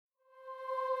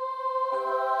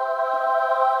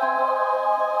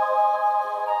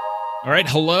All right,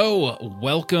 hello.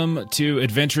 Welcome to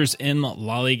Adventures in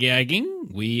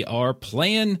Lollygagging. We are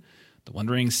playing the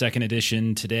Wandering Second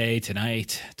Edition today,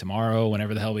 tonight, tomorrow,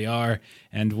 whenever the hell we are.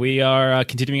 And we are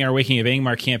continuing our Waking of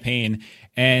Angmar campaign.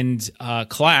 And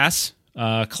class,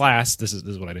 this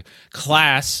is what I do.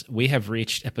 Class, we have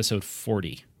reached episode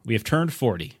 40. We have turned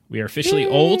 40. We are officially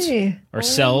old. Our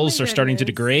cells are starting to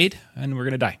degrade, and we're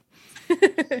going to die.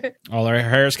 All our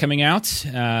hair is coming out,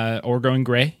 or going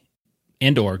gray.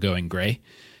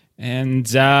 And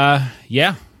that's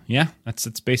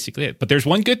basically it. But there's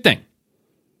one good thing.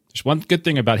 There's one good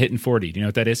thing about hitting 40. Do you know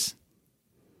what that is?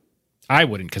 I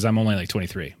wouldn't, because I'm only like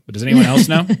 23. But does anyone else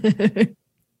know?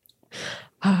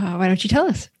 Why don't you tell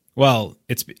us? Well,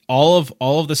 it's all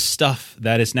of the stuff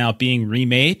that is now being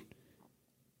remade.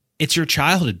 It's your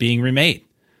childhood being remade.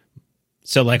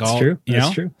 So like That's all true. you That's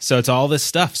know, true. so it's all this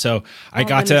stuff. So All I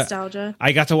got the to nostalgia.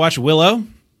 I got to watch Willow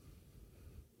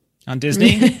on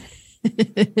Disney.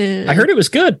 I heard it was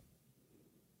good.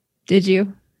 Did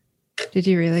you? Did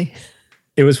you really?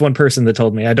 It was one person that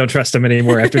told me. I don't trust him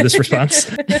anymore after this response.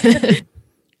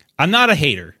 I'm not a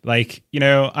hater. Like, you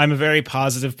know, I'm a very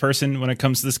positive person when it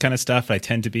comes to this kind of stuff. I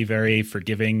tend to be very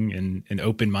forgiving and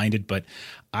open-minded, but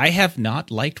I have not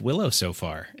liked Willow so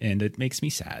far, and it makes me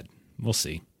sad. We'll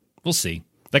see.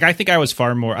 Like, I think I was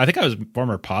far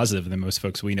more positive than most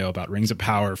folks we know about Rings of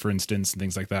Power, for instance, and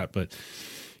things like that. But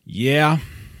yeah.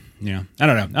 I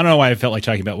don't know why I felt like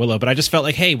talking about Willow, but I just felt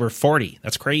like, hey, we're 40.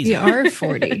 That's crazy. We are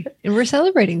 40, and we're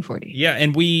celebrating 40. Yeah,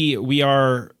 and we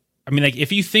are. I mean, like,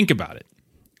 if you think about it,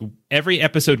 every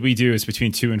episode we do is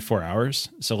between 2 and 4 hours.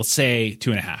 So let's say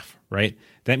 2.5, right?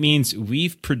 That means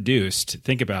we've produced,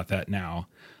 think about that now,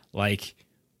 like,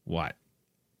 what?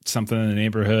 Something in the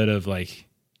neighborhood of like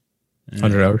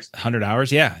 100 hours. 100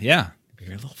 hours? Yeah.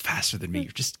 You're a little faster than me.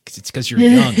 It's because you're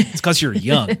young. It's because you're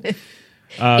young.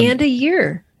 And a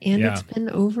year. And yeah. it's been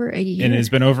over a year. And it's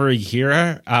been over a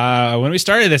year. When we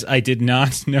started this, I did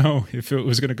not know if it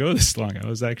was going to go this long.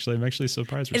 I'm actually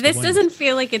surprised. This doesn't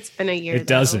feel like it's been a year. It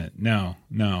doesn't. No.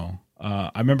 I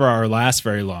remember our last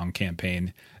very long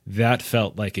campaign. That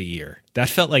felt like a year. That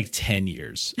felt like 10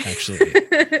 years, actually.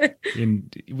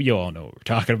 And we all know what we're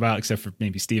talking about, except for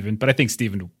maybe Steven. But I think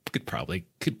Steven could probably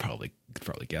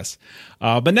guess.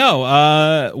 But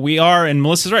no, we are, and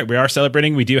Melissa's right, we are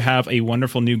celebrating. We do have a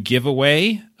wonderful new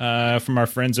giveaway from our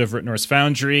friends over at Norse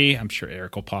Foundry. I'm sure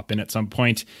Eric will pop in at some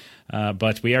point.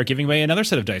 But we are giving away another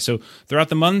set of dice. So throughout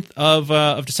the month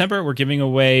of December, we're giving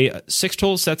away 6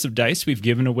 total sets of dice. We've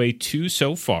given away 2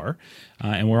 so far,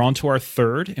 and we're on to our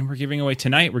 3rd. And we're giving away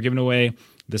tonight. We're giving away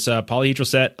this polyhedral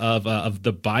set of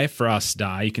the Bifrost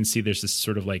die. You can see there's this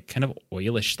sort of like kind of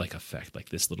oilish like effect, like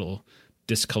this little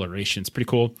discoloration. It's pretty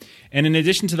cool. And in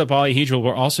addition to the polyhedral,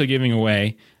 we're also giving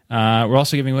away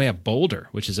a boulder,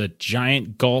 which is a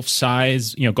giant golf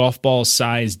ball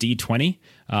size D20.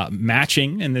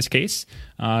 Matching in this case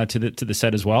to the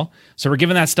set as well. So we're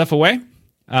giving that stuff away,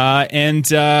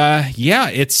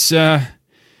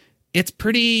 it's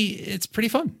pretty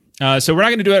fun. So we're not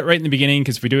going to do it right in the beginning,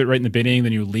 because if we do it right in the beginning,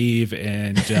 then you leave,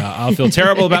 and I'll feel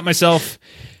terrible about myself.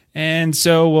 And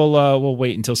so we'll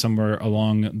wait until somewhere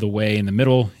along the way in the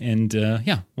middle, and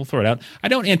we'll throw it out. I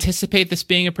don't anticipate this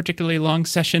being a particularly long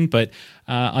session, but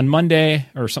on Monday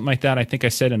or something like that, I think I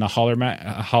said in a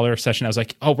holler session, I was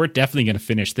like, "Oh, we're definitely going to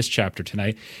finish this chapter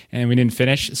tonight," and we didn't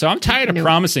finish. So I'm tired of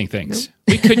promising things.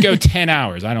 We could go 10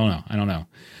 hours. I don't know.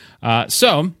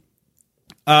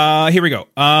 Here we go.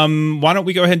 Why don't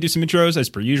we go ahead and do some intros as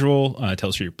per usual? Tell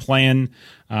us who you're playing,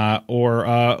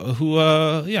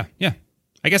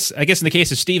 I guess in the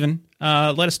case of Steven,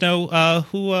 let us know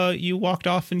who you walked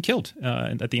off and killed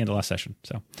at the end of last session.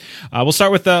 So we'll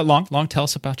start with Long. Long, tell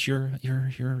us about your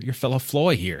fellow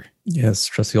Floy here. Yes,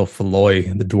 trusty old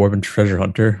Feloy, the dwarven treasure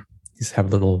hunter. He's had a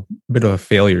little bit of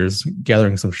failures,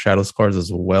 gathering some shadow scars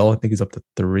as well. I think he's up to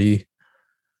 3.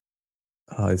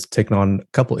 He's taken on a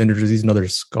couple injuries. He's another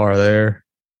scar there.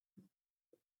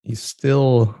 He's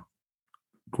still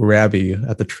grabby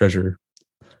at the treasure,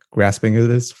 grasping at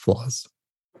his flaws.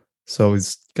 So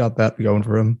he's got that going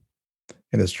for him.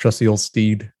 And his trusty old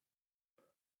steed,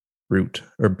 Root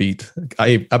or Beat.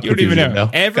 I don't even know.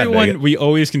 Everyone, we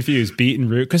always confuse Beat and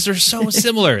Root because they're so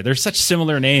similar. They're such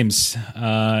similar names.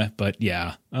 But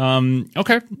yeah.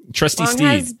 Okay. Trusty Long steed.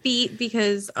 has Beat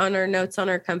because on our notes on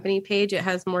our company page, it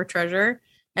has more treasure,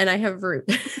 and I have Root.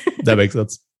 That makes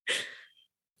sense.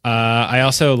 I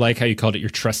also like how you called it your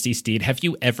trusty steed. Have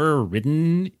you ever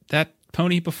ridden that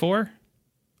pony before?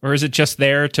 Or is it just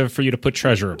there for you to put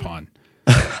treasure upon?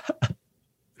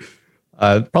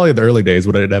 Probably the early days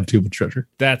when I didn't have too much treasure.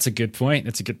 That's a good point.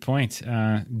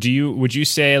 Would you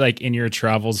say, like, in your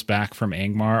travels back from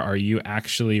Angmar, are you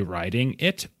actually riding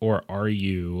it, or are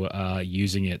you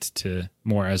using it to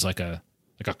more as like a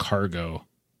cargo?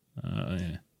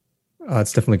 Yeah.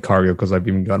 It's definitely cargo because I've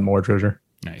even gotten more treasure.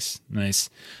 Nice.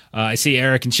 I see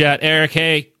Eric in chat. Eric,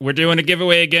 hey, we're doing a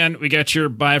giveaway again. We got your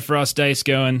Bifrost dice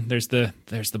going. There's the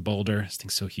boulder. This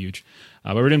thing's so huge.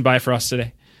 But we're doing Bifrost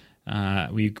today. What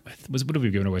have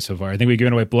we given away so far? I think we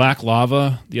given away Black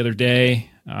Lava the other day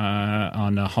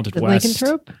on Haunted West,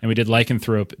 Lycanthrope? And we did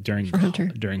Lycanthrope during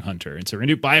Hunter. And so we're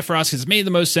gonna do Bifrost because it's made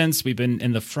the most sense. We've been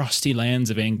in the frosty lands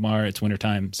of Angmar. It's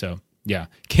wintertime, so yeah.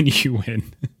 Can you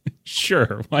win?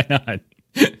 Sure, why not?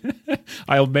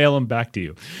 I'll mail them back to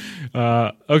you.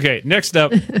 Okay, next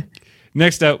up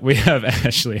we have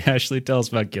Ashley. Ashley, tell us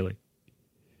about Gilly.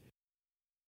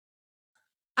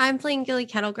 I'm playing Gilly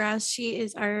Kettlegrass. She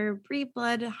is our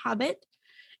Breed-blood hobbit,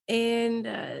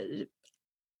 and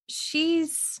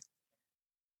she's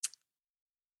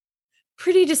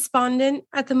pretty despondent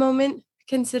at the moment,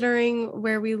 considering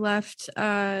where we left.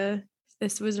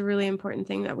 This was a really important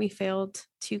thing that we failed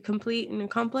to complete and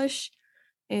accomplish,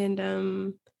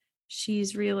 and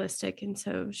she's realistic, and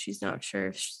so she's not sure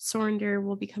if Sorendir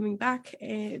will be coming back,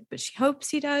 but she hopes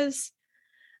he does.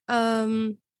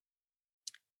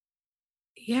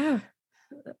 Yeah,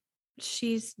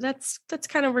 that's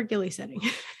kind of where Gilly's setting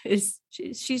is.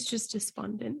 She's just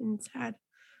despondent and sad.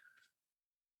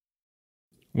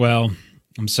 Well,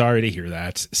 I'm sorry to hear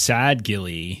that. Sad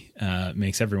Gilly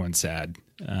makes everyone sad.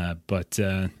 But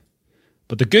the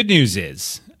good news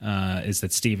is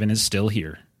that Steven is still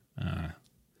here.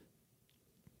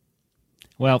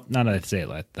 Well, now that I say it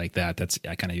like that, that's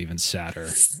kind of even sadder.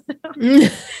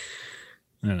 I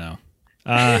don't know.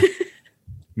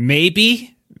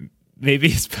 Maybe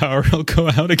his power will go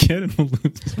out again and we'll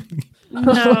lose.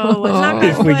 No, it's not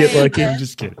If we get lucky. I'm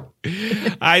just kidding.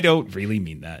 I don't really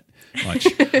mean that much.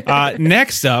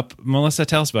 Next up, Melissa,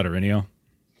 tell us about Arinio.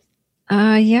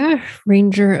 Yeah,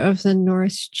 Ranger of the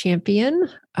North champion.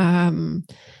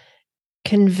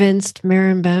 Convinced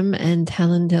Marimbem and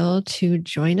Talendil to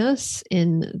join us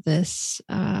in this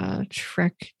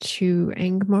trek to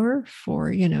Angmar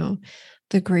for,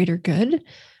 the greater good,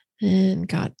 and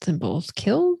got them both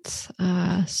killed.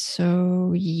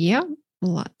 So yeah,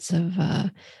 lots of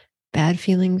bad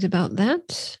feelings about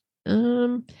that.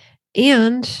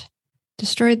 And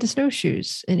destroyed the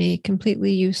snowshoes in a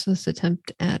completely useless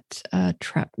attempt at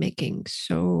trap making.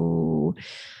 So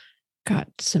got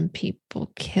some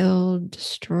people killed,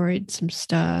 destroyed some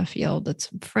stuff, yelled at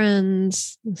some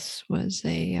friends. This was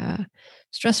a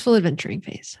stressful adventuring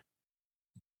phase.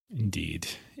 Indeed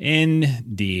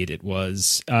it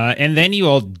was. And then you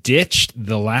all ditched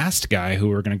the last guy who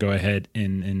we're going to go ahead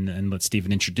and let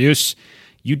Steven introduce.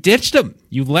 You ditched him.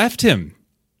 You left him.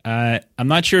 I'm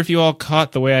not sure if you all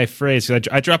caught the way I phrased.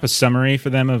 I drop a summary for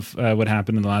them of what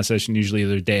happened in the last session, usually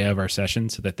the day of our session,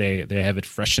 so that they have it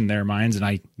fresh in their minds, and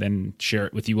I then share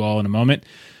it with you all in a moment.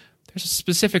 There's a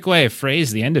specific way I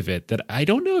phrased the end of it that I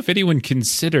don't know if anyone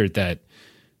considered, that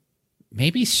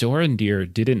maybe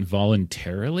Sorendir didn't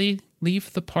voluntarily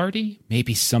leave the party.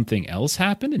 Maybe something else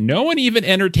happened, and no one even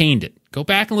entertained it. Go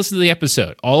back and listen to the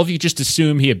episode. All of you just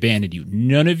assume he abandoned you.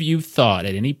 None of you thought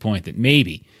at any point that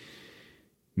maybe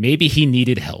he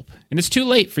needed help, and it's too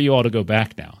late for you all to go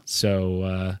back now.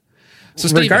 So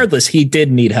regardless, he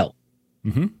did need help.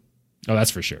 Mm-hmm. Oh,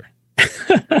 that's for sure.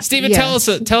 Steven, yes.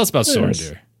 tell us about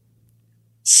Sorendir.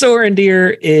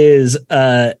 Sorendir is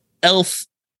elf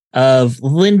of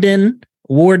Linden,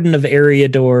 warden of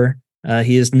Eriador.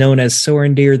 He is known as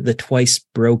Sorendir the Twice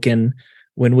Broken.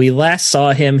 When we last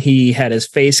saw him, he had his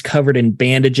face covered in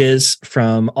bandages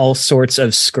from all sorts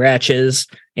of scratches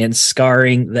and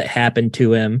scarring that happened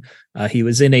to him. He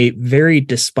was in a very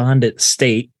despondent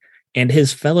state, and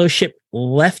his fellowship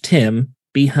left him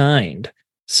behind.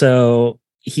 So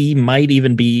he might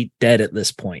even be dead at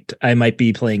this point. I might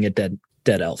be playing a dead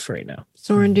elf right now.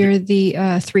 Sorendir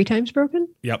the 3 times broken?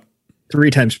 Yep.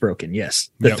 3 times broken, yes.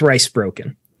 The thrice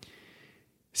broken.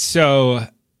 So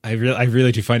I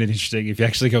really do find it interesting. If you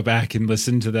actually go back and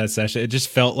listen to that session, it just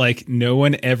felt like no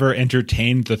one ever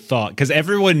entertained the thought. Because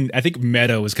everyone, I think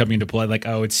meta was coming into play, like,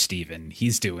 oh, it's Steven.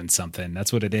 He's doing something.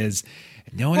 That's what it is.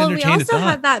 No one entertained the thought. We also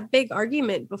had that big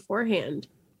argument beforehand.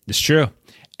 It's true.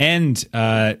 And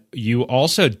you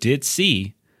also did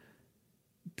see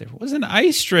there was an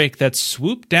ice drake that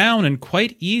swooped down and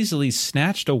quite easily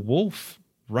snatched a wolf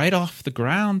right off the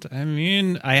ground. I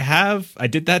mean, I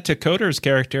did that to Coder's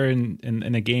character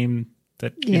in a game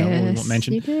that we won't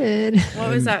mention. You did. What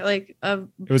was that like?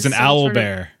 It was an owl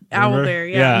bear.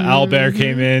 owlbear, yeah. Owlbear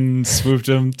came in, swooped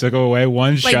him, took him away,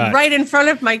 one like shot. right in front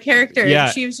of my character. Yeah.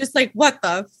 And she was just like, what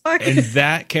the fuck? And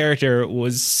that character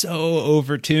was so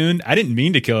overtuned. I didn't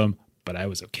mean to kill him, but I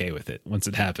was okay with it once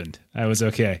it happened. I was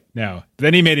okay. Now,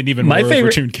 then he made an even more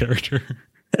overtuned character.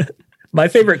 My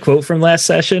favorite quote from last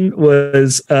session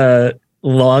was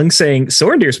Long saying,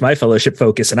 Sorendeer's my fellowship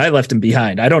focus, and I left him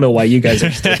behind. I don't know why you guys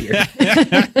are still here.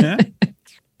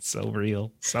 So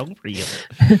real. So real.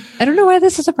 I don't know why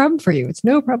this is a problem for you. It's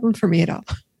no problem for me at all.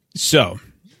 So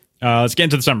let's get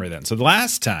into the summary then. So the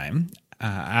last time,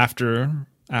 after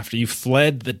you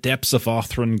fled the depths of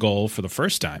Othrungol for the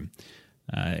first time,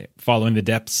 following the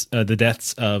deaths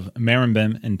of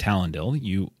Marimbem and Talendil,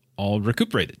 you all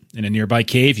recuperated. In a nearby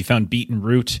cave, you found beaten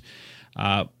root.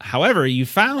 However, you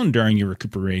found during your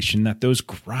recuperation that those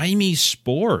grimy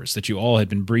spores that you all had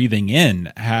been breathing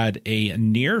in had a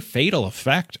near fatal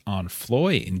effect on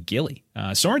Floy and Gilly.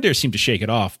 Sorendeer seemed to shake it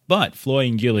off, but Floy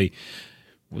and Gilly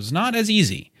was not as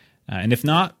easy. And if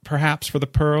not, perhaps for the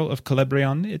Pearl of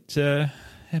Celebrion,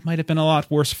 it might have been a lot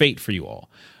worse fate for you all.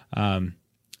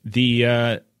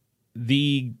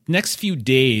 The next few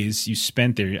days you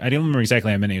spent there, I don't remember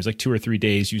exactly how many, it was like 2 or 3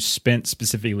 days you spent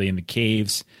specifically in the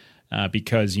caves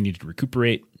because you needed to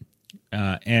recuperate.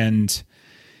 And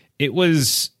it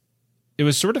was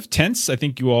sort of tense. I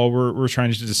think you all were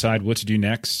trying to decide what to do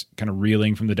next, kind of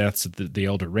reeling from the deaths of the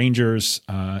Elder Rangers.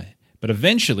 But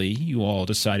eventually you all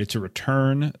decided to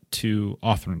return to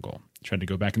Othrungol, tried to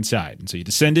go back inside. And so you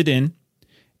descended in,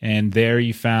 and there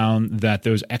you found that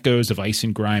those echoes of ice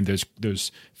and grime,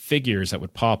 those figures that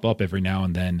would pop up every now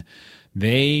and then,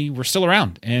 they were still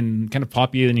around and kind of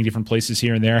populating different places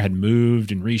here and there, had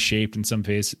moved and reshaped in some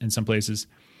places.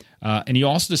 And you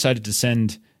also decided to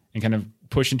descend and kind of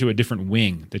push into a different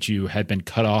wing that you had been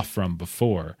cut off from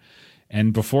before.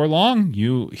 And before long,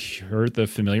 you heard the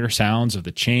familiar sounds of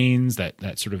the chains,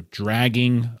 that sort of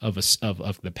dragging of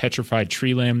the petrified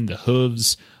tree limb, the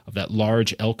hooves of that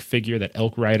large elk figure, that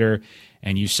elk rider,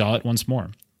 and you saw it once more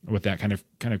with that kind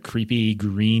of creepy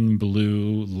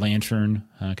green-blue lantern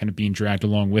kind of being dragged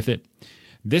along with it.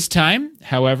 This time,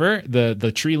 however,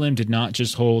 the tree limb did not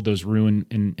just hold those ruined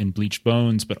and bleached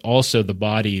bones, but also the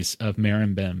bodies of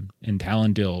Marimbem and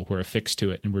Talendil were affixed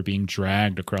to it and were being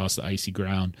dragged across the icy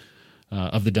ground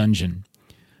of the dungeon.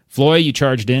 Floy, you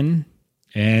charged in,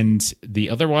 and the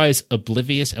otherwise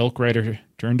oblivious elk rider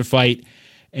turned to fight,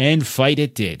 and fight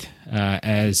it did,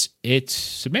 as it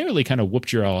summarily kind of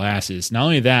whooped your all asses. Not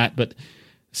only that, but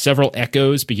several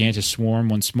echoes began to swarm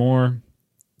once more,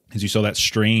 as you saw that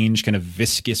strange kind of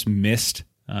viscous mist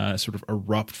sort of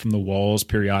erupt from the walls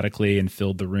periodically and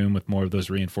filled the room with more of those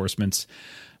reinforcements.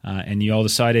 And you all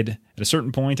decided at a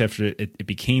certain point, after it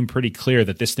became pretty clear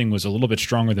that this thing was a little bit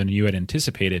stronger than you had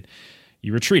anticipated,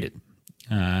 you retreated.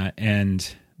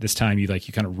 And this time you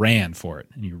kind of ran for it,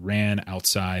 and you ran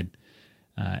outside,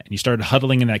 and you started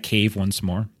huddling in that cave once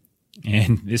more.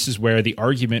 And this is where the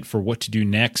argument for what to do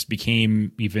next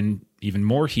became even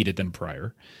more heated than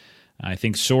prior. I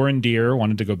think Sorendeer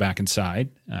wanted to go back inside.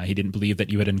 He didn't believe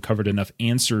that you had uncovered enough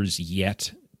answers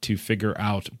yet to figure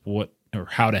out what or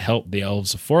how to help the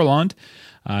elves of Forland.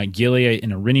 Gilead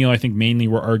and Arinio, I think, mainly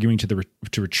were arguing to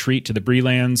retreat to the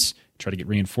Breelands, try to get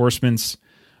reinforcements.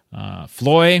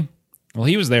 Floy, well,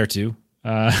 he was there too.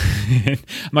 I'm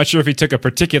not sure if he took a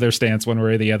particular stance one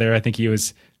way or the other. I think he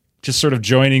was just sort of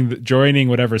joining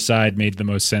whatever side made the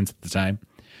most sense at the time.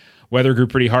 Weather grew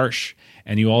pretty harsh,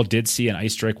 and you all did see an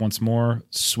ice strike once more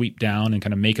sweep down and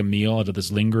kind of make a meal out of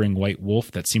this lingering white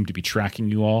wolf that seemed to be tracking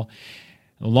you all.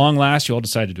 At long last, you all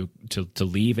decided to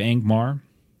leave Angmar,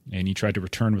 and you tried to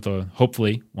return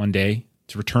hopefully one day,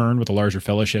 to return with a larger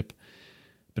fellowship.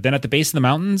 But then at the base of the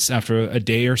mountains, after a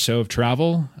day or so of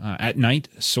travel, at night,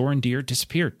 Sorendeer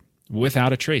disappeared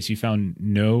without a trace. You found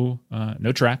no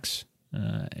tracks,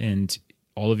 and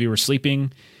all of you were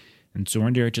sleeping, and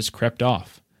Sorendeer just crept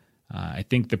off. I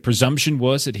think the presumption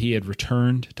was that he had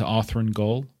returned to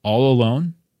Othrungol all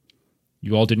alone.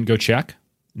 You all didn't go check.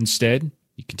 Instead,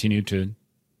 you continued to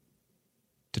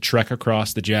trek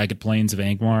across the jagged plains of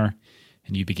Angmar,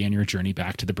 and you began your journey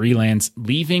back to the Breelands,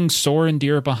 leaving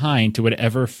Sorendeer behind to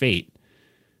whatever fate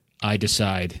I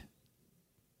decide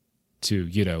to,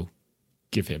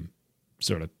 give him,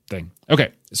 sort of thing.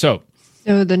 Okay, so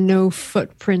the no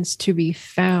footprints to be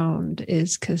found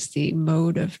is because the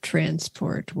mode of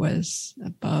transport was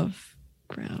above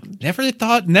ground.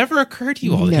 Never occurred to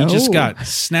you all that he just got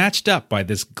snatched up by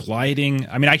this gliding.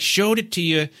 I mean, I showed it to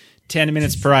you 10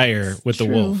 minutes prior with the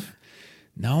wolf.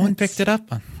 No one picked it up.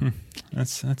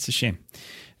 That's a shame.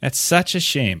 That's such a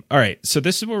shame. All right, so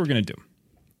this is what we're going to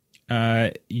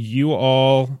do. You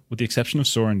all, with the exception of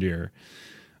Sorendeer,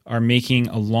 are making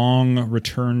a long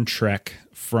return trek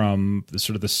from the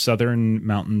sort of the southern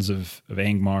mountains of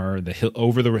Angmar,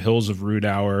 over the hills of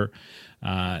Rudour,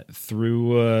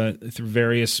 through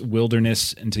various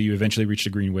wilderness until you eventually reach the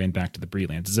Greenway and back to the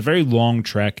Breelands. It's a very long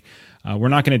trek. We're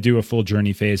not going to do a full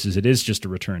journey phase, as it is just a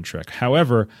return trek.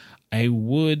 However, I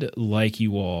would like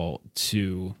you all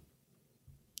to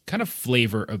kind of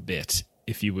flavor a bit,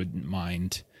 if you wouldn't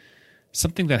mind,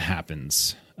 something that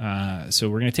happens. So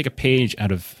we're going to take a page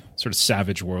out of sort of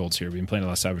Savage Worlds here. We've been playing a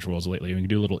lot of Savage Worlds lately. We can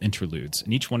do little interludes.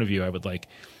 And each one of you, I would like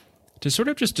to sort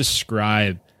of just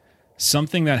describe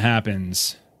something that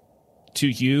happens to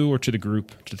you or to the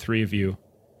group, to the three of you,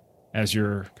 as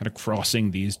you're kind of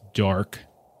crossing these dark,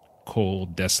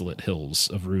 cold, desolate hills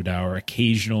of Rudour.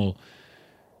 Occasional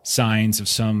signs of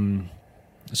some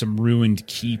ruined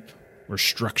keep or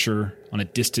structure on a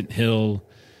distant hill.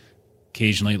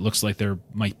 Occasionally, it looks like there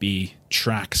might be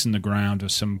tracks in the ground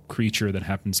of some creature that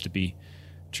happens to be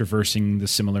traversing the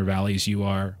similar valleys you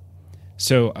are.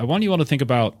 So I want you all to think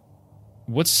about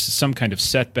what's some kind of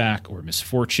setback or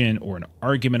misfortune or an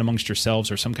argument amongst yourselves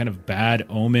or some kind of bad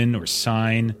omen or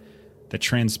sign that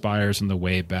transpires on the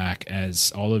way back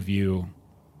as all of you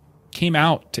came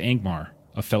out to Angmar,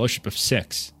 a fellowship of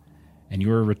 6, and you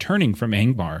were returning from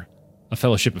Angmar, a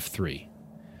fellowship of 3.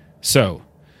 So,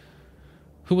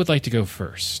 who would like to go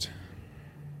first?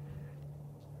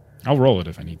 I'll roll it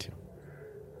if I need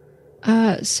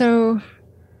to. So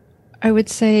I would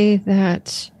say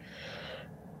that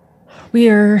we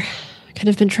are kind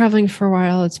of been traveling for a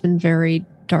while. It's been very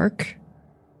dark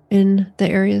in the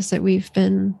areas that we've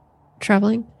been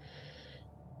traveling.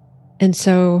 And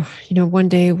so, one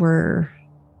day we're,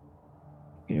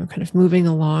 kind of moving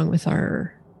along with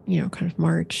our, kind of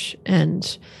march,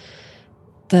 and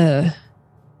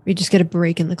we just get a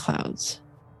break in the clouds,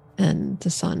 and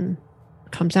the sun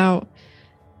comes out,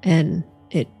 and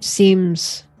it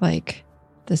seems like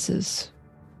this is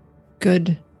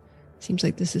good. Seems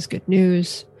like this is good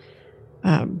news.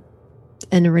 And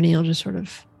Iriniel just sort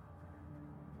of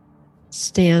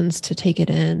stands to take it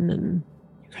in, and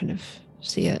you kind of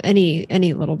see it.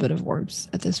 Any little bit of warmth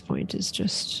at this point is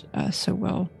just so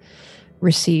well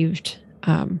received.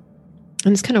 And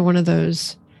it's kind of one of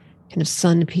those kind of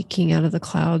sun peeking out of the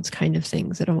clouds kind of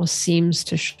things. It almost seems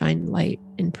to shine light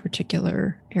in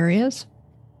particular areas.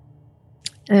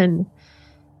 And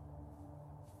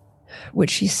what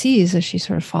she sees as she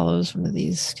sort of follows one of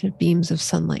these kind of beams of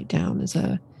sunlight down is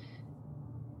a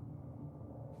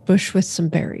bush with some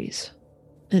berries.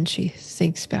 And she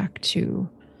thinks back to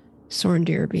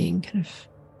Sorendir being kind of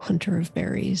hunter of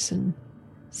berries, and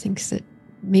thinks that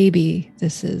maybe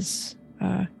this is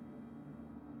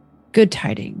good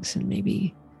tidings, and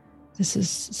maybe this is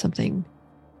something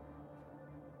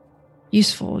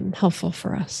useful and helpful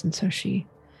for us. And so she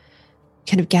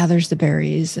kind of gathers the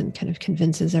berries and kind of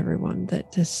convinces everyone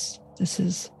that this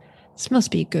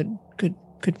must be good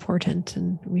portent,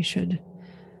 and we should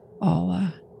all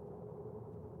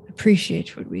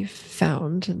appreciate what we've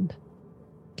found, and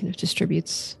kind of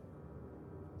distributes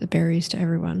the berries to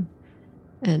everyone.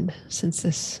 And since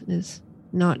this is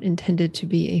not intended to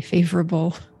be a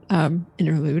favorable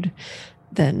interlude,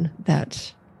 then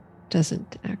that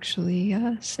doesn't actually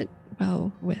sit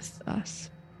well with us.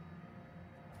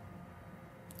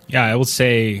 Yeah, I would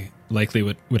say likely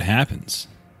what happens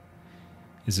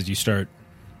is that you start,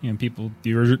 people,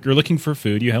 you're looking for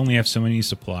food. You only have so many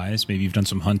supplies. Maybe you've done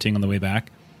some hunting on the way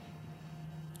back.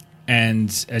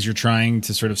 And as you're trying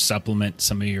to sort of supplement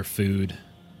some of your food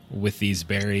with these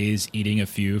berries, eating a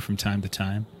few from time to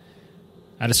time,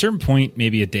 at a certain point,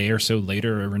 maybe a day or so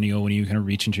later, Renio, when you kind of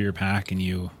reach into your pack and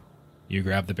you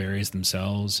grab the berries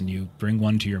themselves and you bring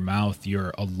one to your mouth,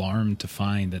 you're alarmed to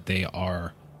find that they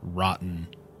are rotten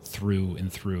through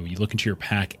and through. You look into your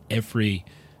pack, every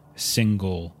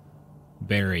single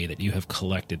berry that you have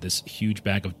collected, this huge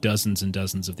bag of dozens and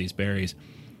dozens of these berries,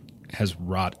 has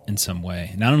rot in some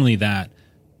way. Not only that,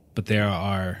 but there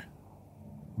are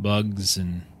bugs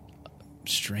and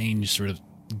strange sort of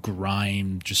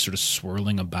grime just sort of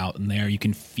swirling about in there. You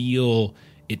can feel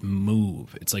it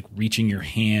move. It's like reaching your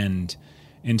hand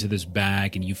into this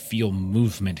bag and you feel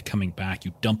movement coming back.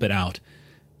 You dump it out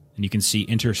and you can see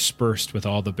interspersed with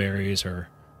all the berries are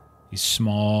these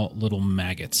small little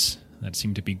maggots that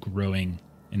seem to be growing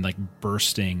and like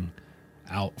bursting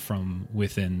out from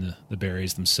within the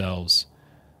berries themselves.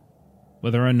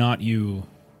 Whether or not you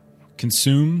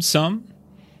consume some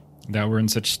that were in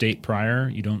such state prior,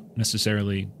 you don't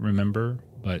necessarily remember,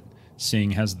 but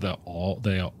seeing as they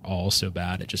are all so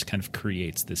bad, it just kind of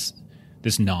creates this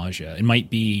nausea. It might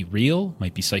be real,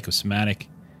 might be psychosomatic,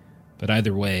 but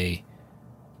either way,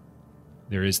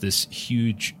 there is this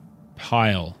huge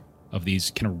pile of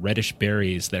these kind of reddish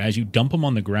berries that as you dump them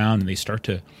on the ground and they start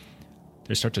to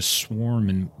swarm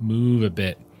and move a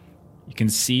bit, you can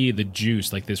see the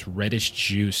juice, like this reddish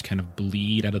juice, kind of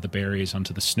bleed out of the berries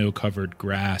onto the snow-covered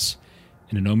grass,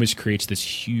 and it almost creates this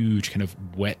huge kind of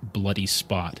wet, bloody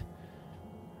spot.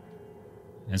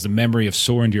 As the memory of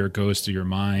Sorendir goes through your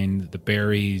mind, the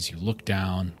berries, you look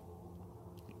down,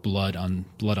 blood on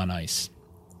ice,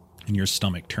 and your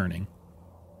stomach turning.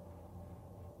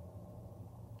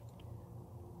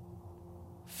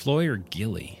 Floy or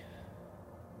Gilly?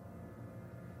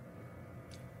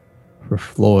 For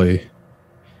Floy,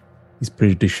 he's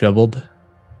pretty disheveled.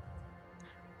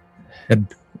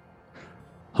 Head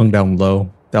hung down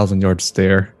low, 1,000-yard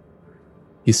stare.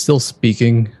 He's still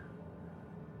speaking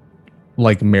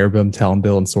like Maribem,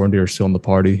 Talendale, and Sorendir are still in the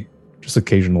party. Just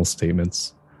occasional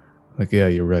statements. Like, yeah,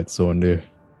 you're right, Sorendir.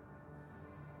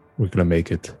 We're going to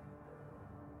make it.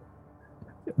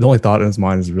 The only thought in his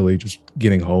mind is really just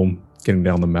getting home, getting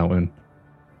down the mountain.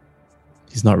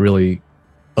 He's not really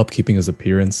upkeeping his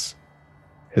appearance.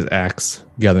 His axe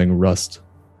gathering rust.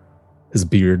 His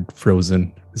beard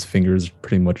frozen. His fingers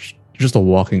pretty much just a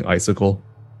walking icicle.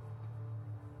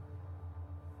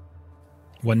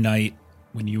 One night,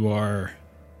 when you are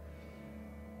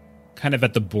kind of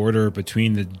at the border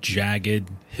between the jagged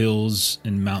hills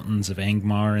and mountains of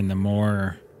Angmar and the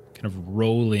more kind of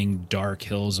rolling dark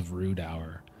hills of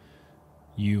Rudour,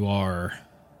 the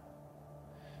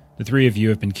three of you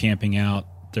have been camping out.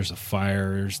 There's a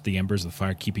fire, there's the embers of the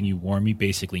fire keeping you warm. You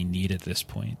basically need at this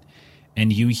point.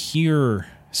 And you hear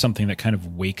something that kind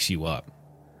of wakes you up.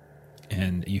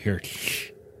 And you hear...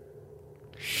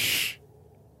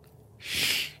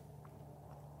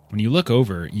 When you look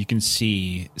over, you can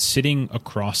see sitting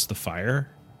across the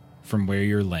fire from where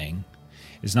you're laying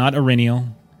is not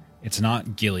Ariniel, it's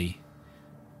not Gilly,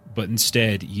 but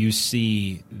instead you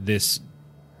see this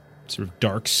sort of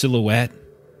dark silhouette,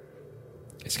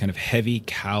 this kind of heavy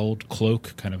cowled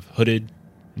cloak, kind of hooded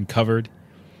and covered.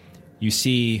 You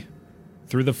see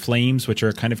through the flames, which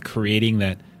are kind of creating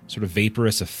that sort of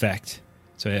vaporous effect.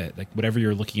 So like whatever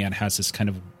you're looking at has this kind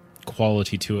of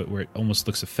quality to it where it almost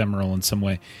looks ephemeral in some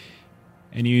way.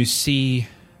 And you see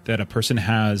that a person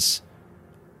has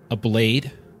a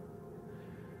blade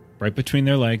right between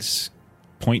their legs,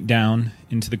 point down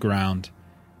into the ground,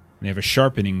 and they have a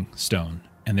sharpening stone,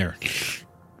 and they're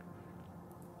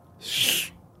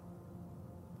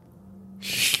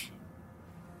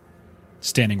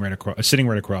sitting right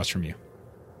across from you.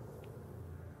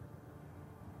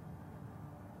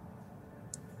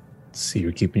 See,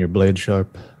 you're keeping your blade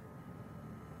sharp.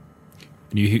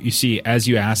 And you see, as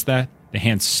you ask that, the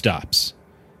hand stops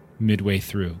midway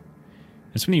through.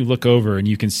 That's when you look over and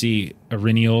you can see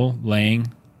Ariniel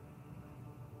laying,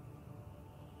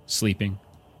 sleeping,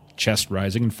 chest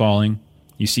rising and falling.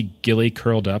 You see Gilly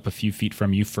curled up a few feet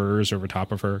from you, furs over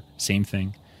top of her, same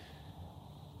thing.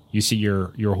 You see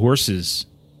your horses,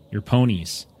 your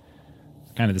ponies,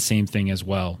 kind of the same thing as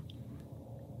well.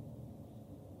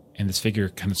 And this figure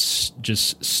kind of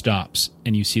just stops,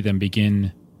 and you see them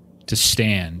begin to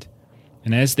stand.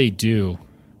 And as they do,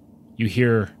 you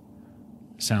hear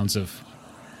sounds of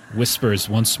whispers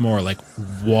once more, like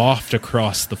waft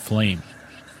across the flame.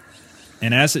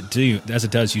 And as it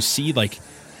does, you see like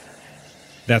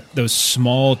that those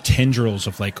small tendrils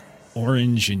of like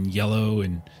orange and yellow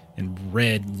and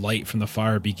red light from the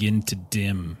fire begin to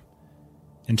dim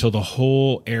until the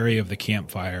whole area of the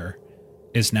campfire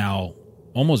is now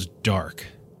almost dark.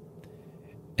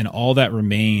 And all that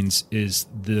remains is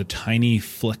the tiny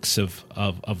flicks of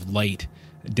light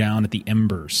down at the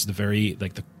embers, the very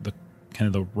like the kind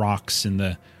of the rocks and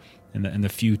the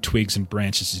few twigs and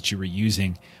branches that you were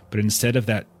using. But instead of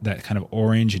that kind of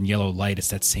orange and yellow light, it's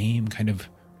that same kind of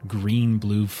green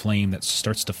blue flame that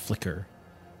starts to flicker.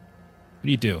 What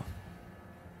do you do?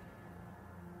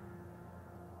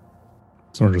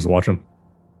 Someone just watch him.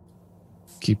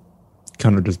 Keep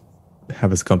kind of just have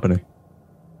his company.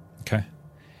 Okay.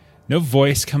 No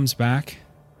voice comes back,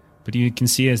 but you can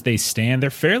see as they stand, they're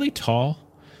fairly tall.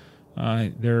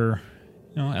 They're,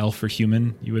 elf or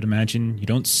human, you would imagine. You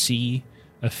don't see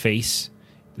a face,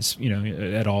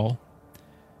 at all.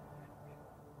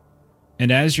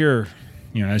 And as you're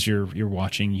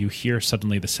watching, you hear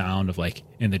suddenly the sound of like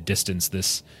in the distance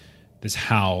this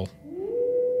howl.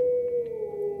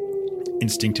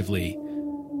 Instinctively,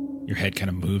 your head kind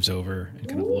of moves over and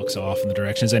kind of looks off in the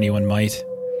direction as anyone might.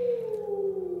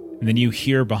 And then you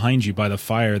hear behind you by the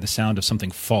fire the sound of something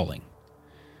falling.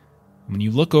 When you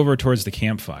look over towards the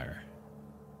campfire,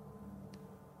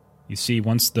 you see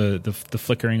once the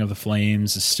flickering of the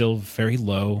flames is still very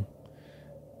low,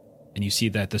 and you see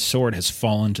that the sword has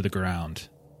fallen to the ground,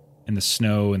 and the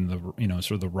snow and the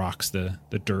sort of the rocks, the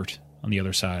dirt on the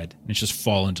other side, and it's just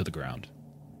fallen to the ground.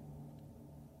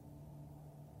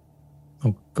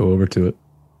 I'll go over to it.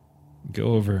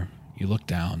 Go over, you look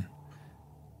down,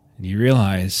 and you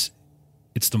realize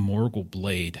it's the Morgul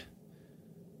blade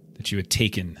that you had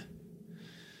taken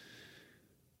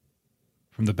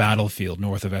from the battlefield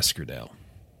north of Eskerdale,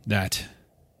 that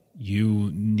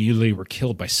you nearly were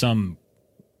killed by some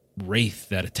wraith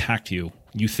that attacked you,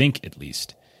 you think at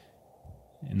least,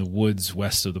 in the woods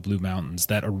west of the Blue Mountains,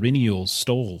 that Ariniel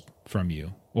stole from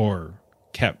you, or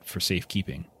kept for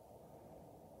safekeeping.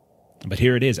 But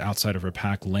here it is outside of her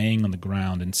pack, laying on the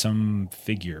ground, and some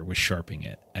figure was sharpening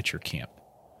it at your camp.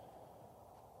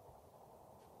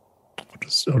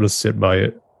 I'll just sit by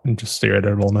it and just stare at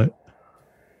it all night.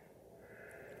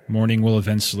 Morning will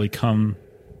eventually come.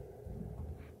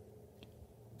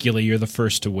 Gilly, you're the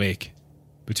first to wake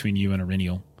between you and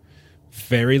Ariniel.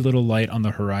 Very little light on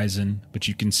the horizon, but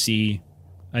you can see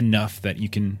enough that you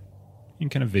can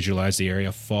kind of visualize the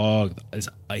area. Fog, this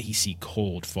icy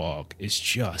cold fog, is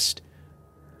just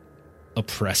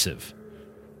oppressive.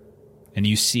 And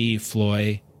you see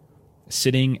Floy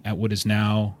sitting at what is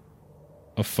now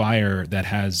a fire that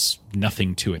has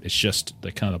nothing to it. It's just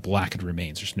the kind of the blackened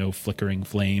remains. There's no flickering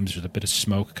flames. There's a bit of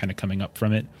smoke kind of coming up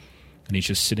from it. And he's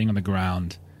just sitting on the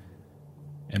ground.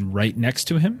 And right next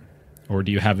to him, or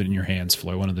do you have it in your hands,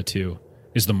 Floy? One of the two,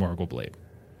 is the Morgul blade.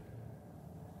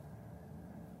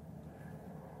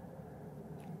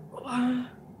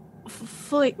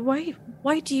 Floyd,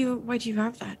 why do you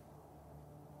have that?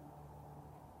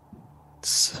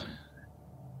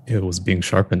 It was being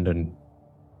sharpened, and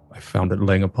I found it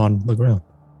laying upon the ground.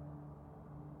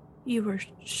 You were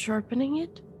sharpening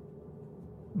it?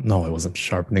 No, I wasn't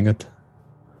sharpening it.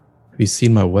 Have you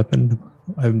seen my weapon?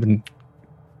 I haven't been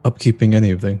upkeeping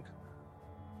anything.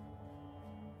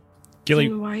 Gilly,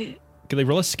 Then why? Gilly,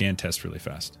 roll a scan test really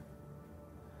fast.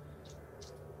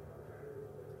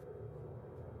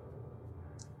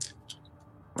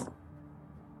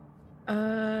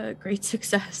 Great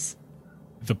success.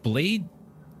 The blade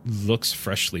looks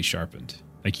freshly sharpened.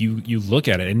 Like you look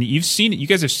at it, and you've seen it. You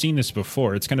guys have seen this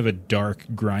before. It's kind of a dark,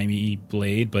 grimy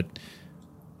blade, but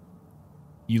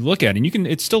you look at it, and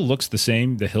it still looks the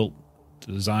same. The hilt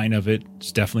design of it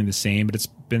is definitely the same, but it's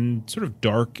been sort of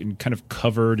dark and kind of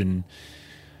covered in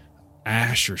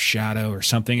ash or shadow or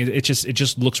something. It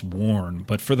just looks worn.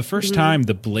 But for the first time,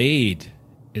 the blade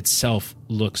itself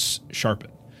looks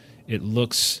sharpened. It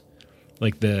looks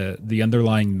like the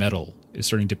underlying metal is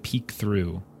starting to peek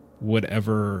through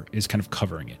whatever is kind of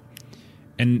covering it.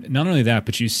 And not only that,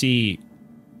 but you see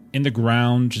in the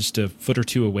ground, just a foot or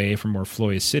two away from where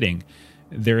Floy is sitting,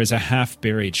 there is a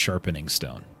half-buried sharpening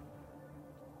stone.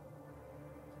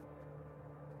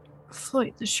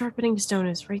 Floyd, the sharpening stone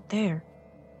is right there.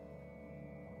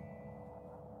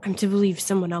 I'm to believe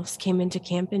someone else came into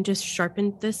camp and just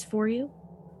sharpened this for you?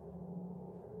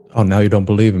 Oh, now you don't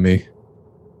believe in me.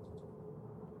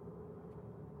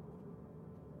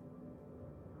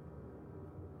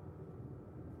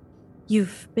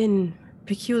 You've been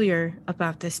peculiar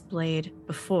about this blade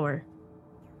before.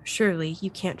 Surely you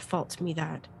can't fault me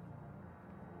that.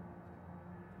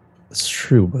 It's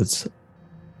true, but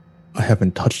I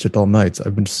haven't touched it all night.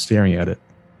 I've been staring at it.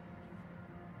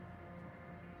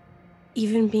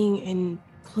 Even being in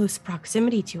close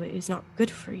proximity to it is not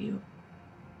good for you.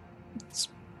 It's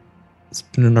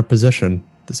been in our possession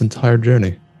this entire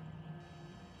journey.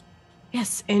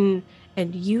 Yes, and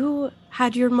you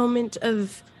had your moment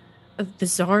of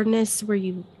bizarreness where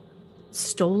you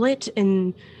stole it,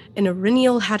 and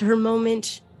Ariniel had her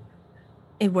moment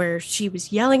where she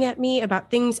was yelling at me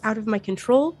about things out of my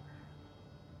control.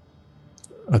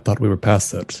 I thought we were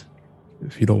past that.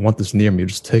 If you don't want this near me,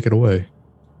 just take it away.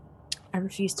 I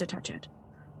refuse to touch it.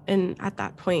 And at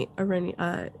that point,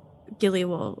 Gilly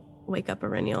will wake up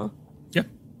Ariniel. Yep.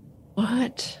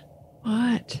 What?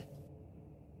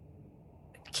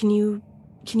 Can you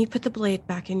put the blade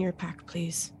back in your pack,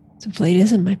 please? The blade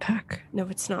is in my pack. No,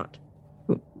 it's not.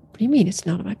 What do you mean it's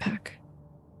not in my pack?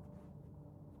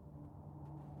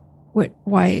 What?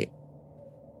 Why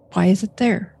is it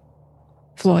there?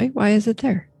 Floy, why is it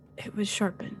there? It was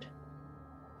sharpened.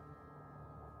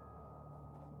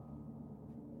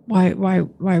 Why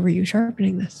were you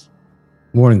sharpening this?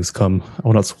 Morning's come. I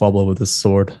will not squabble with this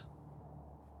sword.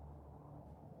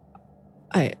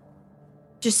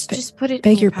 Just put it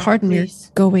Beg in your pack, pardon, please.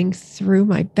 you're going through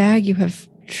my bag. You have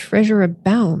treasure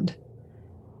abound.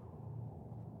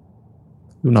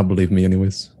 You will not believe me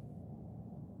anyways.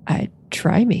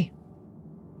 Try me.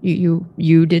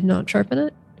 You did not sharpen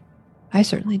it? I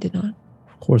certainly did not.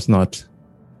 course not.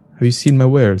 Have you seen my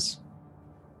wares?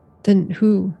 Then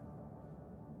who?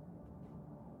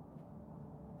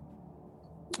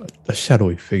 A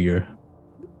shadowy figure.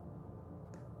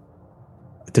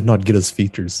 I did not get his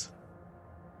features.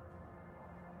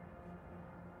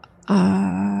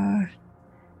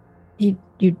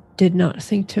 You did not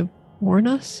think to warn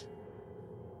us?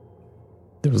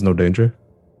 There was no danger.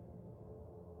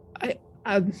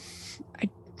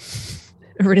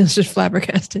 Everyone's just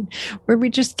flabbergasted. Where we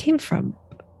just came from.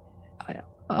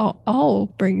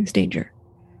 All brings danger.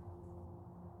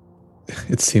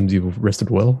 It seems you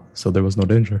rested well, so there was no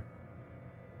danger.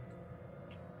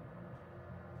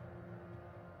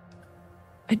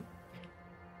 And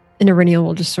Irenia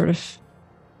will just sort of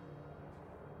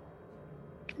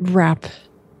wrap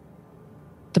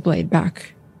the blade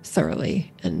back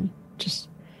thoroughly and just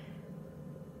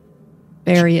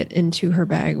bury it into her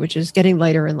bag, which is getting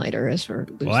lighter and lighter as we're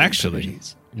losing actually,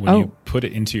 provisions. when you put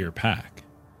it into your pack,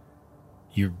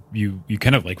 you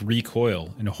kind of like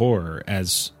recoil in horror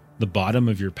as the bottom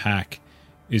of your pack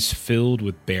is filled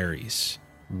with berries,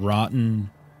 rotten,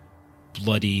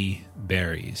 bloody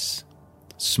berries,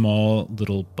 small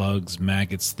little bugs,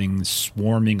 maggots, things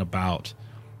swarming about.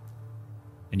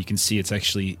 And you can see it's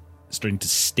actually starting to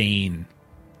stain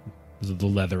the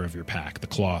leather of your pack, the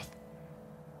cloth.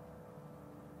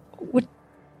 What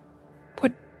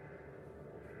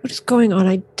is going on?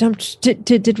 I dumped.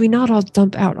 Did we not all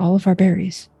dump out all of our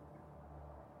berries?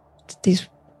 These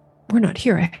were not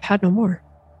here. I had no more.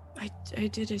 I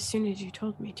did as soon as you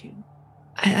told me to.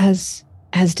 As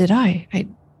did I. I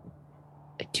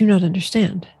do not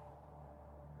understand.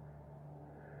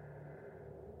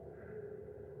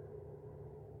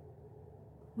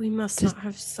 We must not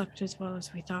have slept as well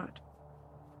as we thought.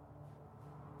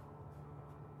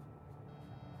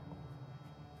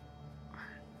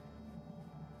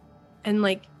 And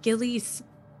like Gilly's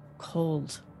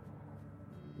cold.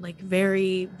 Like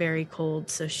very, very cold.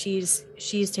 So she's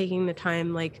taking the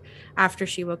time, like after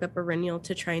she woke up Eryniel,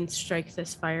 to try and strike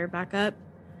this fire back up.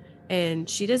 And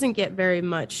she doesn't get very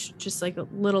much, just like a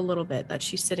little bit that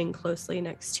she's sitting closely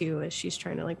next to as she's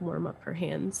trying to like warm up her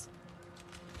hands.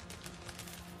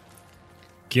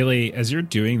 Gilly, as you're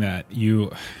doing that, you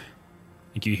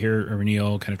hear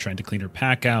Eryniel kind of trying to clean her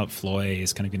pack out. Floy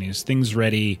is kind of getting his things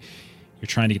ready. You're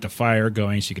trying to get the fire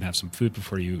going so you can have some food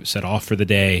before you set off for the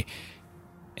day.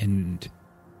 And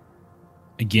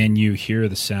again, you hear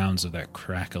the sounds of that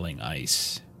crackling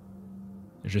ice.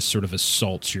 It just sort of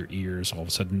assaults your ears all of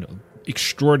a sudden,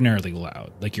 extraordinarily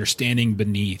loud, like you're standing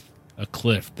beneath a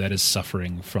cliff that is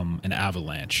suffering from an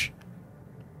avalanche.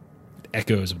 It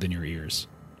echoes within your ears.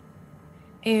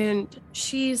 And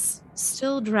she's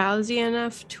still drowsy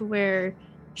enough to where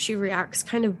she reacts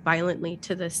kind of violently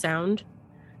to the sound,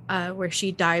 where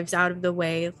she dives out of the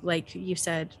way, like you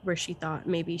said, where she thought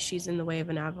maybe she's in the way of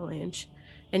an avalanche.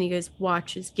 And you guys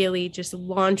watch as Gilly just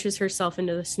launches herself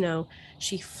into the snow.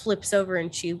 She flips over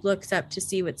and she looks up to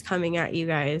see what's coming at you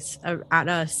guys, at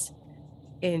us.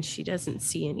 And she doesn't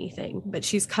see anything, but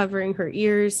she's covering her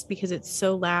ears because it's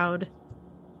so loud.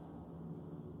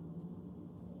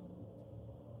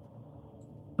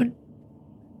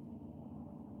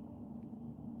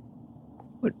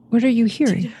 What are you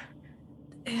hearing?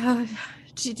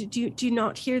 Do you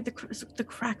not hear the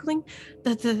crackling?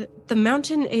 The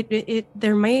mountain. It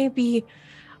there may be.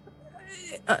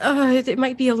 It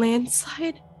might be a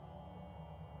landslide.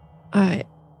 And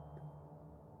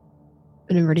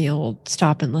Eryniel will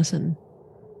stop and listen.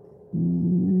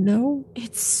 No,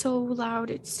 It's so loud.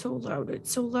 It's so loud.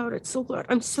 It's so loud. It's so loud.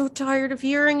 I'm so tired of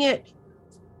hearing it.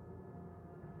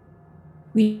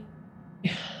 we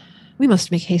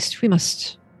must make haste. We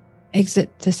must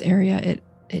exit this area.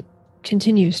 It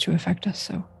continues to affect us.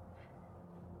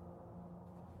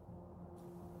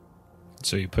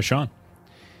 So you push on.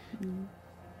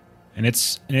 And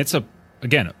it's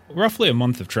again roughly a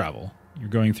month of travel. You're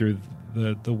going through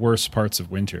the worst parts of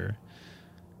winter.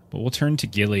 But we'll turn to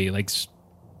Gilly, like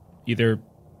either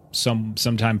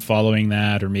sometime following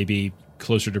that, or maybe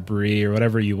closer to Bree, or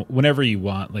whenever you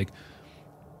want. Like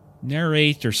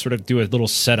narrate or sort of do a little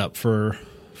setup for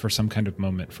some kind of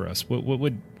moment for us. What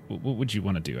would you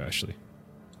want to do, Ashley?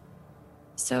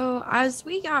 So as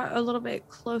we got a little bit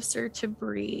closer to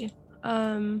Bree,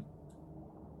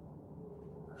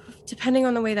 depending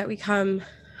on the way that we come,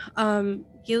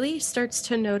 Gilly starts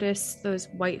to notice those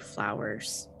white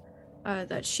flowers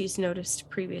that she's noticed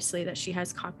previously, that she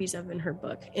has copies of in her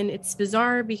book. And it's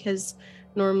bizarre because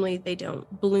normally they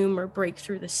don't bloom or break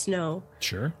through the snow.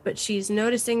 Sure. But she's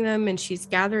noticing them, and she's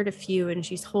gathered a few and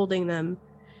she's holding them.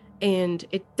 And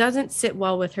it doesn't sit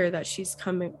well with her that she's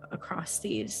coming across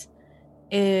these.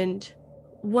 And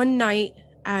one night,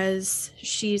 as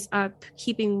she's up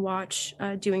keeping watch,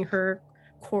 doing her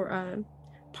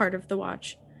part of the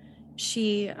watch,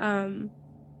 she's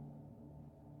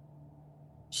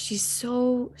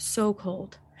so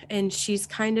cold, and she's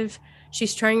trying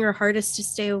her hardest to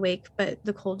stay awake, but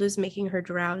the cold is making her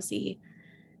drowsy.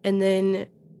 And then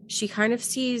she kind of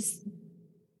sees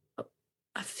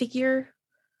a figure,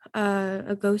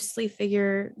 a ghostly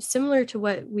figure similar to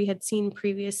what we had seen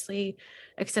previously,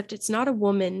 except it's not a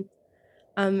woman.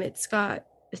 It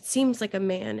seems like a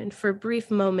man, and for a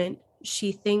brief moment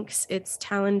she thinks it's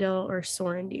Talendil or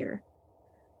Sorendir.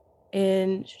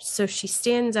 And so she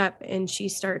stands up and she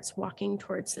starts walking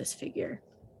towards this figure.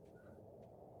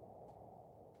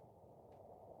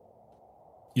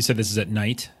 You said this is at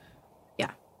night?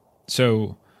 Yeah.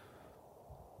 So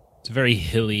it's a very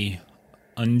hilly,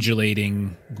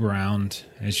 undulating ground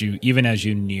as you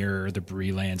near the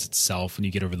Bree lands itself. When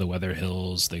you get over the Weather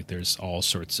Hills, there's all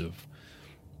sorts of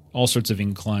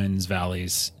inclines,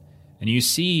 valleys, and you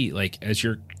see, like, as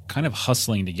you're kind of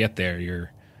hustling to get there,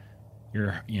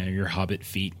 your hobbit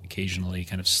feet occasionally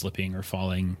kind of slipping or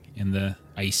falling in the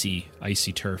icy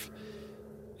turf.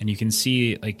 And you can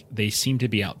see, like, they seem to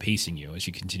be outpacing you as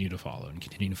you continue to follow.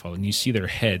 And you see their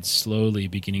heads slowly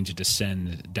beginning to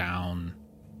descend down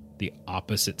the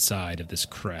opposite side of this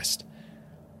crest.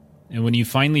 And when you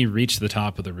finally reach the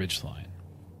top of the ridgeline,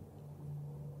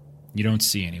 you don't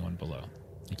see anyone below.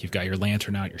 Like, you've got your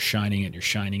lantern out, you're shining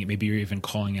it. Maybe you're even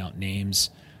calling out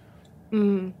names.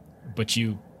 But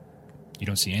you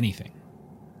don't see anything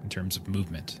in terms of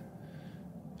movement.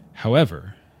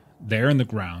 However, there in the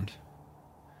ground,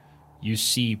 you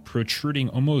see protruding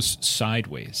almost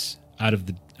sideways out of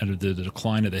the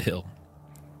decline of the hill,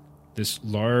 this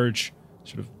large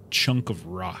sort of chunk of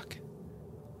rock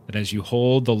that, as you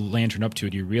hold the lantern up to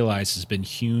it, you realize has been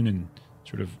hewn and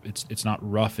sort of, it's not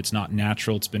rough, it's not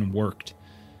natural, it's been worked.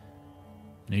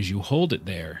 And as you hold it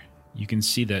there, you can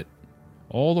see that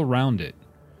all around it,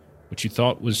 what you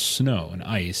thought was snow and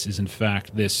ice is in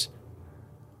fact this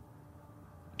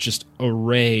just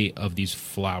array of these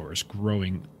flowers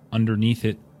growing underneath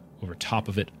it, over top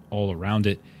of it, all around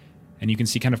it. And you can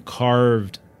see, kind of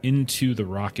carved into the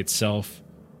rock itself,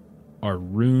 are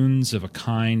runes of a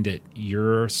kind that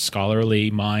your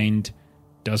scholarly mind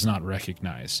does not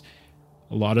recognize.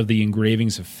 A lot of the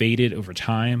engravings have faded over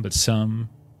time, but some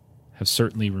have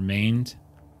certainly remained.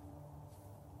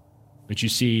 But you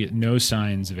see no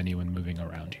signs of anyone moving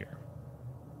around here.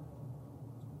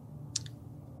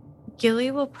 Gilly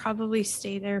will probably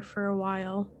stay there for a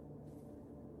while.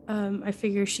 I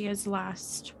figure she has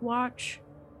last watch,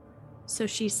 so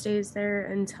she stays there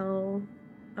until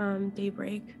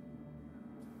daybreak.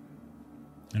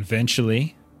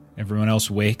 Eventually, everyone else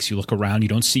wakes. You look around. You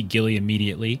don't see Gilly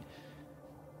immediately.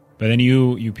 But then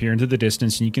you peer into the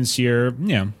distance, and you can see her,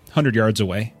 100 yards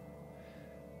away.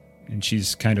 And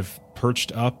she's kind of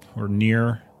perched up or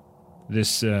near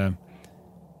this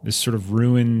sort of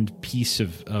ruined piece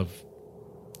of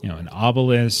an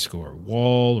obelisk or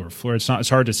wall or floor. It's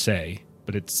hard to say,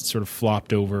 but it's sort of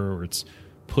flopped over, or it's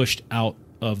pushed out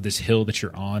of this hill that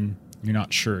you're on. You're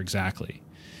not sure exactly.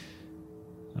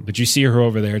 But you see her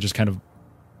over there, just kind of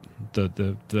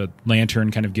the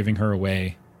lantern kind of giving her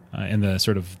away in the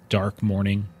sort of dark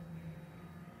morning.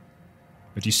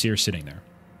 But you see her sitting there.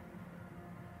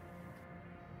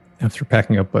 After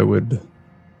packing up, I would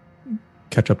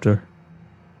catch up to her.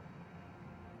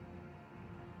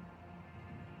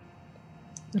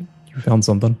 You found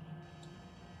something?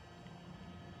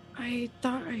 I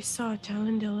thought I saw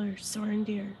Talendil or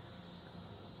Sorendir.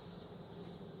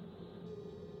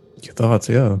 Your thoughts,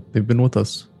 yeah. They've been with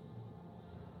us.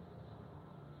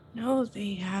 No,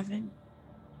 they haven't.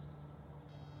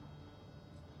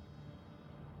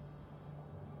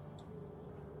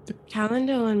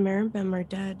 Talendil and Meribem are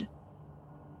dead.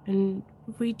 And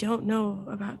we don't know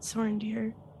about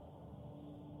Sorendir.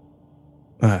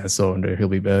 So one day he'll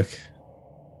be back.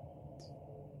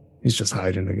 He's just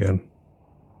hiding again.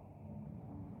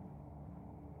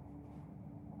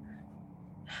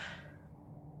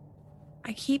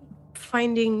 I keep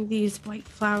finding these white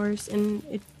flowers,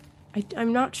 and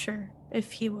I'm not sure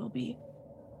if he will be.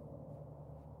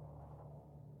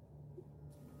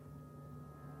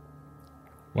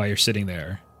 While you're sitting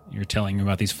there, you're telling him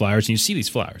about these flowers, and you see these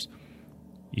flowers.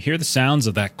 You hear the sounds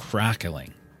of that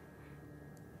crackling.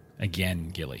 Again,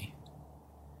 Gilly.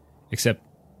 Except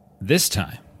this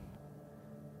time,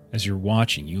 as you're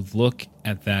watching, you look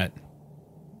at that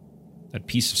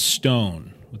piece of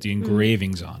stone with the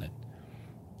engravings on it.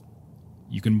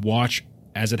 You can watch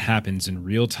as it happens in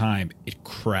real time. It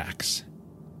cracks.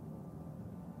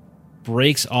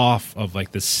 breaks off of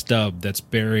like the stub that's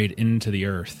buried into the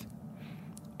earth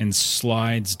and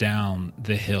slides down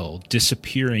the hill,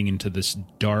 disappearing into this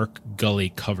dark gully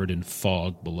covered in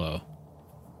fog below.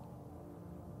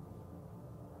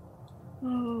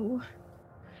 Oh,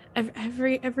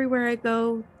 everywhere I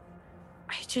go,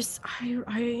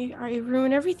 I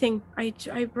ruin everything.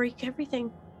 I break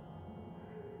everything.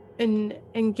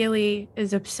 And Gilly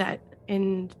is upset,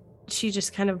 and she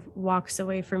just kind of walks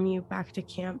away from you back to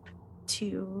camp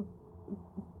to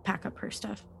pack up her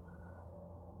stuff.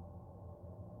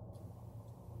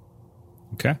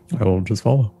 Okay. I will just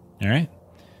follow. All right.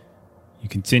 You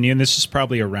continue, and this is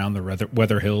probably around the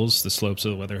Weather Hills, the slopes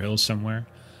of the Weather Hills somewhere,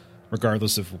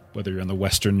 regardless of whether you're on the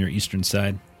western or eastern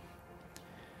side.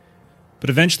 But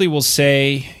eventually we'll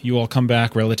say you all come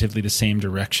back relatively the same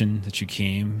direction that you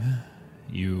came.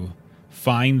 You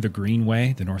find the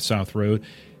Greenway, the north-south road,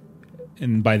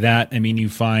 and by that I mean you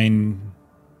find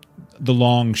the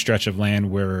long stretch of land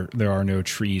where there are no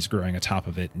trees growing atop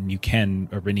of it, and you can,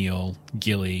 Ariniel,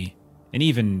 Gilly, and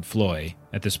even Floy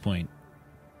at this point,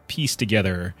 piece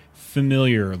together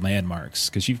familiar landmarks,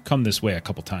 because you've come this way a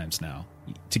couple times now,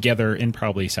 together and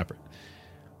probably separate.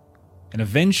 And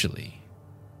eventually,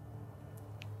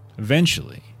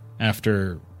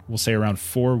 after, we'll say around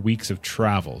 4 weeks of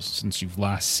travel since you've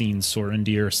last seen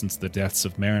Sorendir, since the deaths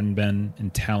of Marinben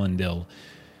and Talendil,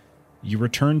 you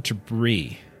return to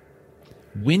Bree.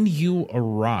 When you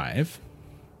arrive,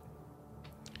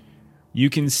 you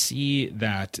can see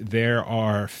that there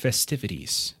are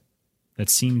festivities that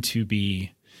seem to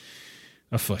be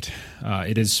afoot.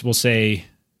 It is, we'll say,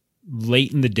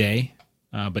 late in the day,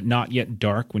 but not yet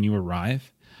dark when you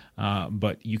arrive.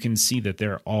 But you can see that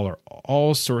there are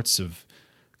all sorts of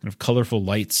kind of colorful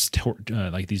lights,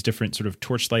 like these different sort of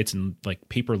torch lights and like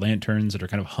paper lanterns that are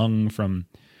kind of hung from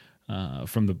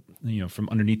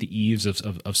underneath the eaves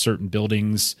of certain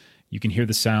buildings. You can hear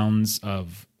the sounds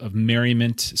of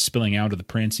merriment spilling out of the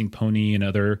prancing pony and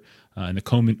other and the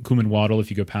Coombe and Waddle if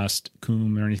you go past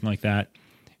Coombe or anything like that.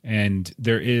 And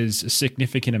there is a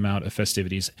significant amount of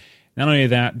festivities. Not only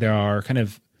that, there are kind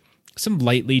of some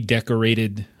lightly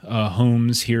decorated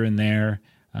homes here and there.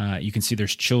 You can see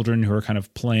there's children who are kind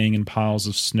of playing in piles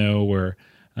of snow where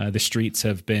the streets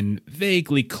have been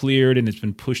vaguely cleared and it's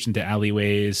been pushed into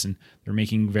alleyways, and they're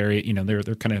making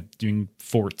they're kind of doing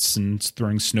forts and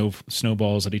throwing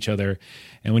snowballs at each other.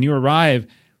 And when you arrive,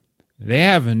 they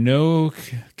have no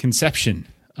conception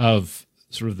of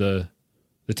sort of the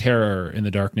terror and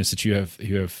the darkness that you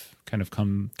have kind of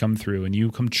come through, and you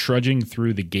come trudging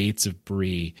through the gates of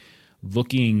Bree,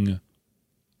 looking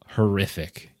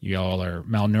horrific. You all are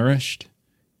malnourished,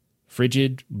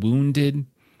 frigid, wounded.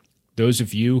 Those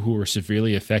of you who were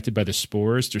severely affected by the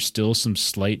spores, there's still some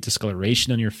slight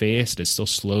discoloration on your face that is still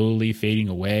slowly fading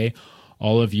away.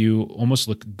 All of you almost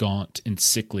look gaunt and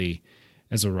sickly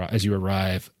as you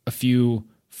arrive. A few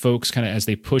folks kind of as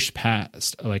they push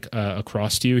past,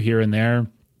 across to you here and there,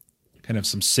 kind of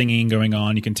some singing going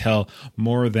on. You can tell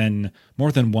more than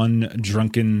one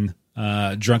drunken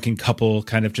couple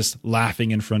kind of just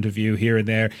laughing in front of you here and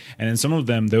there. And then some of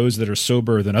them, those that are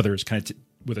sober than others, kind of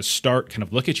with a start kind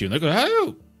of look at you and they go,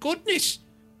 "Oh, goodness.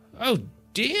 Oh,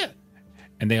 dear."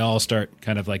 And they all start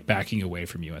kind of like backing away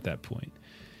from you at that point.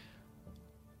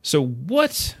 So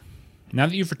now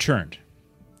that you've returned,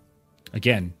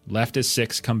 again, left as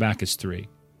 6, come back as 3,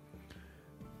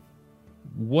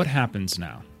 what happens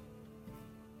now?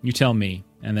 You tell me,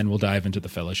 and then we'll dive into the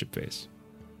fellowship phase.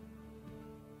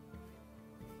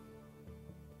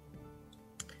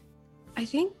 I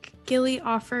think Gilly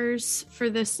offers for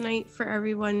this night for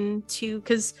everyone to,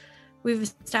 because we've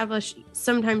established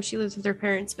sometimes she lives with her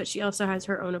parents, but she also has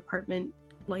her own apartment,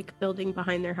 like building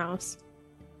behind their house,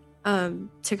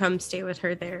 to come stay with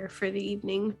her there for the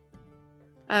evening.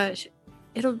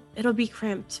 It'll be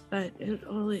cramped, but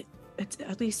it's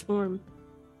at least warm.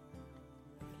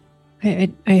 I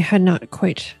had not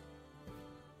quite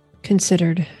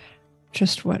considered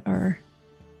just what our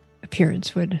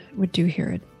appearance would do here.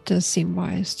 It does seem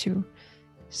wise to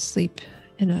sleep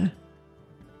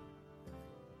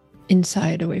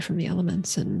inside away from the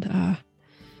elements and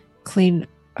clean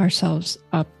ourselves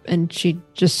up. And she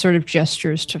just sort of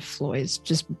gestures to Floyd's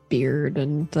just beard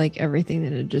and like everything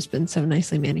that had just been so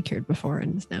nicely manicured before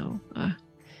and is now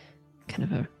kind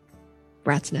of a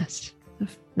rat's nest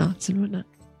of knots and whatnot.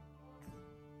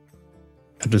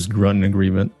 I just grunt in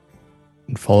agreement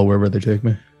and follow wherever they take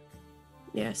me.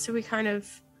 Yeah, so we kind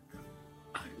of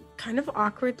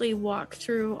awkwardly walk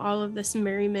through all of this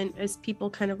merriment as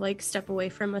people kind of like step away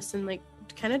from us and like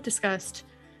kind of disgust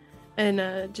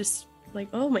and just like,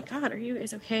 "Oh my God, are you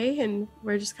guys okay?" And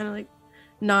we're just kind of like,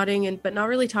 nodding but not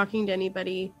really talking to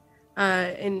anybody.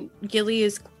 And Gilly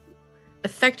is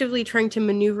effectively trying to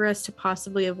maneuver us to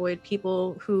possibly avoid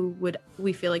people who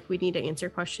we feel like we need to answer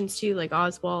questions to, like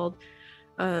Oswald,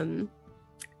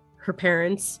 her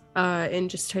parents, and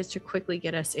just tries to quickly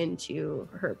get us into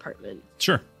her apartment.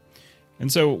 Sure.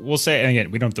 And so we'll say, and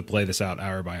again, we don't have to play this out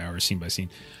hour by hour, scene by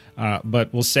scene,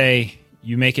 but we'll say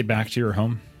you make it back to your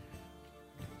home.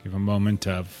 Give a moment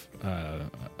of,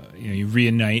 you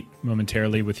reunite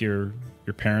momentarily with your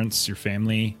parents, your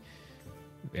family.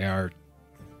 They are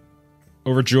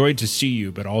overjoyed to see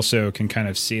you, but also can kind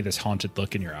of see this haunted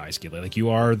look in your eyes, Gilly. Like, you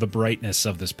are the brightness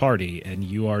of this party, and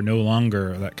you are no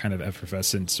longer that kind of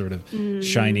effervescent sort of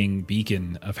shining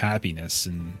beacon of happiness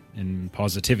and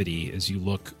positivity as you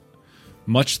look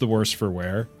much the worse for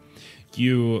wear.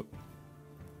 You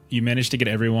managed to get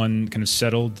everyone kind of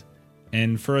settled,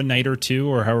 and for a night or two,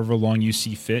 or however long you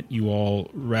see fit, you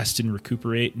all rest and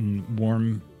recuperate in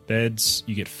warm beds.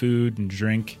 You get food and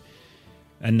drink,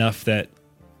 enough that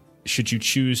should you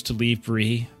choose to leave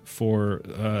Bree for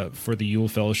the Yule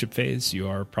Fellowship phase, you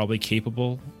are probably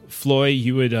capable. Floy,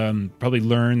 you would probably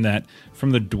learn that from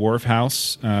the dwarf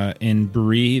house in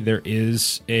Bree, there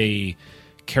is a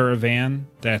caravan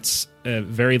that's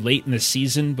very late in the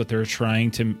season, but they're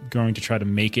going to try to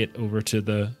make it over to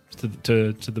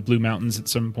the Blue Mountains at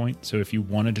some point. So if you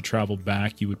wanted to travel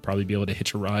back, you would probably be able to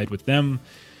hitch a ride with them,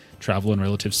 travel in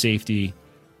relative safety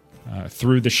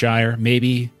through the Shire,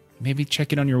 maybe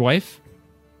check in on your wife,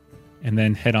 and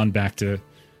then head on back to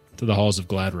the halls of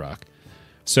Gladrock.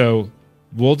 So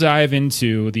we'll dive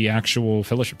into the actual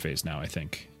fellowship phase now, I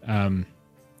think.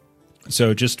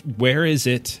 So just where is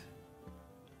it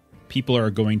people are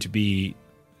going to be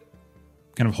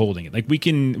kind of holding it? Like, we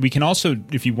can also,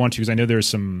 if you want to, because I know there's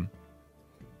some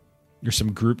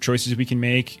group choices we can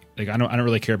make. Like, I don't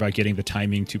really care about getting the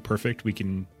timing too perfect. We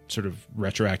can sort of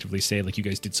retroactively say, like, you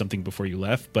guys did something before you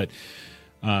left, but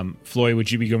Floy,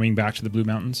 would you be going back to the Blue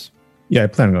Mountains? Yeah, I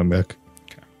plan on going back.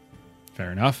 Okay,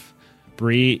 fair enough.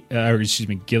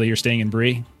 Gilly, you're staying in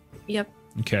Bree? Yep.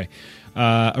 Okay.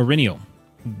 Auriniel,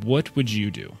 what would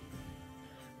you do?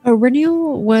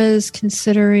 Auriniel was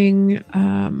considering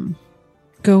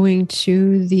going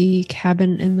to the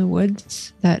cabin in the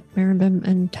woods that Maribem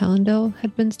and Talendil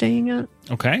had been staying at.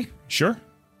 Okay, sure.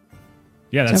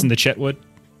 Yeah, that's in the Chetwood.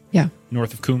 Yeah.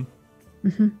 North of Coombe.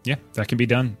 Mm-hmm. Yeah, that can be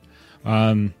done.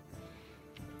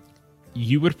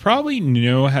 You would probably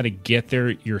know how to get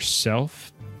there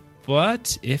yourself,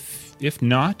 but if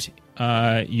not,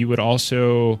 you would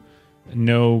also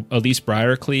know Elise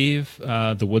Briarcleave,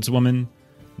 the woodswoman,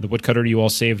 the woodcutter you all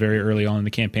saved very early on in the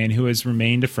campaign, who has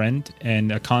remained a friend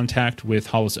and a contact with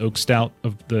Hollis Oakstout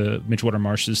of the Midgewater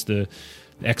Marshes, the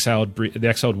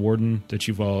exiled warden that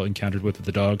you've all encountered with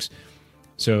the dogs.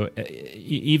 So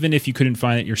even if you couldn't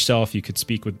find it yourself, you could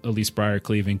speak with Elise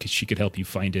Briarcleave, and she could help you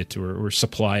find it or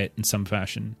supply it in some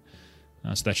fashion.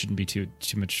 So that shouldn't be too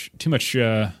much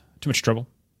trouble.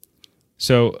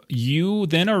 So you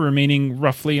then are remaining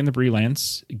roughly in the Bree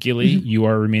lands. Gilly, you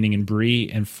are remaining in Bree,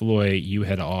 and Floy, you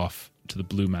head off to the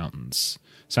Blue Mountains.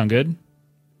 Sound good?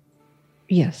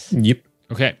 Yes. Yep.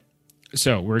 Okay.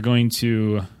 So we're going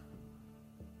to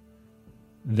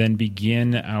then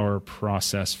begin our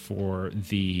process for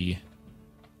the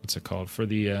for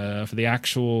the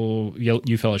actual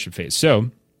Yule Fellowship phase.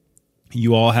 So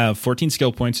you all have 14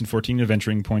 skill points and 14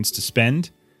 adventuring points to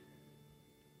spend,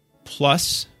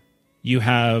 plus you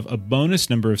have a bonus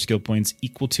number of skill points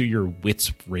equal to your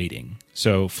wits rating.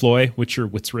 So Floy, what's your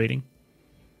wits rating?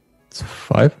 It's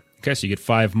 5. Okay, so you get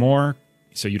 5 more,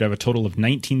 so you'd have a total of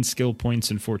 19 skill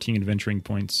points and 14 adventuring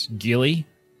points. Gilly,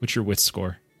 what's your wits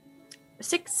score?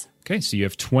 6. Okay, so you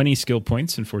have 20 skill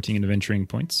points and 14 adventuring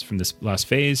points from this last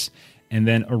phase. And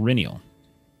then Auriniel.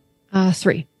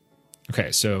 3.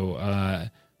 Okay, so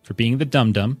for being the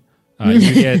dum-dum,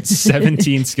 you get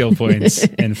 17 skill points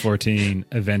and 14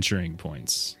 adventuring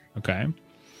points. Okay.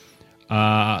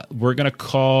 We're going to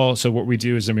call, so what we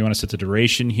do is then we want to set the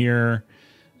duration here.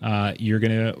 We're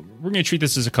going to treat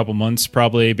this as a couple months,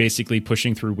 probably basically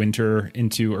pushing through winter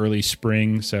into early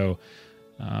spring. So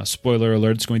spoiler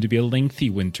alert, it's going to be a lengthy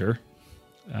winter.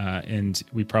 And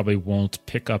we probably won't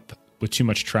pick up with too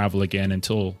much travel again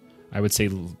until, I would say,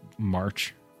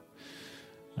 March.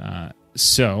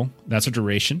 So that's a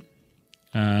duration.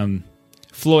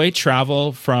 Floyd,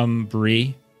 travel from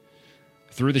Bree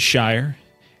through the Shire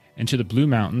into the Blue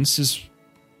Mountains is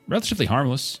relatively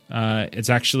harmless. It's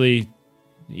actually,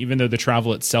 even though the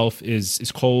travel itself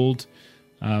is cold,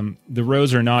 the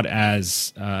roads are not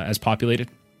as populated,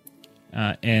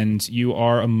 and you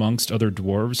are amongst other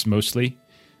dwarves mostly.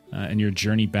 In your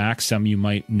journey back, some you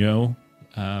might know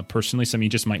personally. Some you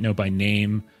just might know by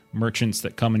name, merchants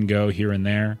that come and go here and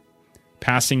there.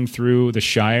 Passing through the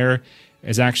Shire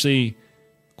is actually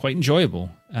quite enjoyable,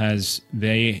 as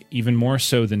they, even more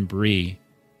so than Bree,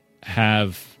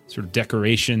 have sort of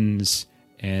decorations,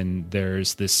 and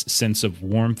there's this sense of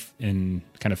warmth and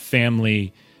kind of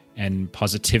family and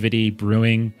positivity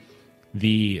brewing.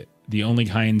 The only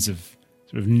kinds of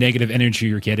sort of negative energy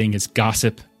you're getting is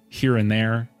gossip here and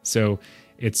there. So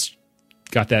it's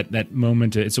got that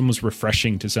moment. It's almost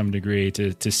refreshing to some degree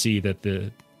to see that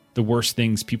the worst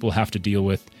things people have to deal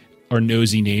with are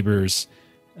nosy neighbors.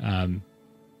 I'll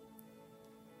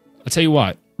tell you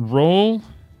what, roll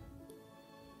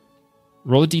a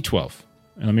d12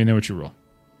 and let me know what you roll.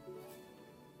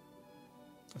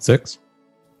 6.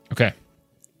 Okay.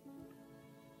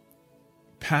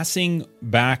 Passing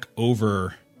back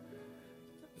over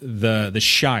the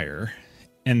Shire,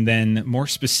 and then more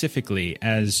specifically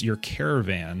as your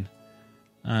caravan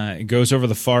goes over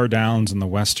the far downs on the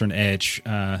western edge,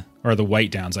 or the White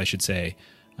Downs, I should say,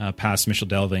 past Michel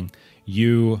Delving,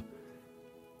 you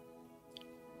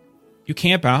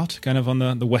camp out kind of on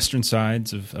the western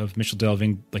sides of Michel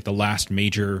Delving, like the last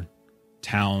major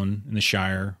town in the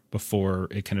Shire before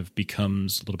it kind of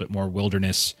becomes a little bit more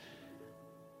wilderness.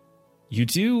 You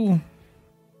do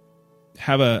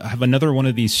have another one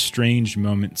of these strange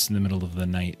moments in the middle of the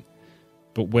night,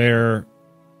 but where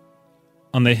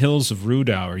on the hills of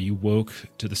Rudour you woke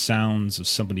to the sounds of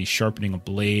somebody sharpening a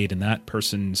blade, and that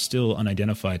person still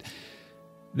unidentified.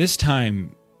 This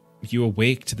time you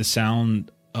awake to the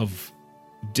sound of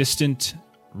distant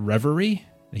reverie.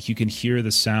 Like you can hear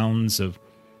the sounds of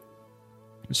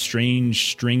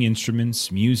strange string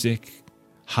instruments, music,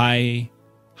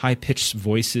 high-pitched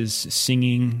voices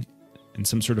singing in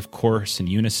some sort of chorus in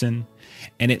unison,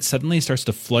 and it suddenly starts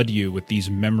to flood you with these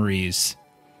memories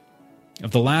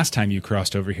of the last time you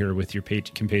crossed over here with your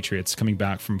compatriots coming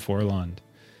back from Forlond.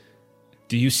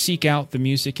 Do you seek out the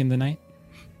music in the night?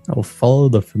 I will follow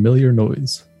the familiar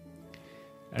noise.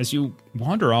 As you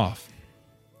wander off,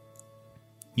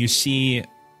 you see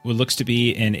what looks to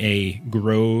be in a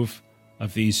grove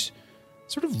of these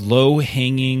sort of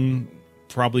low-hanging,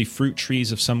 probably fruit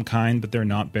trees of some kind, but they're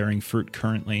not bearing fruit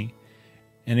currently.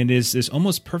 And it is this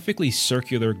almost perfectly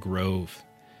circular grove.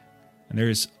 And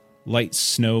there's light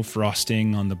snow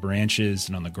frosting on the branches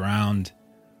and on the ground.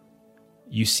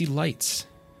 You see lights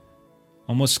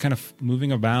almost kind of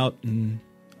moving about, and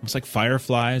almost like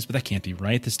fireflies, but that can't be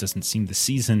right. This doesn't seem the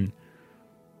season.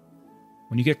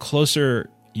 When you get closer,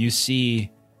 you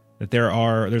see that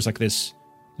there's like this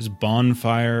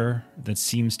bonfire that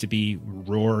seems to be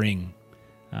roaring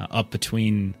up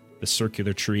between the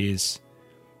circular trees.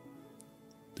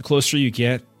 The closer you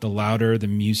get, the louder the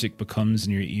music becomes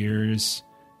in your ears.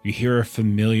 You hear a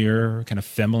familiar, kind of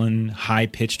feminine,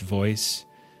 high-pitched voice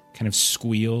kind of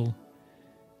squeal.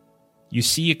 You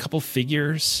see a couple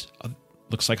figures,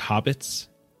 looks like hobbits,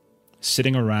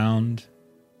 sitting around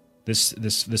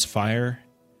this fire.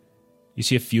 You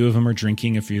see a few of them are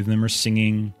drinking, a few of them are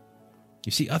singing.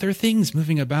 You see other things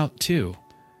moving about too.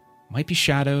 Might be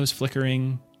shadows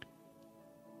flickering.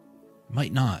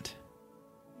 Might not.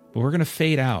 But we're going to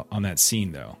fade out on that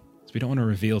scene though, so we don't want to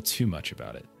reveal too much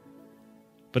about it.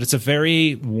 But it's a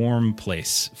very warm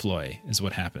place, Floy, is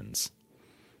what happens.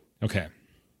 Okay.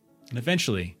 And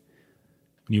eventually,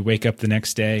 when you wake up the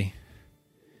next day,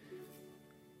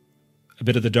 a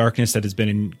bit of the darkness that has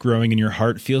been growing in your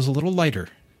heart feels a little lighter.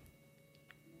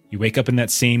 You wake up in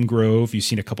that same grove. You've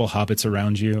seen a couple hobbits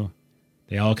around you.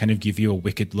 They all kind of give you a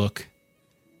wicked look.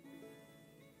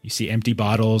 You see empty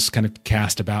bottles kind of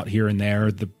cast about here and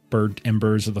there, the burnt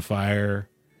embers of the fire.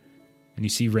 And you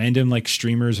see random like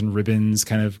streamers and ribbons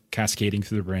kind of cascading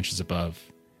through the branches above.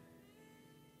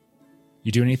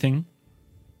 You do anything?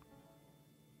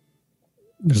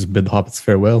 Just bid the hobbits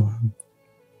farewell.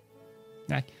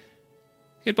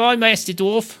 Goodbye, Master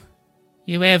Dwarf.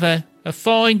 You have a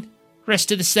fine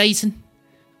rest of the season.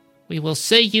 We will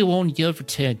see you on your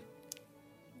return.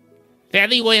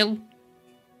 Very well.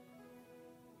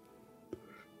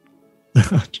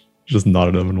 Just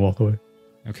nodded at them and walk away.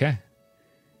 Okay.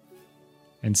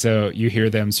 And so you hear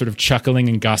them sort of chuckling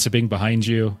and gossiping behind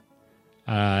you.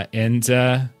 And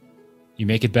you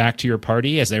make it back to your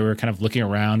party as they were kind of looking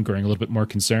around, growing a little bit more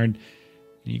concerned.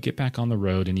 And you get back on the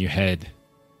road and you head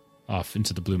off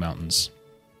into the Blue Mountains.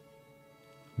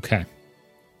 Okay.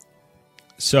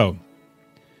 So,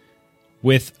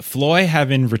 with Floy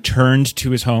having returned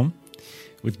to his home,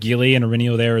 with Gilly and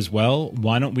Arinio there as well,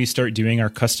 why don't we start doing our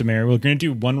customary... We're going to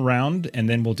do one round, and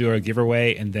then we'll do our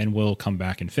giveaway, and then we'll come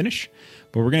back and finish.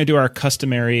 But we're going to do our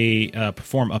customary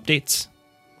perform updates.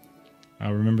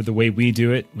 Remember the way we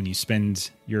do it: when you spend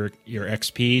your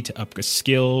XP to up a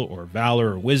skill or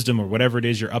valor or wisdom or whatever it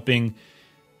is you're upping,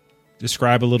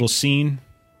 describe a little scene.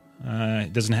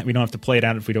 It doesn't. We don't have to play it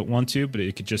out if we don't want to, but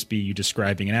it could just be you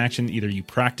describing an action, either you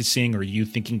practicing or you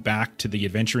thinking back to the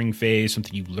adventuring phase,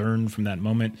 something you learned from that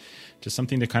moment, just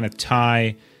something to kind of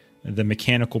tie the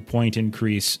mechanical point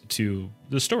increase to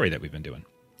the story that we've been doing,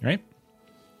 right?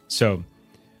 So,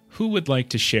 who would like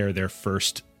to share their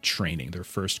first training, their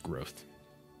first growth?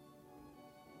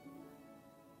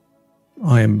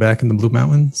 I am back in the Blue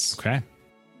Mountains. Okay.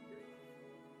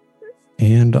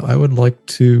 And I would like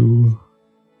to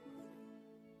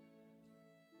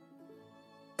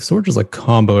sort of just like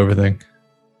combo everything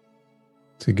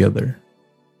together.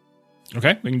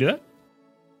 Okay, we can do that.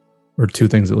 Or two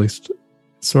things at least.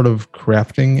 Sort of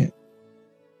crafting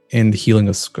and healing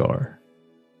a scar.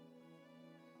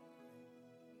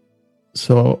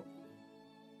 So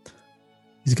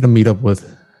he's going to meet up with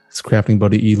his crafting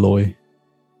buddy Eloy.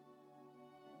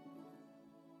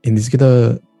 And he's going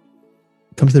to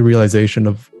come to the realization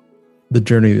of the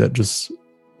journey that just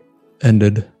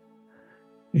ended.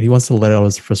 And he wants to let out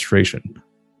his frustration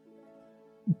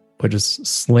by just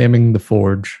slamming the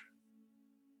forge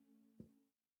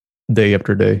day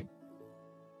after day.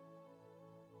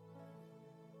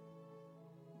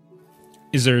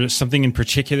 Is there something in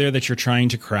particular that you're trying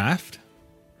to craft?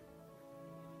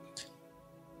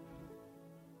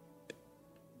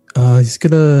 He's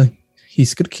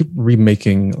gonna keep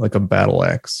remaking like a battle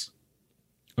axe.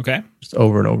 Okay. Just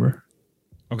over and over.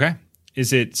 Okay.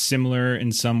 Is it similar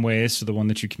in some ways to the one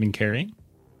that you've been carrying?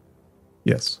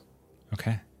 Yes.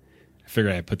 Okay. I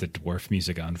figured I'd put the dwarf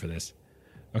music on for this.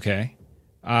 Okay.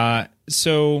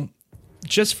 So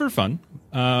just for fun,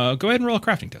 go ahead and roll a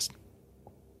crafting test.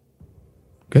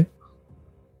 Okay.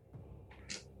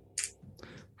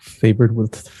 Favored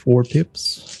with 4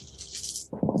 pips.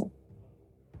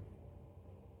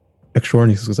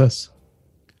 Extraordinary success.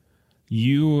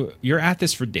 You're at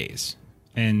this for days,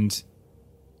 and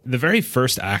the very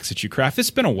first axe that you craft, it's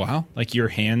been a while. Like your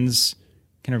hands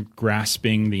kind of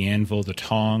grasping the anvil, the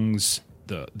tongs,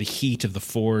 the heat of the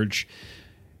forge,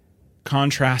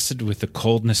 contrasted with the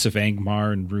coldness of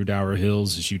Angmar and Rudauer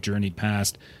Hills as you journeyed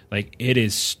past. Like, it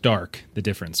is stark, the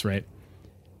difference, right?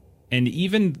 And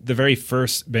even the very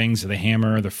first bangs of the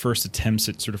hammer, the first attempts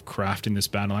at sort of crafting this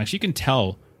battle axe, you can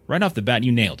tell right off the bat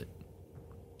you nailed it.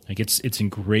 Like, it's in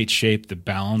great shape. The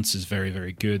balance is very,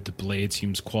 very good. The blade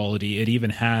seems quality. It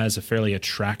even has a fairly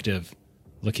attractive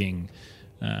looking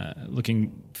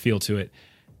feel to it.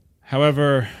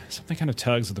 However, something kind of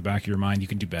tugs at the back of your mind. You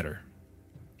can do better.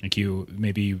 Like, you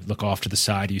maybe look off to the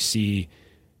side. You see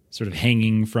sort of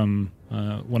hanging from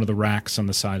one of the racks on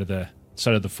the side of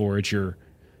the forge your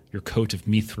coat of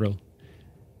mithril.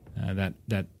 That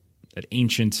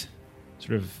ancient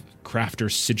sort of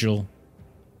crafter sigil.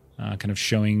 Kind of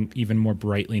showing even more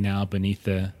brightly now beneath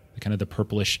the kind of the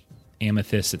purplish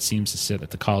amethyst that seems to sit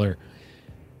at the collar.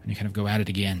 And you kind of go at it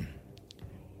again.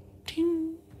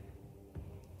 Ting,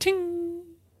 ting,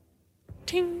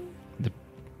 ting. The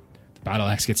battle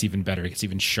axe gets even better. It gets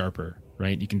even sharper,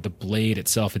 right? The blade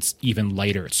itself, it's even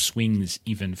lighter. It swings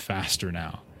even faster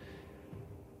now.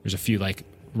 There's a few like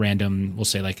random, we'll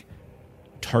say like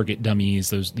target dummies,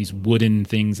 these wooden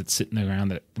things that sit in the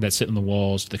ground that sit in the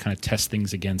walls to kind of test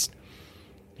things against.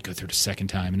 You go through it a second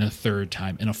time, and a third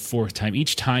time, and a fourth time.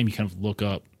 Each time you kind of look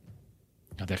up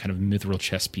at that kind of mithril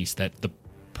chess piece, that the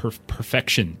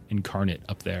perfection incarnate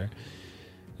up there.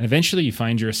 And eventually you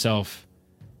find yourself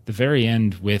at the very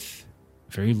end with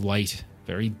a very light,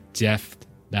 very deft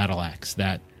battle axe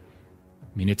that,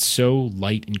 I mean, it's so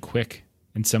light and quick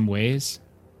in some ways,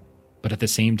 but at the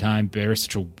same time bears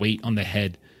such a weight on the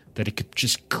head that it could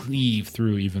just cleave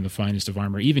through even the finest of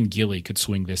armor. Even Gilly could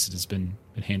swing this. It has been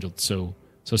handled so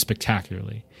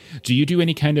spectacularly. Do you do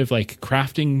any kind of like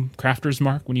crafter's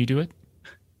mark when you do it?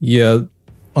 Yeah,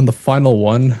 on the final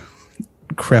one,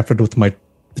 crafted with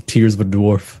the tears of a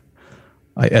dwarf,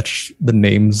 I etched the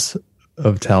names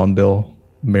of Talendil,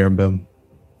 Merrimbim,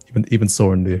 even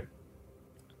Sorendir.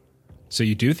 So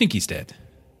you do think he's dead?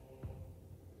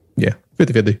 Yeah,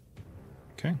 50-50.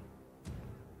 Okay.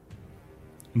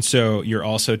 And so you're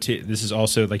also, this is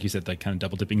also, like you said, like kind of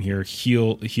double dipping here,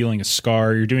 healing a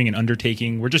scar. You're doing an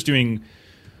undertaking. We're just doing,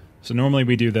 so normally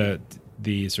we do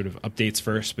the sort of updates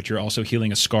first, but you're also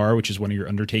healing a scar, which is one of your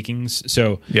undertakings.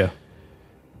 So yeah.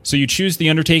 So you choose the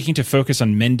undertaking to focus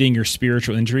on mending your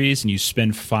spiritual injuries, and you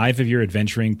spend 5 of your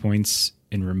adventuring points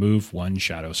and remove 1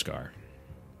 shadow scar.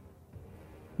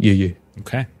 Yeah.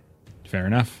 Okay. Fair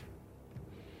enough.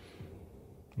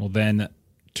 We'll then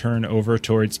turn over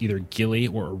towards either Gilly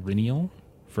or Iriniel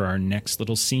for our next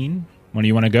little scene. When do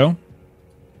you want to go?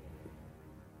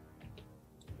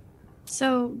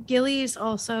 So Gilly is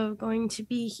also going to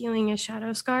be healing a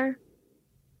shadow scar.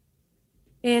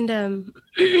 And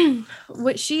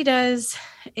what she does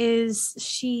is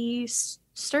she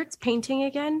starts painting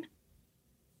again.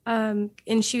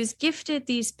 And she was gifted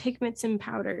these pigments and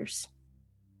powders.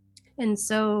 And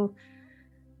so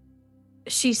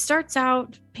she starts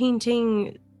out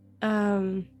painting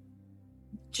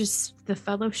just the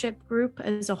fellowship group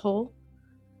as a whole.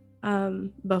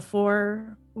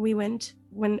 Before we went,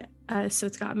 so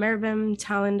it's got Meribim,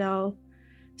 Talendel,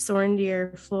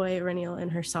 Sorendir, Floy, Reniel,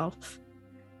 and herself.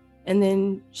 And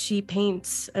then she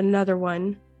paints another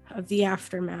one of the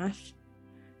aftermath.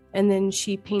 And then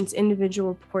she paints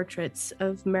individual portraits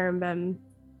of Meribim,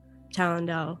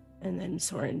 Talendel, and then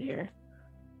Sorendir.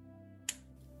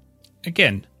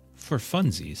 Again, for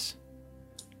funsies,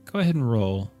 go ahead and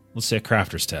roll, let's say, a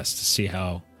crafter's test to see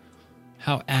how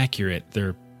accurate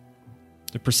the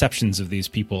perceptions of these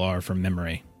people are from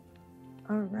memory.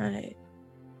 All right.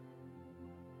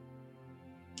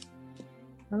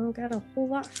 I don't got a whole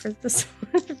lot for this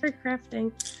one for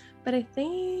crafting, but I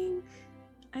think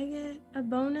I get a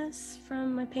bonus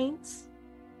from my paints.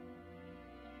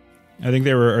 I think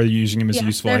they are using them as a Yeah,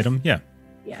 useful they're- item. Yeah.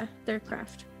 Yeah, their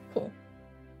craft. Cool.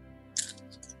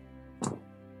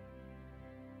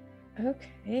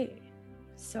 Okay.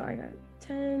 So I got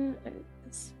 10.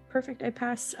 That's perfect. I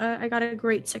passed. I got a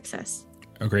great success.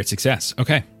 A great success.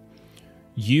 Okay.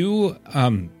 You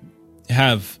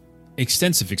have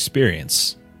extensive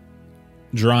experience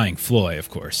drawing Floy, of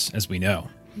course, as we know.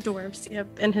 Dwarves, yep,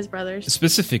 and his brothers.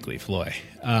 Specifically Floy.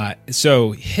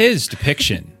 So his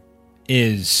depiction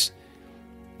is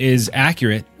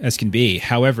accurate as can be.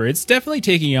 However, it's definitely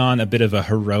taking on a bit of a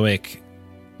heroic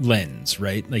lens,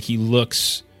 right? Like he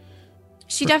looks...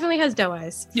 She definitely has doe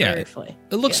eyes. Yeah, Floy.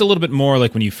 it looks a little bit more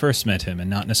like when you first met him and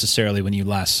not necessarily when you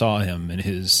last saw him in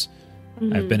his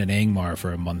I've been in Angmar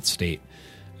for a month state.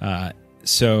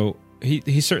 So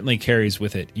he certainly carries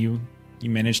with it. You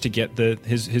managed to get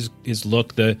his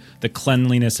look, the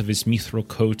cleanliness of his mithril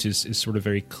coat is sort of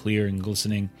very clear and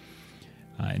glistening.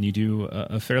 And you do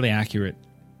a fairly accurate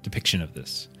depiction of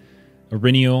this.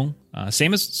 Aurinial,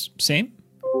 same?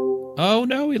 Oh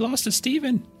no, we lost to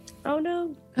Steven. Oh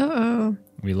no. Uh-oh.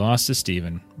 We lost to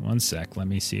Steven. One sec. Let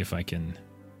me see if I can...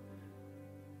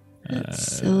 That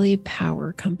silly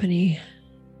power company.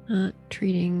 Not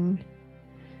treating...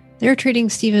 They're treating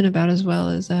Steven about as well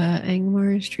as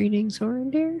Angmar is treating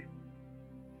Sorendir.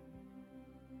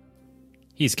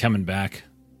 He's coming back.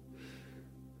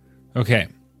 Okay.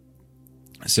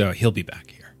 So he'll be back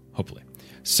here, hopefully.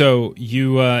 So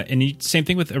same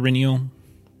thing with Aurinial.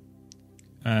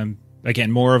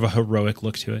 Again, more of a heroic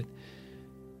look to it.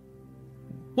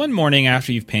 One morning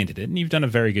after you've painted it, and you've done a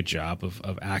very good job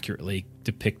of accurately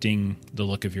depicting the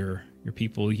look of your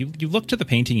people, you look to the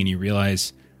painting and you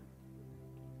realize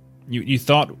you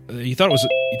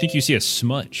think you see a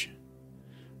smudge.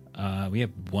 We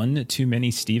have one too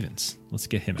many Stevens. Let's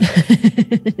get him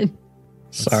out.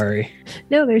 Sorry.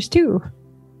 No, there's two.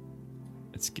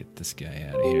 Let's get this guy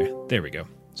out of here. There we go.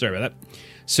 Sorry about that.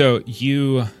 So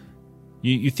you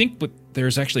think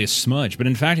there's actually a smudge, but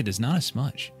in fact it is not a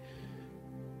smudge.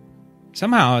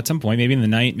 Somehow, at some point, maybe in the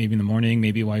night, maybe in the morning,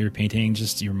 maybe while you're painting,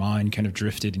 just your mind kind of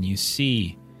drifted and you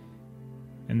see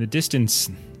in the distance,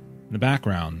 in the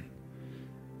background,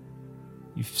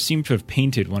 you seem to have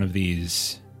painted one of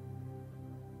these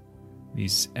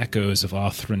echoes of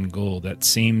Othran gold, that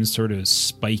same sort of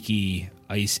spiky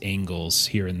ice angles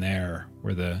here and there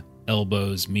where the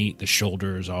elbows meet, the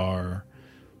shoulders are,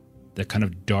 the kind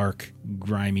of dark,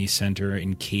 grimy center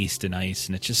encased in ice,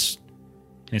 and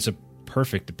it's a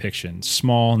perfect depiction,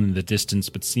 small in the distance,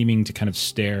 but seeming to kind of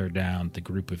stare down at the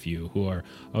group of you who are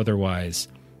otherwise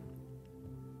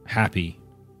happy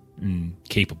and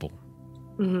capable.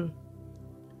 Mm-hmm.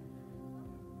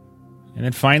 And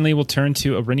then finally, we'll turn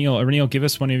to Aurinial. Aurinial, give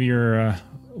us one of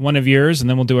yours, and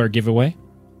then we'll do our giveaway.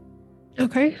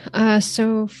 Okay.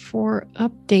 So for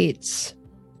updates,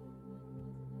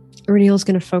 Aurinial's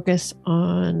going to focus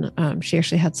on. She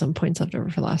actually had some points left over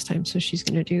for last time, so she's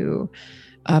going to do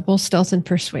both stealth and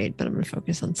persuade, but I'm going to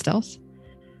focus on stealth.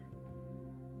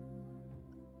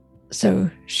 So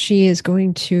she is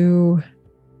going to...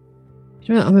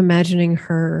 I'm imagining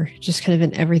her just kind of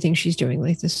in everything she's doing.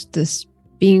 Like this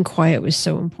being quiet was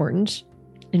so important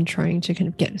in trying to kind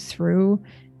of get through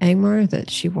Angmar that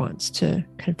she wants to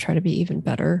kind of try to be even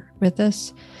better with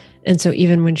this. And so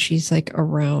even when she's like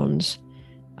around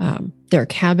their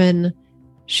cabin,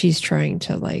 she's trying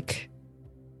to like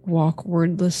walk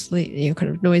wordlessly,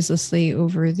 kind of noiselessly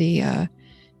over the kind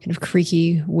of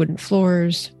creaky wooden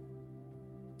floors,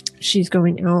 she's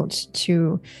going out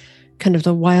to kind of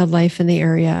the wildlife in the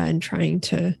area and trying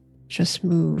to just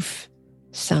move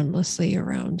soundlessly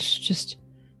around just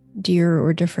deer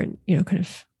or different, kind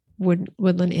of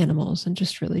woodland animals, and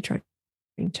just really trying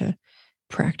to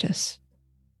practice.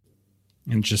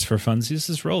 And just for funsies,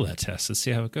 just roll that test. Let's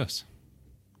see how it goes.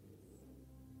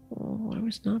 Oh, I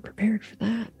was not prepared for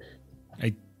that.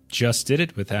 I just did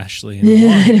it with Ashley.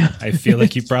 And I feel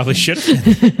like you probably should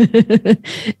have.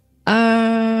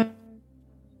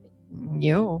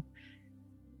 Yo.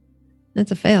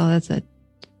 That's a fail. That's a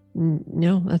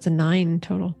 9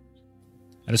 total.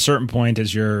 At a certain point,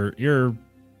 as you're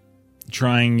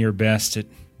trying your best at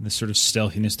this sort of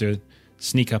stealthiness to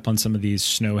sneak up on some of these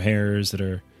snow hares that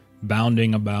are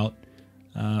bounding about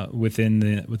within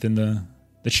the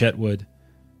Chetwood,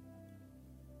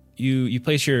 you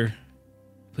place your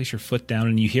foot down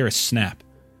and you hear a snap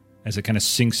as it kind of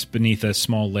sinks beneath a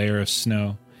small layer of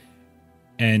snow.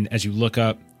 And as you look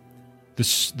up,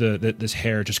 this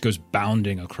hare just goes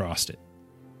bounding across it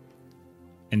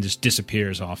and just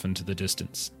disappears off into the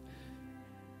distance.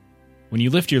 When you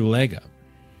lift your leg up,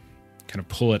 kind of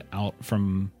pull it out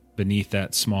from beneath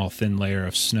that small thin layer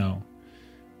of snow,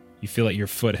 you feel like your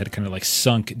foot had kind of like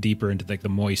sunk deeper into like the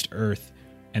moist earth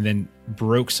and then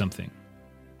broke something.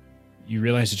 You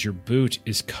realize that your boot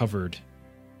is covered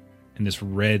in this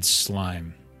red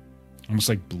slime, almost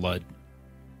like blood.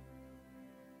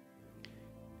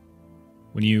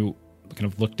 When you kind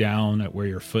of look down at where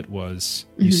your foot was,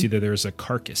 you see that there's a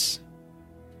carcass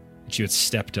that you had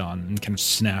stepped on and kind of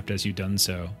snapped as you done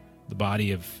so. The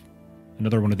body of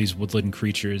another one of these woodland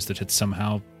creatures that had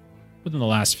somehow, within the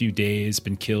last few days,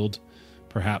 been killed,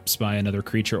 perhaps by another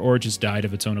creature, or just died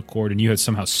of its own accord, and you had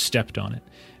somehow stepped on it,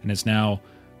 and is now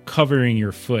covering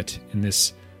your foot in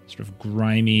this sort of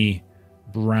grimy,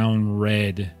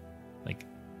 brown-red, like,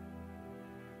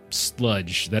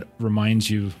 sludge that reminds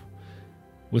you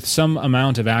with some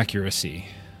amount of accuracy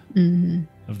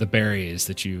of the berries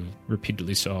that you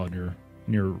repeatedly saw on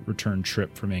your return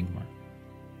trip from Angmar.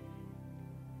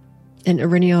 And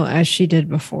Ireneo, as she did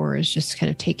before, is just kind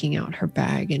of taking out her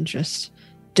bag and just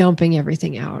dumping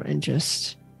everything out and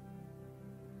just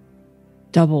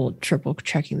double, triple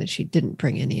checking that she didn't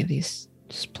bring any of these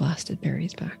just blasted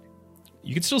berries back.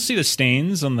 You can still see the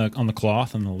stains on the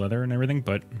cloth and the leather and everything,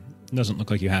 but it doesn't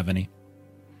look like you have any.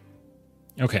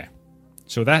 Okay.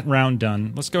 So that round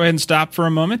done. Let's go ahead and stop for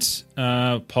a moment.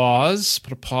 Pause.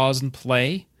 Put a pause and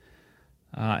play.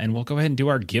 And we'll go ahead and do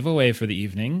our giveaway for the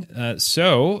evening.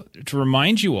 So, to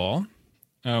remind you all,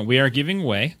 we are giving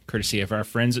away, courtesy of our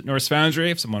friends at Norse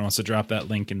Foundry, if someone wants to drop that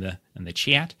link in the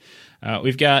chat.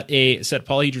 We've got a set of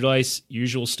polyhedral dice,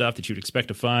 usual stuff that you'd expect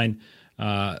to find.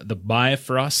 The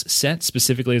Bifrost set,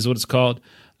 specifically, is what it's called.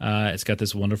 It's got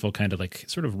this wonderful kind of like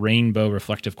sort of rainbow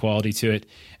reflective quality to it.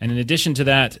 And in addition to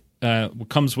that, what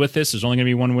comes with this, there's only going to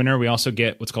be one winner. We also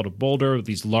get what's called a boulder with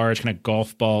these large kind of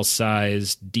golf ball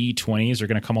sized D20s are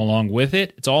going to come along with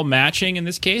it. It's all matching in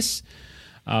this case.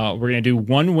 We're going to do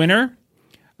one winner.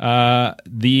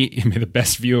 The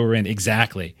best viewer in,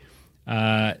 exactly.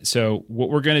 So what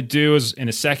we're going to do is in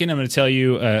a second, I'm going to tell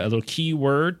you a little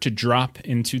keyword to drop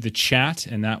into the chat,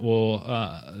 and that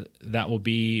will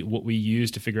be what we use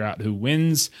to figure out who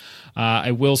wins.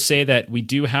 I will say that we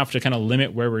do have to kind of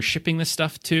limit where we're shipping this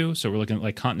stuff to. So we're looking at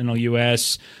like continental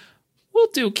US. We'll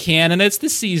do Canada. It's the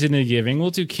season of giving. We'll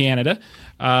do Canada.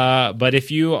 But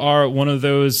if you are one of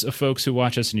those folks who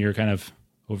watch us and you're kind of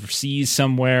overseas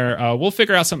somewhere, we'll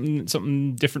figure out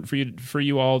something different for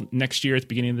you all next year. At the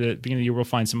beginning of the year, we'll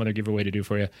find some other giveaway to do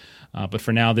for you. But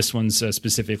for now, this one's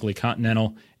specifically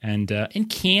continental and in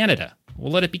Canada.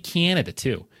 We'll let it be Canada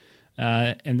too.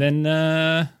 And then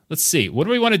let's see. What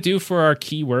do we want to do for our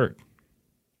keyword?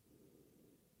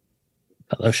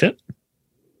 Fellowship.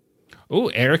 Oh,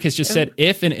 Eric has just said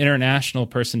if an international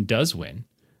person does win,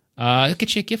 he'll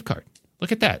get you a gift card.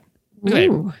 Look at that. Look at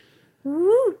that.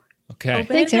 Ooh. Okay.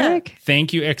 Thanks, Eric.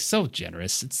 Thank you, Eric. So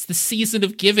generous. It's the season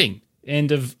of giving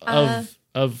and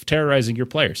of terrorizing your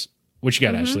players. What you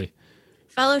got, Ashley?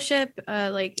 Fellowship,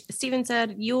 like Steven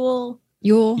said, Yule.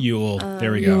 Yule.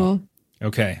 There we go. Yule.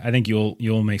 Okay. I think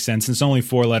Yule makes sense. It's only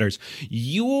 4 letters.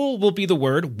 Yule will be the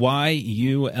word.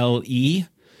 Yule.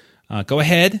 Go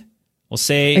ahead. We'll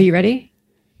say. Are you ready?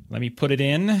 Let me put it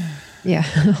in. Yeah.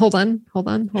 Hold on.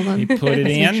 Let me put it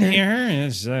in here.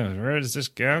 Where does this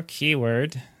go?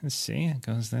 Keyword. Let's see. It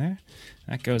goes there.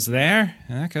 That goes there.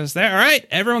 And that goes there. All right.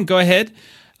 Everyone go ahead.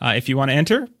 If you want to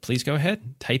enter, please go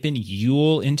ahead. Type in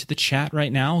Yule into the chat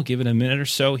right now. We'll give it a minute or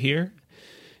so here.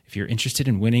 If you're interested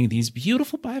in winning these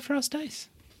beautiful Bifrost dice.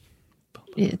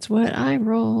 It's what I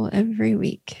roll every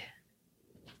week.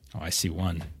 Oh, I see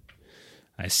one.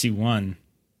 I see 1.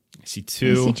 I see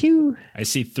 2. I see 2. I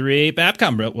see 3.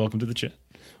 Babcom, bro. Welcome to the chat.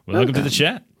 Welcome to the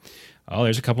chat. Oh,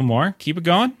 there's a couple more. Keep it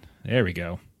going. There we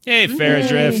go. Hey,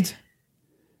 Faradrift.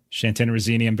 Shantan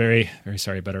Rosini, I'm very, very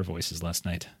sorry about our voices last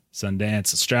night.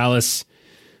 Sundance, Astralis.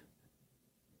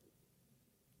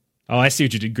 Oh, I see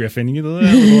what you did, Griffin. You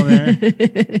little one there.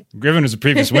 Griffin was a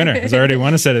previous winner. Has already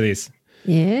won a set of these.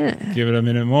 Yeah. Give it a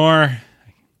minute more.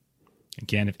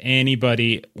 Again, if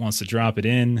anybody wants to drop it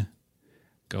in,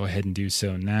 go ahead and do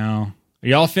so now. Are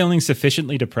y'all feeling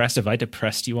sufficiently depressed? Have I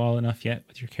depressed you all enough yet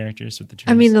with your characters, with the dreams?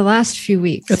 I mean, the last few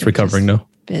weeks. That's recovering now.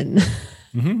 Been.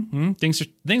 Things are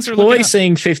Chloe looking up.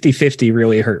 saying 50-50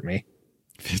 really hurt me.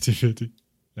 50-50.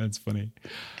 That's funny.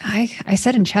 I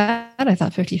said in chat, I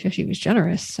thought 50-50 was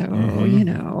generous. So,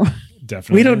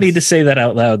 Definitely. We don't need to say that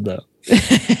out loud, though.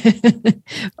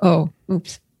 Oh,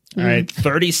 oops. All right,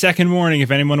 30-second warning.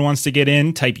 If anyone wants to get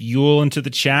in, type Yule into the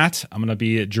chat. I'm going to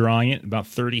be drawing it in about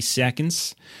 30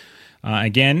 seconds.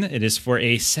 Again, it is for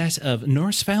a set of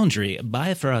Norse Foundry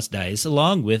Bifrost dice,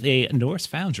 along with a Norse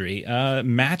Foundry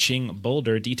matching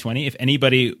Boulder D20. If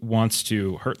anybody wants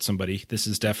to hurt somebody, this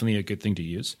is definitely a good thing to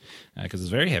use because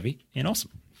it's very heavy and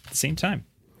awesome at the same time.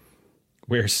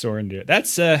 Where's Sorendir?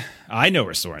 That's, I know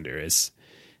where Sorendir is.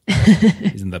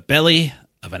 He's in the belly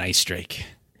of an ice drake.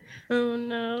 Oh,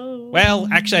 no. Well,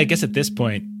 actually, I guess at this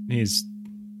point, he's,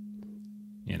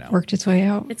 Worked its way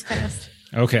out. It's fast.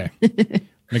 Okay. Go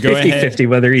ahead. 50-50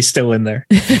 whether he's still in there.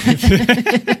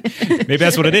 Maybe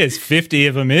that's what it is. 50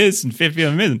 of them is and 50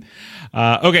 of them isn't.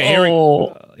 Okay,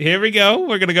 here we go.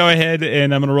 We're going to go ahead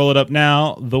and I'm going to roll it up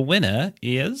now. The winner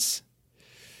is...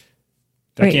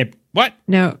 Wait. What?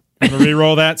 No. I'm going to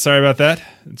re-roll that. Sorry about that.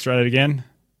 Let's try it again.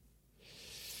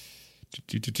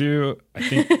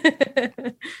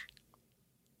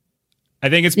 I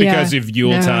think it's because of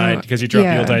Yuletide, because you dropped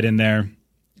Yuletide in there.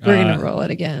 We're going to roll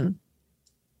it again.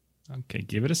 Okay,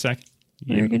 give it a second.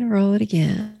 We're going to roll it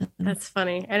again. That's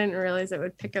funny. I didn't realize it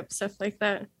would pick up stuff like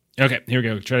that. Okay, here we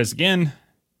go. Try this again.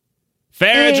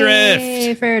 Faradrift!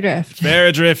 Hey, Faradrift.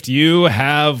 Faradrift, you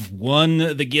have won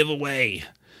the giveaway.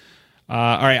 All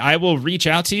right, I will reach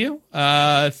out to you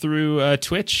through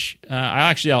Twitch.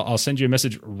 I'll send you a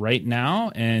message right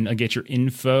now, and I'll get your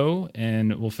info,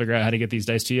 and we'll figure out how to get these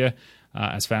dice to you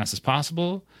as fast as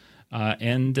possible.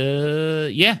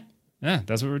 Yeah,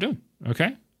 that's what we're doing.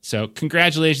 Okay, so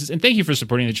congratulations, and thank you for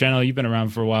supporting the channel. You've been around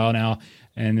for a while now,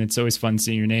 and it's always fun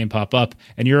seeing your name pop up.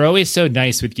 And you're always so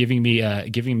nice with giving me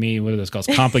what are those called,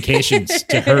 complications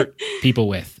to hurt people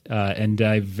with. And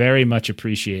I very much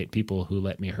appreciate people who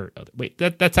let me hurt others. Wait,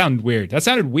 that sounded weird. That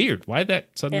sounded weird. Why did that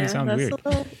suddenly sound weird?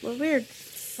 That's a little weird.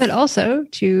 But also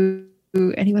to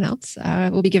anyone else,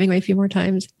 we'll be giving away a few more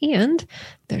times, and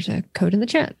there's a code in the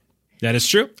chat. That is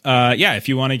true. If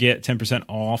you want to get 10%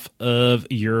 off of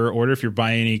your order, if you're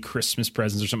buying any Christmas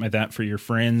presents or something like that for your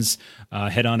friends,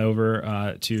 head on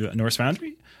over to Norse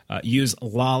Foundry. Use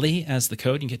Lolly as the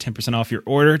code. You can get 10% off your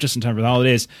order just in time for the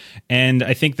holidays. And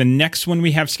I think the next one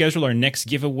we have scheduled, our next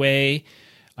giveaway,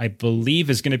 I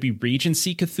believe is going to be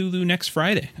Regency Cthulhu next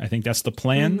Friday. I think that's the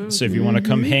plan. Mm-hmm. So if you want to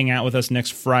come hang out with us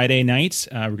next Friday night,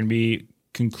 we're going to be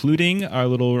concluding our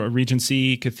little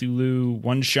Regency Cthulhu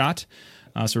one-shot.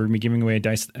 So we're going to be giving away a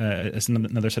dice,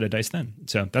 another set of dice then.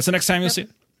 So that's the next time you'll see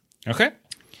it. Okay.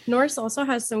 Norse also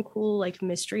has some cool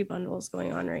mystery bundles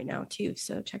going on right now too.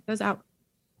 So check those out.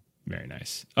 Very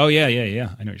nice. Oh, yeah. I know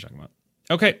what you're talking about.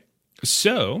 Okay.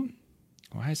 So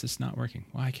why is this not working?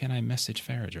 Why can't I message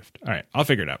Faradrift? All right. I'll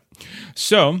figure it out.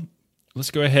 So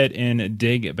let's go ahead and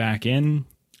dig back in.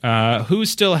 Who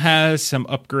still has some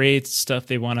upgrades, stuff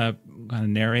they want to kind of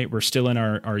narrate? We're still in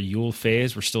our Yule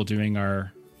phase. We're still doing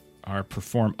our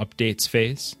perform updates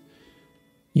phase.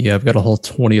 Yeah, I've got a whole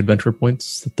 20 adventure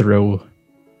points to throw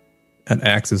at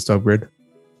axes to upgrade.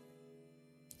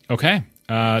 Okay.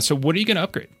 So what are you going to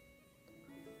upgrade?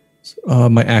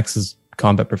 My axe's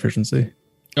combat proficiency.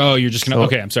 Oh, you're just going to...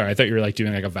 Okay, I'm sorry. I thought you were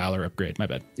doing a Valor upgrade. My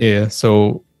bad. Yeah,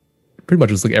 so pretty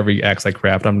much it's every axe I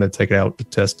craft, I'm going to take it out to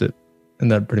test it,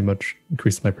 and that pretty much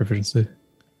increases my proficiency.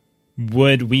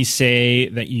 Would we say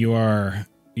that you are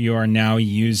now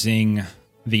using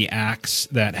the axe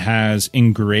that has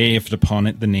engraved upon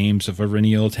it the names of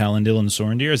Ariniel, Talendil, and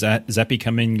Sorendir? Is that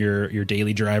becoming your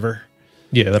daily driver?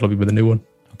 Yeah, that'll be the new one.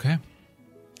 Okay.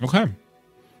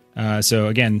 So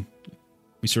again,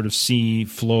 we sort of see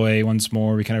Floy once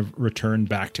more. We kind of return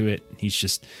back to it. He's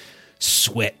just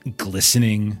sweat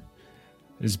glistening,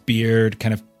 his beard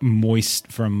kind of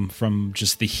moist from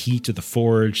just the heat of the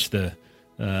forge, the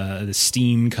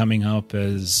steam coming up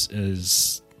as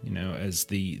the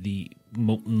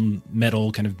molten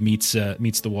metal kind of meets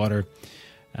the water.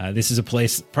 This is a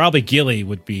place probably Gilly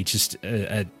would be just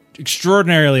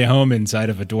extraordinarily home inside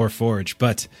of a dwarf forge,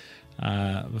 but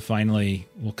finally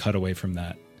we'll cut away from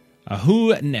that.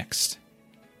 Who next?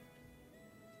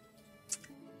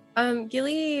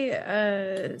 Gilly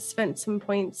spent some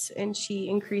points and she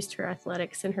increased her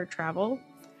athletics in her travel.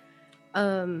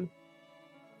 I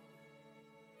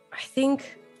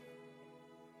think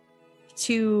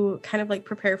to kind of like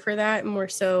prepare for that more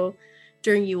so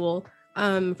during Yule,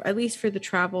 at least for the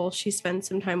travel, she spends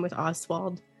some time with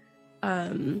Oswald,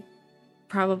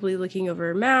 probably looking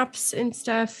over maps and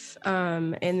stuff.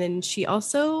 And then she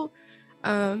also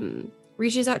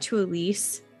reaches out to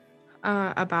Elise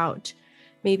about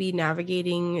maybe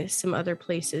navigating some other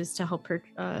places to help her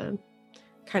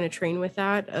kind of train with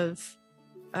that, of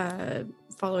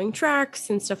following tracks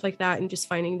and stuff like that, and just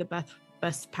finding the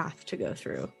best path to go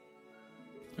through.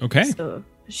 Okay. So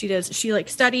she like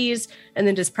studies and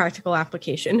then does practical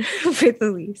application with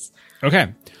Elise.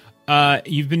 Okay.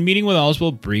 You've been meeting with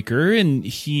Oswald Breaker, and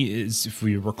he is, if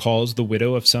we recall, is the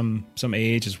widow of some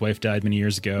age. His wife died many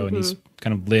years ago, and he's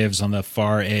kind of lives on the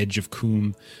far edge of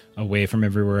Coombe, away from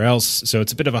everywhere else. So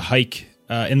it's a bit of a hike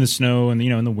in the snow and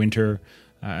in the winter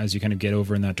as you kind of get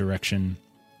over in that direction.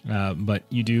 But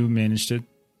you do manage to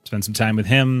spend some time with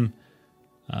him,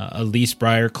 Elise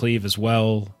Briarcleave as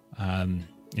well,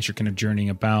 as you're kind of journeying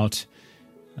about.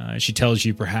 She tells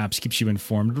you, perhaps keeps you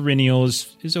informed. Riniel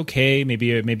is okay.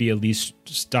 Maybe Elise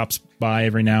stops by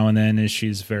every now and then, as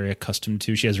she's very accustomed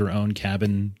to. She has her own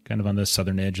cabin kind of on the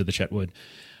southern edge of the Chetwood.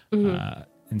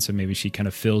 And so maybe she kind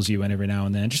of fills you in every now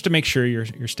and then just to make sure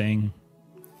you're staying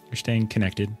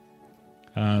connected.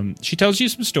 She tells you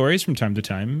some stories from time to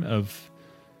time of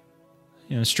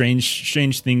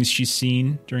strange things she's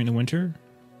seen during the winter.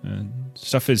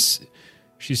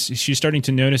 She's starting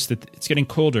to notice that it's getting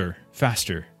colder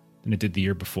faster than it did the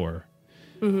year before.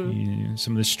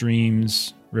 Some of the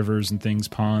streams, rivers, and things,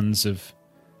 ponds have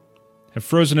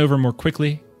frozen over more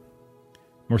quickly,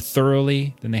 more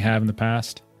thoroughly than they have in the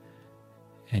past.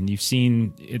 And you've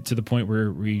seen it to the point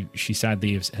where she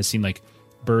sadly has seen like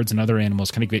birds and other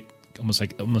animals kind of get almost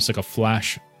like a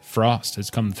flash frost has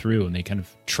come through, and they kind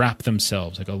of trap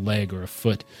themselves, like a leg or a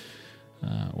foot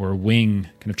or a wing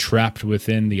kind of trapped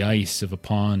within the ice of a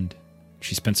pond.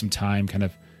 She spent some time kind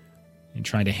of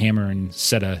trying to hammer and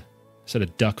set a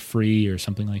duck free or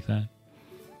something like that.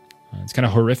 It's kind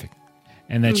of horrific.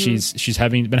 And that she's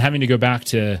been having to go back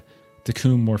to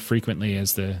Coombe more frequently,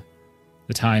 as the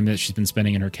time that she's been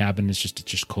spending in her cabin is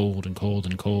just cold and cold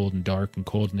and cold and dark and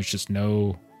cold, and there's just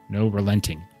no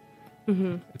relenting.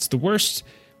 It's the worst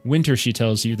winter, she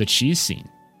tells you, that she's seen.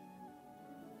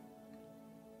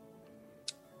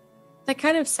 That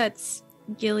kind of sets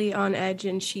Gilly on edge,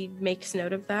 and she makes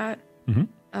note of that.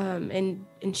 And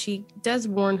she does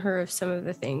warn her of some of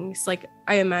the things. Like,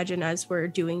 I imagine as we're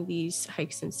doing these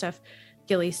hikes and stuff,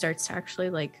 Gilly starts to actually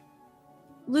like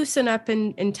loosen up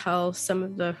and tell some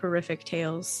of the horrific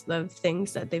tales of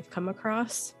things that they've come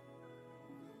across,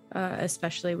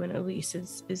 especially when Elise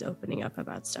is opening up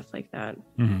about stuff like that.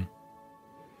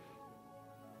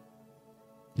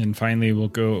 And finally, we'll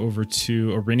go over to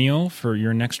Oriniel for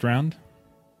your next round.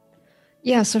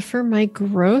 Yeah, so for my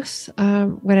growth,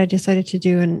 what I decided to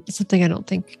do, and something I don't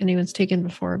think anyone's taken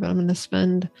before, but I'm going to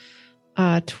spend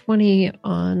 20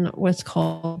 on what's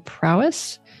called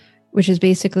prowess, which is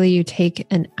basically you take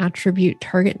an attribute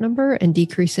target number and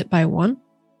decrease it by 1.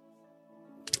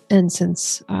 And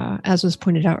since, as was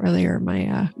pointed out earlier,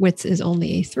 my wits is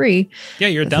only a 3. Yeah,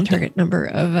 you're a target number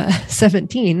of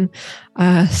 17.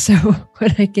 So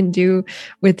what I can do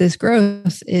with this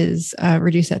growth is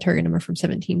reduce that target number from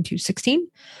 17 to 16,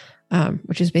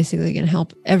 which is basically going to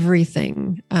help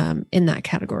everything in that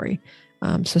category.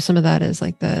 So some of that is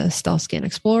like the stealth, scan,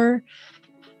 explorer,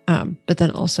 but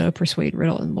then also persuade,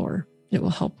 riddle, and lore. It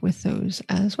will help with those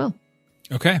as well.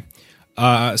 Okay.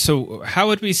 So how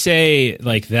would we say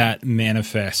like that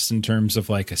manifests in terms of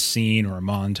like a scene or a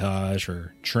montage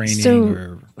or training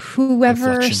or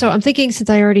reflection? So I'm thinking,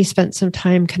 since I already spent some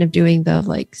time kind of doing the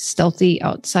like stealthy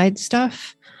outside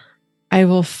stuff, I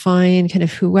will find kind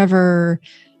of whoever,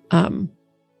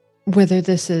 whether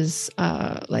this is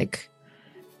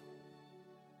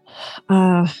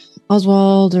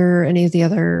Oswald or any of the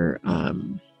other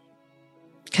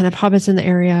kind of hobbits in the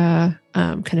area,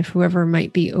 kind of whoever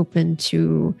might be open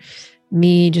to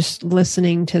me just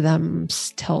listening to them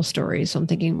tell stories. So I'm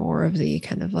thinking more of the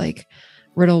kind of like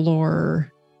riddle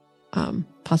lore,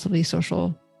 possibly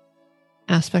social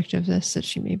aspect of this, that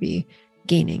she may be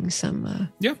gaining some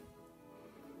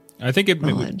I think it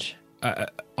knowledge.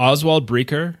 Oswald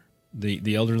Breaker,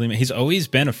 the elderly man, he's always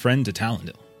been a friend to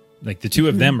Talendil. Like the two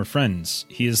of them are friends.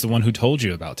 He is the one who told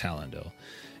you about Talendil.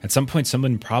 At some point,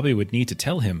 someone probably would need to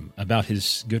tell him about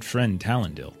his good friend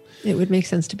Talendil. It would make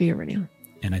sense to be Aurelian.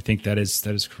 And I think that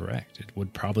is correct. It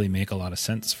would probably make a lot of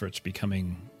sense for it to be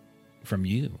coming from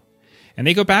you. And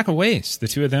they go back a ways. The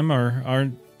two of them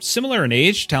are similar in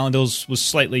age. Talendil's was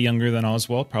slightly younger than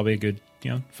Oswald, probably a good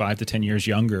 5 to 10 years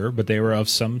younger, but they were of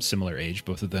some similar age.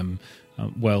 Both of them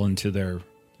well into their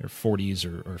 40s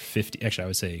or 50. Actually, I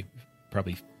would say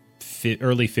probably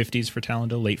early 50s for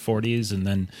Talendil, late 40s, and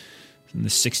then in the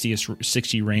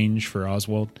 60 range for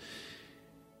Oswald.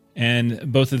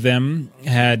 And both of them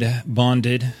had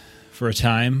bonded for a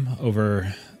time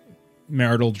over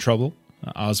marital trouble.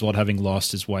 Oswald having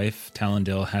lost his wife,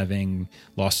 Talendil having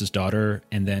lost his daughter,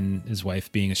 and then his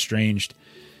wife being estranged.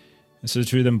 And so the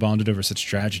two of them bonded over such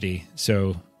tragedy.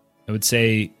 So I would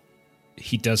say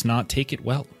he does not take it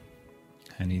well.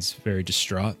 And he's very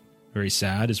distraught, very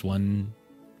sad. His one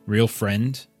real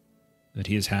friend that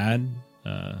he has had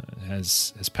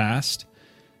has passed.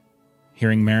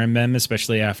 Hearing Marimbem,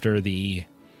 especially after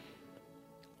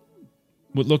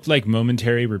what looked like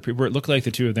momentary reprieve, where it looked like the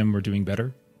two of them were doing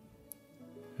better,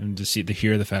 and to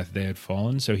hear the fact that they had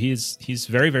fallen. So he's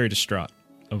very, very distraught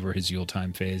over his Yule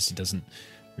time phase. He doesn't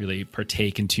really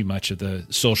partake in too much of the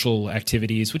social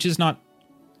activities, which is not,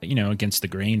 against the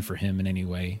grain for him in any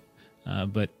way.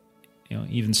 But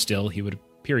even still, he would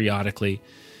periodically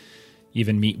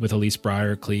even meet with Elise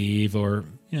Briarcleave, or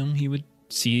he would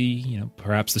see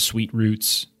perhaps the Sweet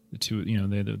Roots, the two,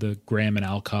 the Graham and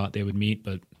Alcott. They would meet,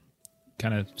 but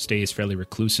kind of stays fairly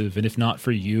reclusive. And if not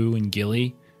for you and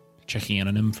Gilly checking in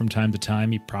on him from time to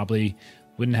time, he probably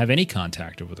wouldn't have any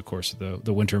contact over the course of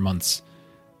the winter months.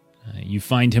 You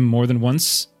find him more than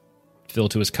once, fill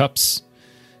to his cups,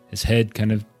 his head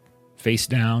kind of face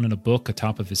down in a book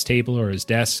atop of his table or his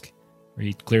desk, where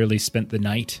he clearly spent the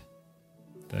night.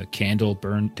 The candle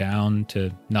burned down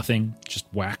to nothing, just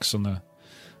wax on the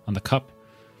cup.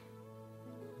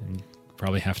 And you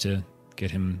probably have to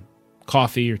get him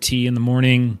coffee or tea in the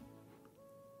morning.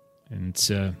 And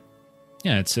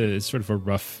it's sort of a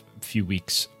rough few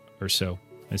weeks or so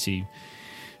as he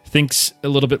thinks a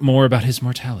little bit more about his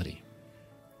mortality.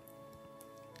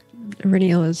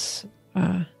 Iriniel is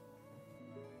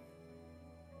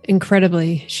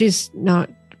incredibly, she's not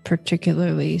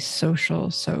particularly social,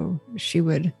 so she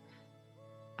would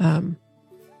not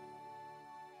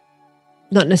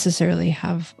necessarily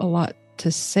have a lot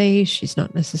to say. She's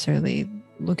not necessarily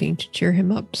looking to cheer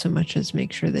him up so much as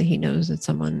make sure that he knows that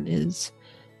someone is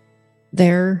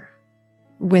there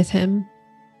with him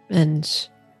and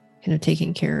kind of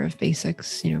taking care of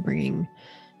basics, bringing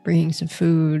some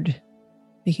food,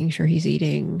 making sure he's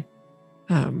eating,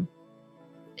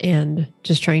 and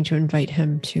just trying to invite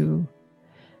him to,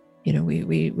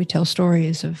 we tell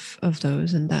stories of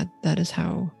those, and that is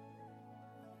how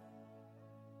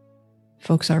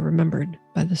folks are remembered,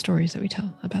 by the stories that we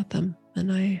tell about them.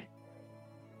 And I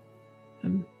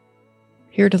am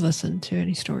here to listen to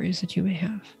any stories that you may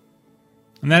have.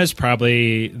 And that is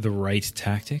probably the right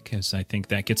tactic, as I think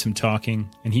that gets him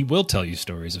talking. And he will tell you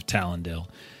stories of Talendil.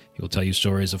 He will tell you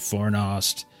stories of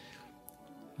Fornost,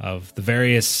 of the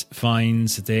various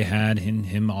finds that they had in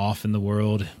him off in the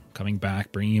world, coming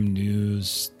back, bringing him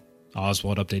news,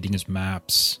 Oswald updating his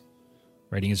maps,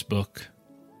 writing his book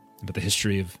about the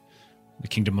history of the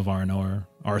Kingdom of Arnor,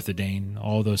 Arthedain,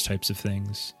 all those types of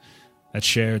things. That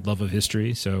shared love of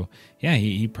history. So, yeah,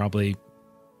 he probably...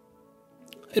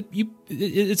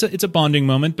 It's a bonding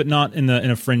moment, but not in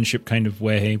a friendship kind of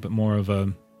way, but more of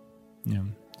a,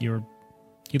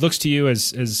 he looks to you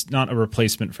as not a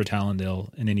replacement for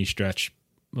Talendil in any stretch,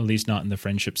 at least not in the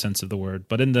friendship sense of the word,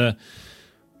 but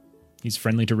he's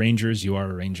friendly to rangers. You are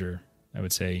a ranger, I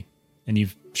would say, and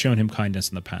you've shown him kindness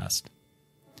in the past.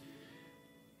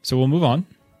 So we'll move on.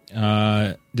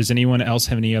 Does anyone else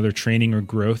have any other training or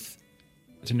growth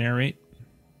to narrate?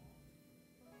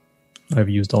 I've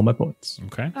used all my points.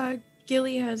 Okay.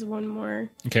 Gilly has one more.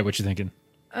 Okay, what you thinking?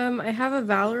 I have a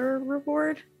valor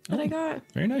reward that I got.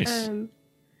 Very nice.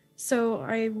 So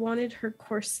I wanted her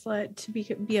corselet to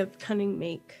be of cunning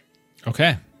make.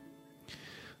 Okay.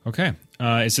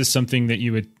 Is this something that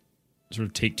you would sort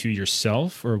of take to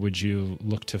yourself, or would you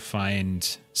look to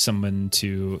find someone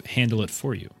to handle it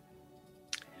for you?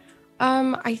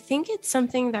 I think it's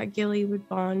something that Gilly would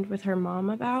bond with her mom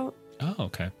about. Oh,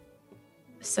 okay.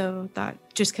 So that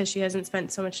just because she hasn't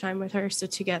spent so much time with her, so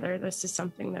together this is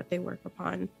something that they work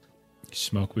upon.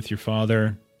 Smoke with your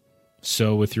father,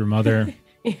 sew with your mother.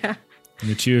 Yeah. And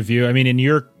the two of you, I mean, and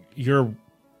your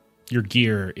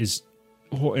gear is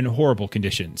in horrible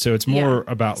condition. So it's more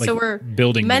about like so we're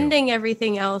building mending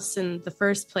everything else in the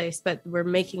first place, but we're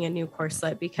making a new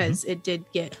corselet because it did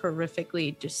get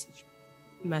horrifically just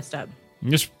messed up.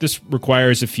 This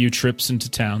requires a few trips into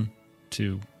town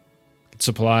to get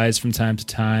supplies from time to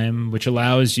time, which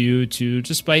allows you to,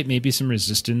 despite maybe some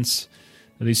resistance,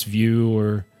 at least view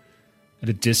or at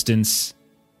a distance,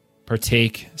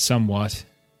 partake somewhat,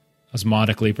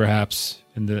 osmotically perhaps,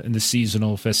 in the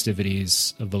seasonal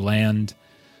festivities of the land.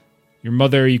 Your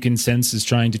mother, you can sense, is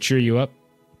trying to cheer you up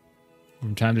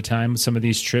from time to time with some of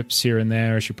these trips here and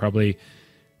there. She probably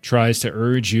tries to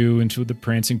urge you into the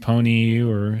Prancing Pony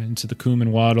or into the Coombe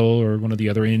and Waddle or one of the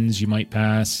other inns you might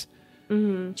pass,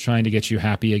 trying to get you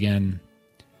happy again.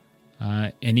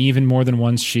 And even more than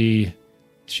once, she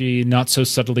not so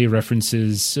subtly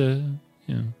references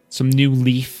some new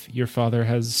leaf your father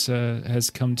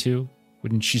has come to,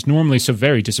 when she's normally so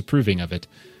very disapproving of it.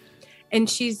 And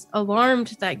she's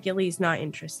alarmed that Gilly's not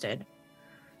interested.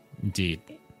 Indeed.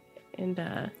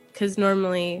 And because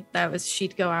normally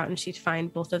she'd go out and she'd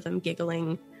find both of them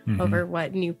giggling over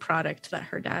what new product that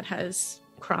her dad has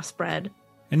crossbred.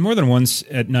 And more than once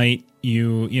at night,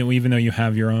 you even though you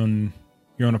have your own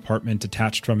apartment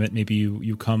detached from it, maybe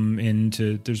you come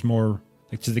into, there's more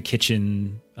like to the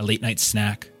kitchen, a late night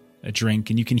snack, a drink,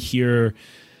 and you can hear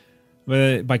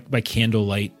by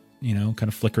candlelight, kind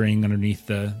of flickering underneath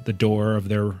the door of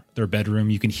their bedroom.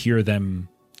 You can hear them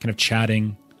kind of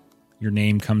chatting. Your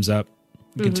name comes up.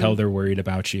 You can tell they're worried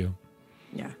about you.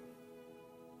 Yeah.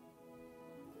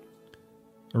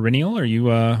 Irinial, are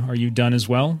you done as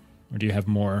well, or do you have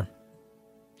more?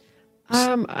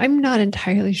 I'm not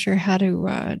entirely sure how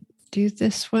to do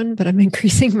this one, but I'm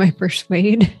increasing my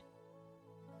persuade.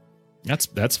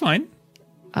 That's fine.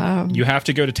 You have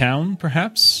to go to town,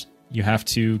 perhaps. You have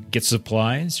to get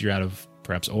supplies. You're out of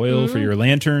perhaps oil for your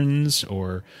lanterns,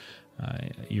 or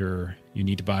you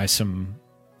need to buy some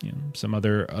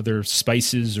other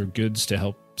spices or goods to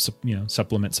help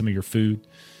supplement some of your food.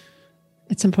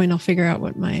 At some point, I'll figure out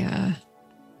what my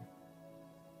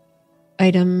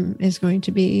item is going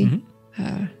to be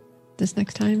this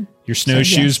next time. Your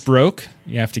snowshoes broke.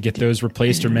 You have to get those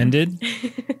replaced or mended.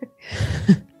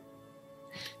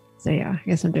 So yeah, I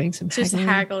guess I'm doing some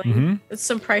haggling.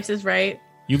 Some prices right.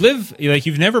 You live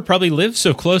you've never probably lived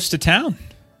so close to town.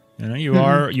 You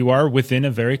are within a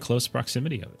very close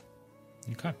proximity of it.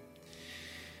 Okay.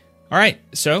 All right.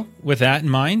 So with that in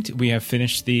mind, we have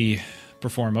finished the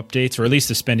perform updates, or at least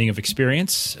the spending of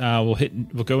experience.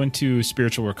 We'll go into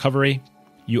spiritual recovery.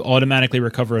 You automatically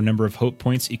recover a number of hope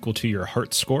points equal to your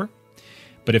heart score.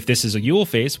 But if this is a Yule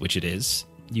phase, which it is,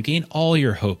 you gain all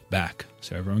your hope back.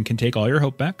 So everyone can take all your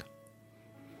hope back.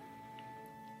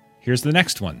 Here's the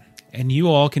next one, and you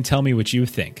all can tell me what you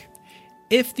think.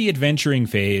 If the adventuring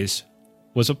phase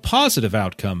was a positive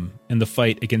outcome in the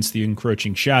fight against the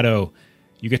encroaching shadow,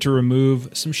 you get to remove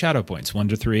some shadow points, 1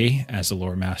 to 3, as the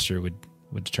lore master would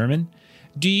determine.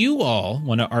 Do you all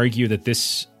want to argue that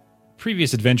this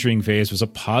previous adventuring phase was a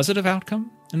positive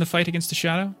outcome in the fight against the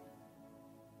shadow?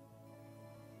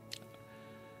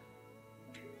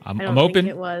 I'm open. Think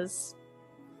it was.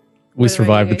 We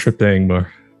survived the trip to Angmar.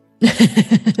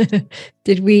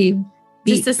 Did we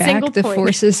beat Just a back single the point.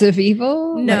 forces of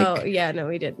evil? No, no,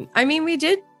 we didn't. I mean, we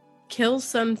did kill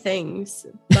some things,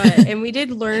 and we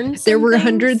did learn some there were things.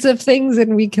 hundreds of things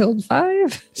and we killed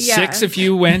 5. Yeah. 6 of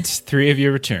you went, 3 of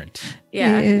you returned.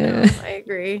 Yeah. Yeah. No, I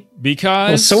agree.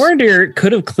 Because Sorendir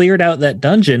could have cleared out that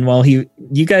dungeon while you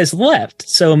guys left.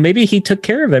 So maybe he took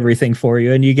care of everything for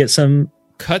you and you get some...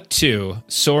 Cut to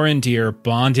Sorendir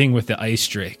bonding with the Ice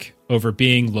Drake over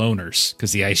being loners,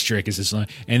 because the Ice Drake is his lone.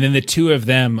 And then the two of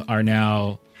them are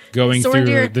now going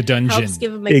through the dungeon. Helps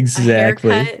give him Exactly.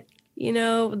 a haircut,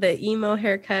 the emo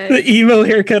haircut. The emo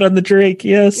haircut on the Drake,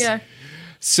 yes. Yeah.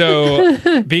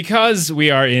 So, because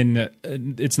we are in,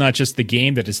 it's not just the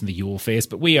game that is in the Yule phase,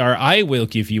 but I will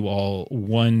give you all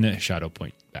 1 shadow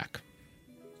point back.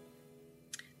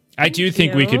 I do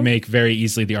think we could make very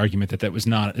easily the argument that was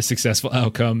not a successful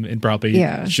outcome and probably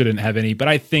shouldn't have any, but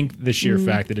I think the sheer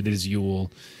fact that it is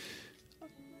Yule,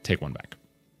 take 1 back.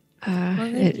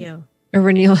 Thank you.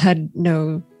 Irinial had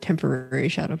no temporary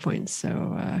shadow points,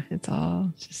 so it's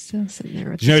all just still sitting there.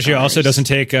 With Did you know she also doesn't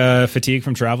take fatigue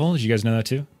from travel? Did you guys know that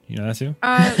too? You know that too?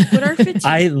 Would our fatigue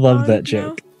I love be that gone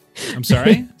joke. now? I'm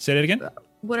sorry? Say that again?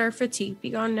 Would our fatigue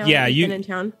be gone now? Yeah, that we've been in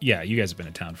town. Yeah, you guys have been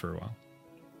in town for a while.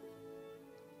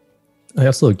 I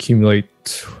also accumulate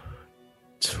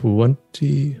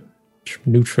 20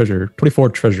 new treasure, 24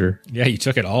 treasure. Yeah, you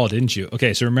took it all, didn't you?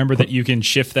 Okay, so remember that you can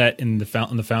shift that in the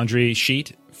foundry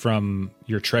sheet from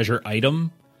your treasure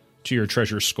item to your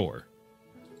treasure score.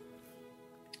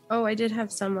 Oh, I did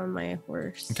have some on my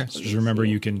horse. Okay, so Let just me remember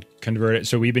see. you can convert it.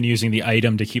 So we've been using the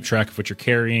item to keep track of what you're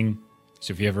carrying.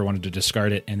 So if you ever wanted to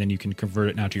discard it, and then you can convert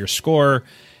it now to your score.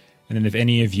 And then if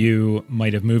any of you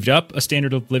might have moved up a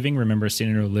standard of living, remember a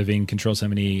standard of living controls how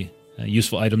many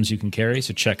useful items you can carry.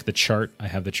 So check the chart. I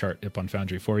have the chart up on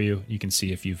Foundry for you. You can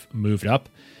see if you've moved up.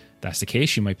 If that's the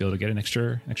case, you might be able to get an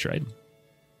extra item.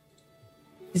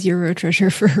 0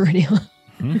 treasure for Aurelion.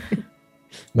 I'm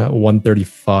at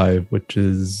 135, which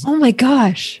is Oh my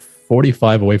gosh.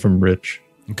 45 away from Rich.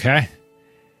 Okay.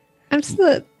 I'm still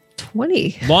at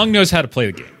 20. Long knows how to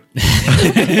play the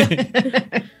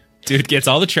game. Dude gets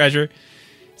all the treasure.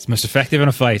 He's most effective in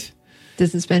a fight.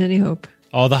 Doesn't spend any hope.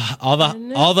 All the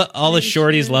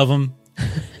shorties love him.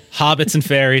 Hobbits and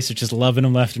fairies are just loving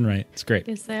him left and right. It's great.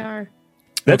 Yes, they are.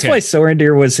 That's Okay. why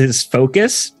Sorendir was his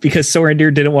focus, because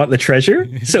Sorendir didn't want the treasure,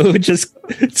 so it would just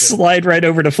slide right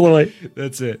over to Floyd.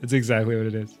 That's it. That's exactly what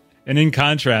it is. And in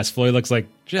contrast, Floyd looks like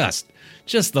just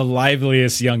the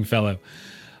liveliest young fellow.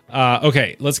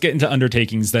 Okay, let's get into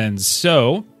undertakings then.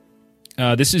 So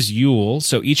this is Yule.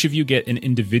 So each of you get an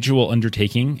individual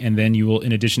undertaking, and then you will,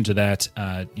 in addition to that,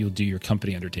 you'll do your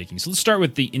company undertaking. So let's start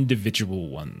with the individual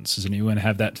ones. Does anyone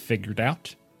have that figured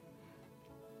out?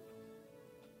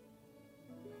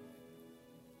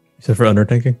 So for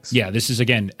undertakings? Yeah, this is,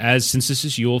 again, since this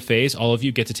is Yule phase, all of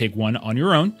you get to take one on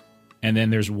your own, and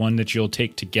then there's one that you'll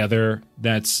take together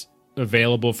that's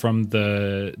available from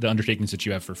the undertakings that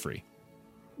you have for free.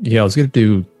 Yeah, I was going to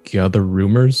do gather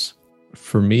rumors.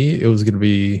 For me, it was going to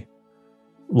be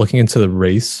looking into the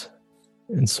race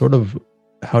and sort of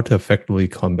how to effectively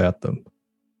combat them.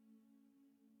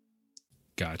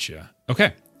 Gotcha.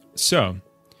 Okay, so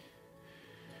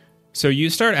you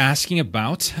start asking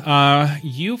about,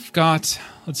 you've got,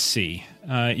 let's see,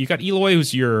 you got Eloy,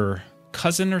 who's your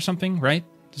cousin or something, right?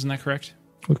 Isn't that correct?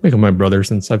 We can make him my brother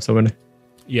since I have so many.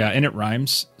 Yeah, and it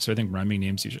rhymes, so I think rhyming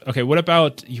names usually. Okay, what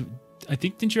about you? I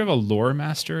think, didn't you have a lore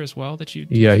master as well that you...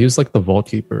 Yeah, he was like the vault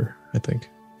keeper, I think.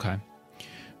 Okay.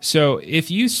 So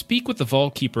if you speak with the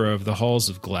vault keeper of the halls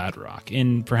of Gladrock,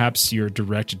 and perhaps you're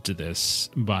directed to this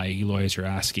by Eloy as you're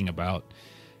asking about,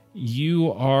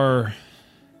 you are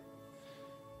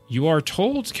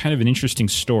told kind of an interesting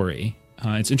story.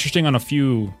 It's interesting on a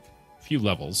few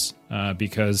levels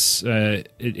because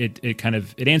it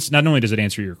not only does it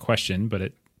answer your question, but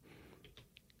it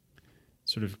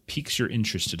sort of piques your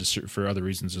interest for other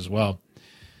reasons as well.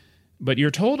 But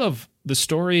you're told of the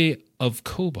story of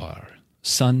Kobar,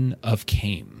 son of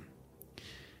Cain.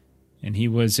 And he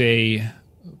was a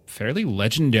fairly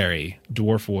legendary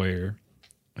dwarf warrior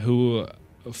who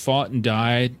fought and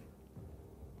died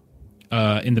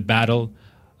in the battle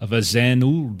of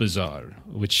Azan-ul-Bazar,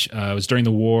 which was during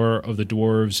the war of the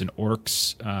dwarves and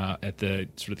orcs at the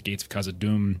sort of the gates of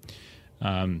Khazad-dûm,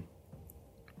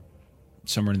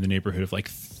 somewhere in the neighborhood of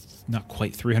not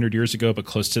quite 300 years ago, but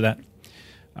close to that.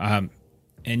 And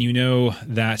you know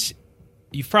that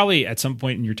you've probably at some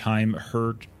point in your time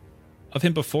heard of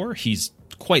him before. He's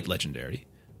quite legendary.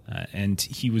 And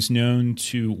he was known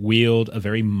to wield a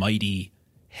very mighty,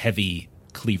 heavy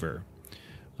cleaver.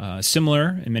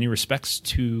 Similar in many respects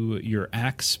to your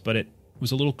axe, but it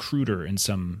was a little cruder in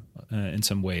some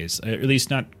ways. At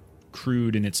least not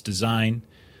crude in its design,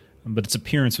 but its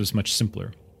appearance was much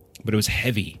simpler. But it was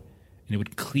heavy, and it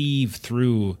would cleave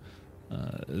through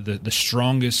the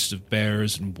strongest of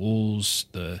bears and wolves,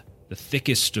 the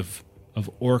thickest of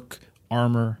orc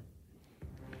armor.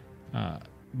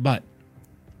 But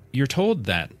you're told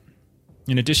that,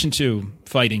 in addition to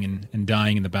fighting and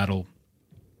dying in the battle,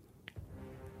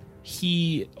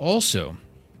 he also,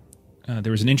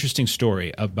 there was an interesting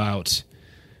story about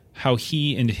how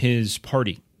he and his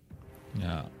party,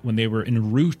 when they were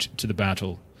en route to the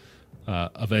battle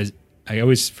I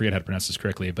always forget how to pronounce this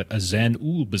correctly, but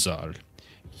Azan-ul-Bazar,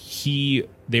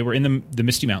 they were in the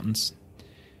Misty Mountains,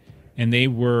 and they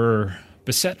were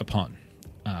beset upon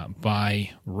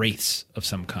by wraiths of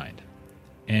some kind.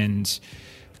 And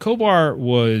Kobar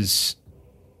was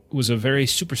a very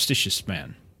superstitious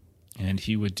man, and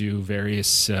he would do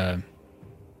various you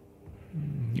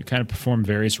kind of perform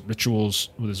various rituals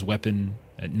with his weapon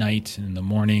at night and in the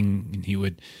morning, and he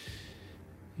would,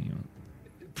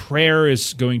 prayer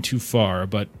is going too far,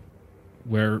 but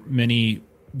where many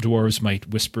dwarves might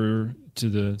whisper to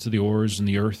the oars and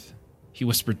the earth, he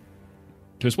whispered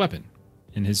to his weapon,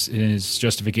 and his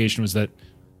justification was that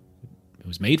it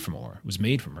was made from ore, it was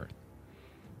made from earth.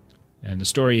 And the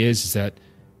story is that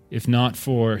if not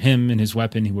for him and his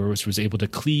weapon, he was able to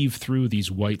cleave through these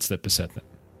wights that beset them.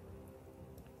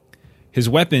 His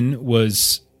weapon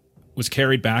was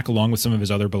carried back along with some of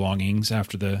his other belongings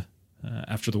after the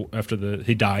after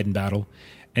he died in battle,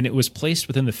 and it was placed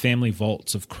within the family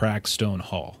vaults of Cragstone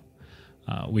Hall,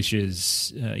 which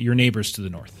is your neighbors to the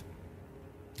north.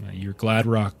 Your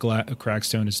Gladrock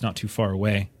Cragstone is not too far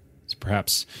away. It's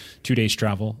perhaps 2 days'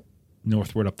 travel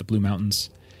northward up the Blue Mountains.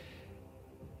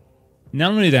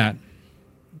 Not only that,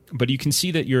 but you can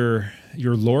see that your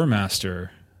lore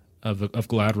master of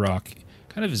Gladrock,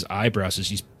 kind of his eyebrows,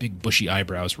 these big bushy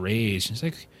eyebrows raised. He's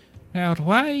like, "Now,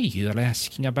 why you're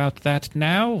asking about that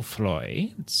now,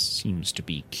 Floy? It seems to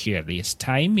be curious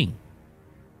timing."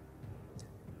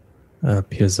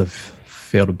 Appears I've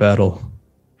failed a battle.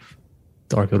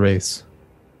 Dark race.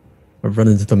 I've run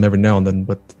into them every now and then,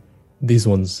 but these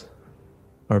ones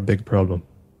are a big problem.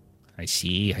 I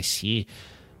see.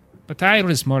 But I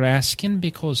was more asking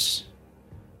because,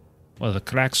 well, the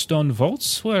Crackstone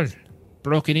vaults were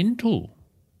broken into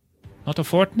not a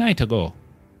fortnight ago.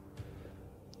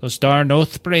 Those darn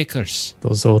Oathbreakers.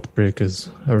 Those Oathbreakers,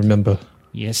 I remember.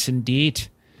 Yes, indeed.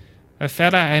 A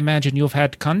fella I imagine you've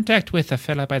had contact with, a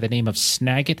fella by the name of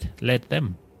Snagit, led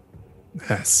them.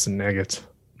 Snagit.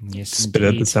 Yes, Spit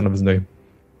at the sound of his name.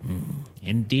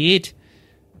 Indeed.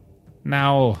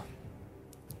 Now,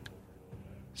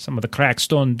 some of the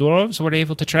Crackstone dwarves were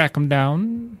able to track him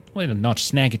down. Well, not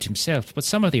Snagit himself, but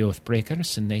some of the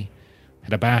Oathbreakers, and they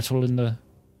had a battle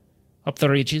up the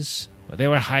ridges where they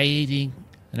were hiding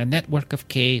in a network of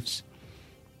caves.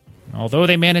 Although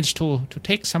they managed to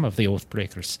take some of the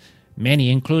Oathbreakers, many,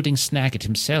 including Snagit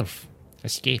himself,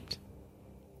 escaped.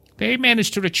 They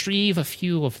managed to retrieve a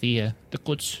few of the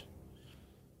goods.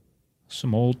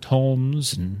 Some old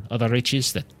tomes and other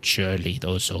riches that surely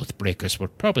those Oathbreakers were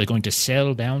probably going to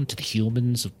sell down to the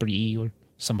humans of Bree or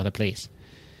some other place.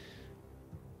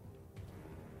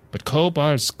 But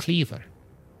Kobar's cleaver,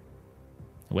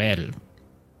 well,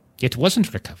 it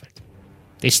wasn't recovered.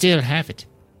 They still have it.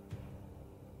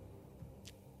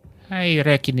 I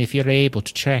reckon if you're able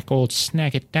to track old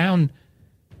Snagit down,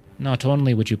 not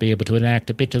only would you be able to enact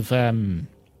a bit of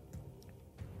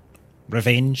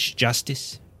revenge,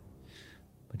 justice,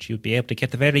 but you'd be able to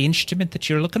get the very instrument that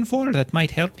you're looking for that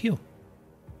might help you.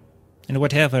 And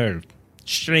whatever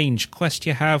strange quest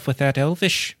you have with that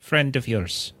elvish friend of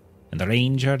yours, and the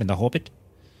ranger and the hobbit.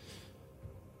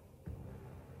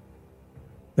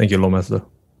 Thank you, Lawmaster.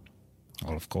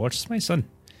 Well, of course, my son.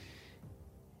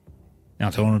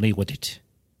 Not only would it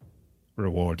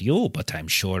reward you, but I'm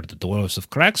sure the dwarves of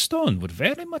Crackstone would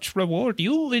very much reward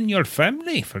you and your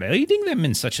family for aiding them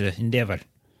in such an endeavor.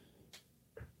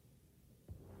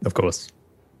 Of course.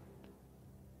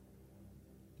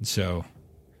 So,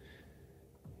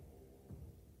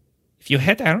 if you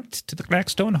head out to the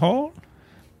Crackstone Hall,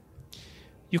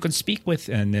 you can speak with...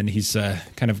 and then he's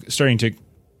kind of starting to,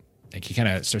 like, he kind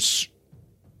of starts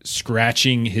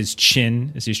scratching his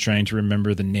chin as he's trying to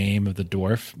remember the name of the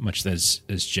dwarf, much as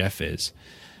Jeff is.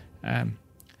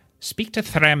 Speak to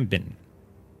Thrambin.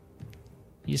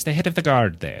 He's the head of the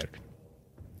guard there.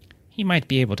 He might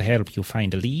be able to help you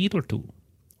find a lead or two.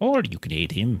 Or you can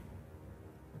aid him.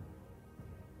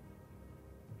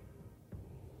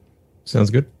 Sounds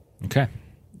good. Okay.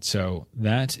 So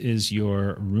that is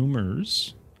your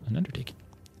rumors and undertaking.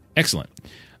 Excellent.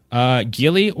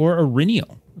 Gilly or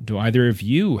Iriniel, do either of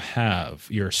you have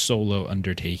your solo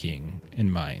undertaking in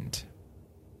mind?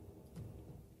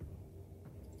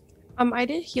 I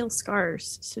did heal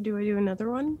scars, so do I do another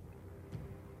one?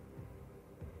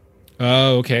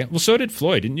 Oh, okay. Well, so did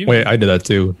Floyd, didn't you? Wait, I did that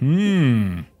too.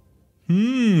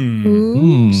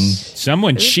 Oops.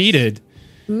 Someone cheated.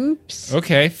 Oops.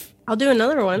 Okay. I'll do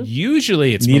another one.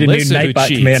 Usually it's Need Melissa a new who Nightbot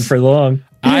cheats. command for long.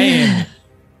 I am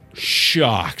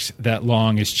shocked that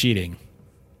Long is cheating.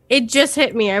 It just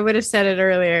hit me. I would have said it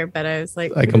earlier, but I was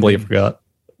like, I completely forgot.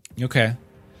 Okay.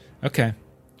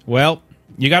 Well,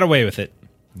 you got away with it.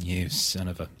 You son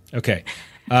of a... Okay.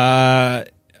 Iriniel, I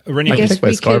can guess take my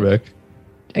we scar could- back.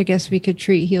 I guess we could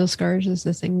treat heal scars as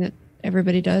the thing that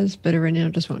everybody does, but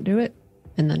Iriniel just won't do it,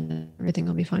 and then everything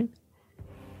will be fine.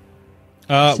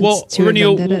 well, two of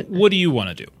them did Iriniel, it. what do you want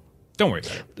to do? Don't worry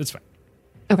about it. It's fine.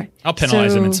 Okay. I'll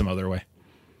penalize him in So- some other way.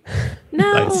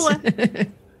 no.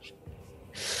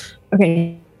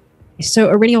 Okay.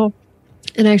 So Iriniel,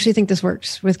 and I actually think this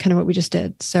works with kind of what we just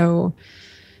did. So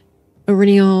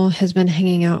Iriniel has been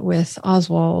hanging out with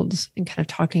Oswald and kind of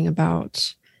talking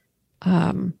about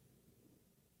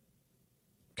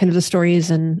kind of the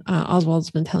stories, and Oswald's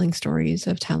been telling stories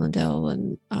of Talendale,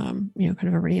 and kind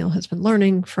of Iriniel has been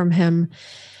learning from him.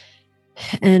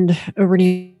 And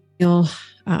Iriniel,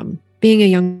 being a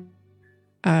young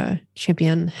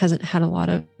champion, hasn't had a lot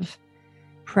of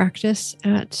practice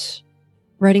at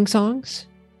writing songs,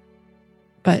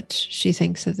 but she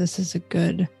thinks that this is a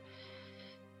good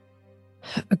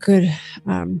a good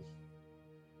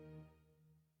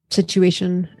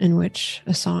situation in which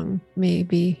a song may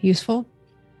be useful.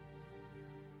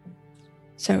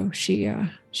 So she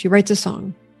writes a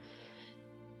song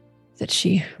that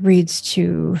she reads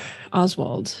to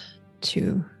Oswald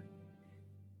to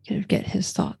kind of get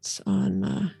his thoughts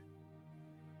on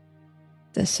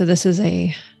this. So this is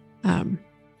a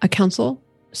council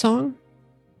song.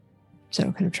 So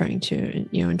kind of trying to,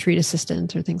 entreat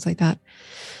assistance or things like that.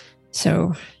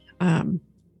 So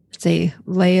it's a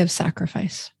Lay of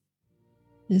Sacrifice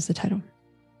is the title.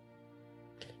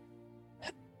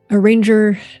 A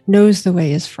ranger knows the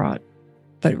way is fraught,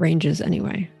 but ranges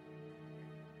anyway.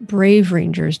 Brave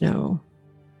rangers know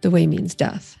the way means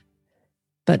death,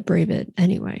 but brave it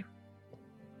anyway.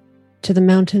 To the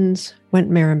mountains went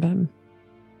Marimbem,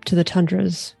 to the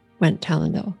tundras went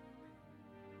Talendil.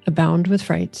 Abound with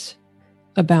frights,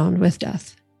 abound with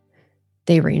death,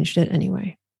 they ranged it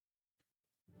anyway.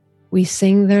 We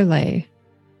sing their lay,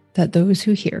 that those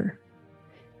who hear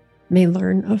may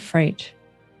learn of fright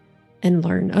and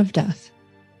learn of death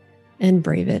and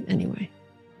brave it anyway.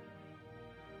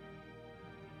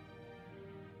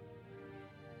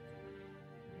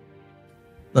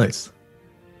 Nice.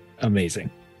 Amazing.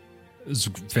 It was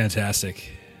fantastic.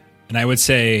 And I would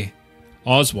say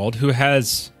Oswald, who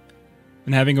has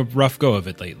been having a rough go of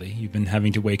it lately. You've been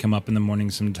having to wake him up in the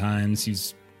morning sometimes.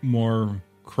 He's more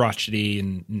crotchety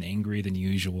and angry than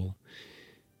usual.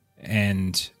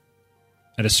 And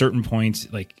at a certain point,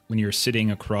 like when you're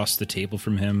sitting across the table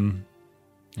from him,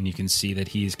 and you can see that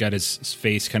he's got his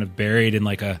face kind of buried in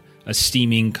like a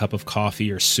steaming cup of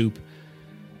coffee or soup.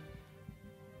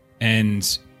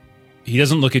 And he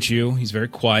doesn't look at you. He's very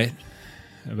quiet.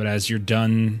 But as you're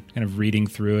done kind of reading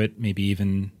through it, maybe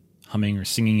even humming or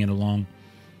singing it along,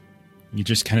 you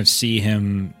just kind of see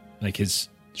him, like his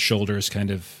shoulders kind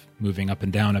of moving up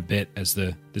and down a bit as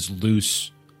this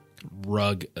loose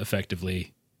rug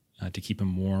effectively to keep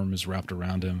him warm is wrapped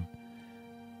around him.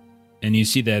 And you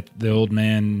see that the old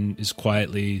man is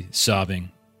quietly sobbing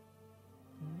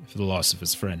for the loss of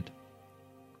his friend.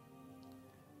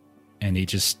 And he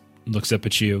just looks up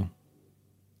at you,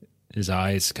 his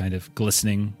eyes kind of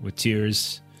glistening with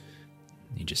tears.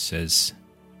 He just says,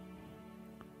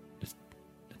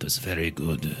 "That was very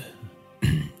good,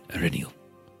 Arenil.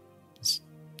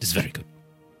 It's very good."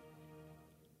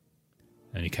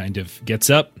 And he kind of gets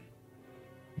up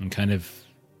and kind of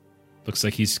looks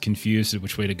like he's confused at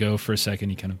which way to go for a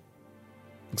second. He kind of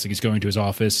looks like he's going to his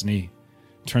office, and he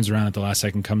turns around at the last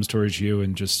second, comes towards you,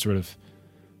 and just sort of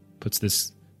puts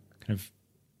this kind of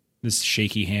this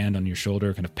shaky hand on your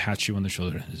shoulder, kind of pats you on the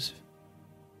shoulder. It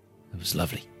was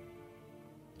lovely.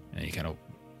 And he kind of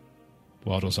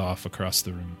waddles off across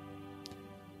the room.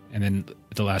 And then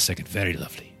at the last second, very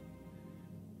lovely.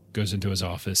 Goes into his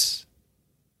office,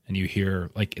 and you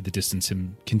hear, like, at the distance,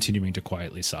 him continuing to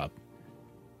quietly sob.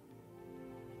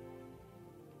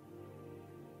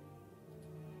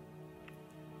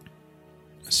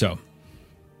 So,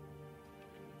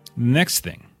 the next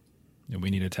thing that we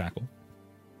need to tackle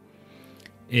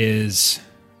is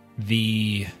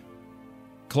the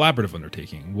collaborative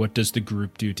undertaking. What does the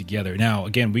group do together? Now,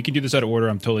 again, we can do this out of order.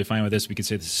 I'm totally fine with this. We could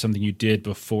say this is something you did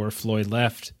before Floyd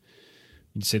left.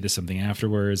 You can say this something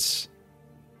afterwards.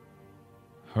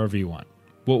 However you want.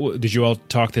 What did you all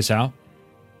talk this out?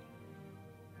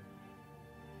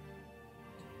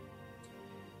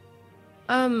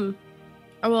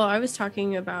 Well, I was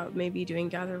talking about maybe doing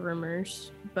Gather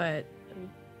Rumors, but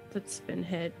that's been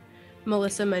hit.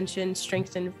 Melissa mentioned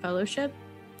Strengthened Fellowship.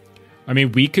 I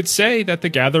mean, we could say that the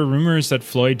Gather Rumors that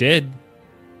Floyd did.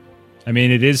 I mean,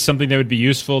 it is something that would be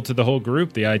useful to the whole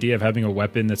group. The idea of having a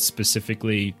weapon that's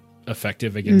specifically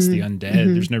effective against the undead.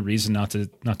 Mm-hmm. There's no reason not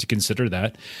to consider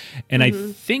that. And I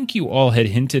think you all had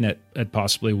hinted at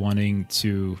possibly wanting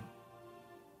to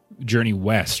journey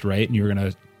west, right? And you were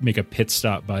going to make a pit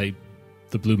stop by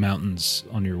the Blue Mountains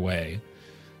on your way,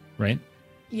 right?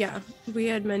 Yeah, we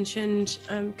had mentioned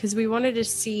because we wanted to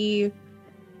see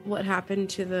what happened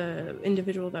to the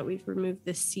individual that we've removed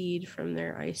the seed from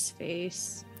their ice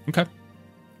face. Okay.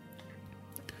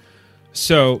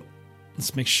 So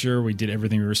let's make sure we did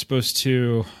everything we were supposed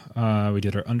to. We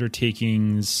did our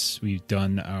undertakings. We've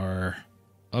done our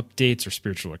updates, our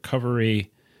spiritual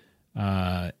recovery.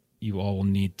 You all will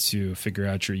need to figure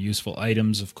out your useful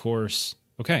items, of course.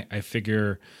 Okay, I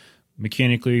figure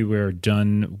mechanically we're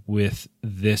done with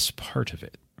this part of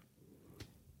it.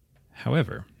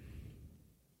 However,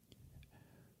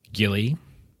 Gilly,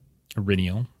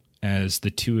 Iriniel, as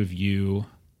the two of you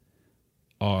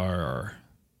are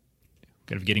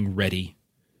kind of getting ready,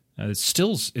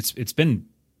 it's been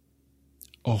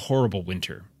a horrible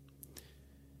winter.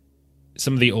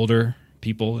 some of the older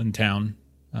people in town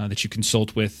that you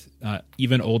consult with,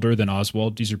 even older than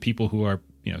Oswald. These are people who are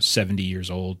 70 years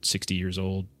old, 60 years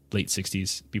old, late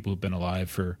 60s, people who've been alive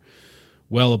for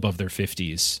well above their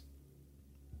 50s.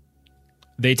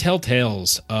 They tell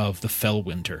tales of the fell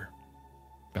winter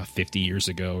about 50 years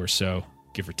ago or so,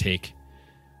 give or take.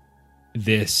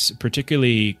 This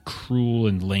particularly cruel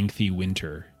and lengthy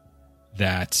winter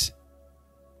that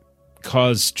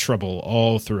caused trouble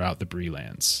all throughout the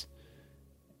Breelands.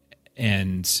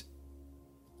 And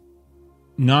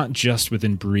not just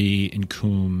within Bree and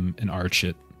Coombe and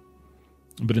Archet,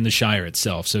 but in the Shire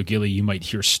itself. So, Gilly, you might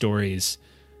hear stories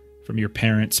from your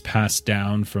parents passed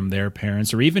down from their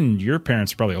parents, or even your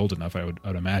parents are probably old enough, I would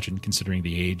imagine, considering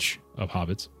the age of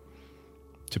hobbits,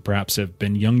 to perhaps have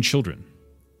been young children.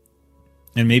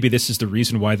 And maybe this is the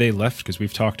reason why they left, because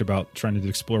we've talked about trying to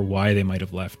explore why they might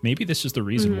have left. Maybe this is the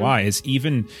reason why, is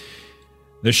even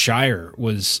the Shire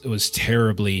was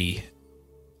terribly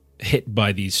hit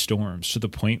by these storms, to the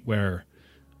point where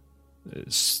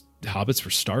hobbits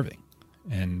were starving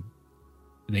and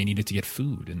they needed to get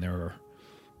food. And there were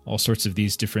all sorts of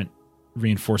these different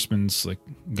reinforcements, like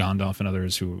Gandalf and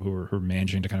others, who were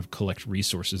managing to kind of collect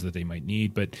resources that they might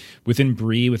need. But within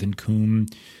Bree, within Coombe,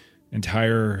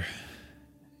 entire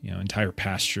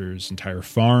pastures, entire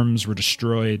farms were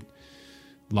destroyed.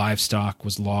 Livestock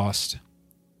was lost.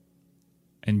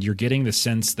 And you're getting the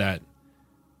sense that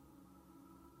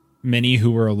many who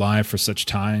were alive for such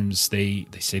times, they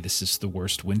say this is the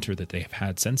worst winter that they have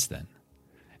had since then.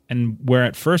 And where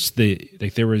at first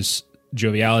there was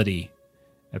joviality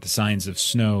at the signs of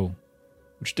snow,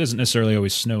 which doesn't necessarily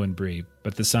always snow in Bree,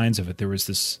 but the signs of it, there was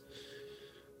this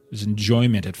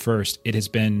enjoyment at first. It has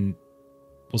been,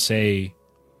 we'll say,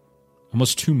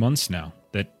 almost 2 months now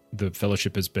that the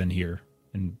Fellowship has been here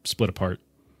and split apart.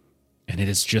 And it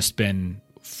has just been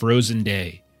frozen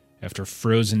day after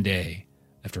frozen day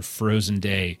after frozen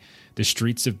day. The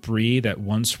streets of Bree that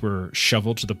once were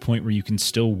shoveled to the point where you can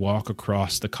still walk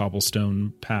across the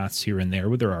cobblestone paths here and there,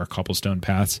 where there are cobblestone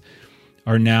paths,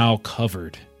 are now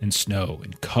covered in snow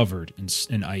and covered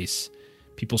in ice.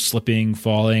 People slipping,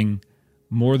 falling.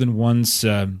 More than once,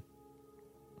 a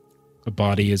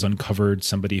body is uncovered.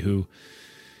 Somebody who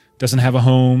doesn't have a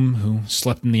home, who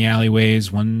slept in the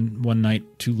alleyways one night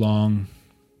too long.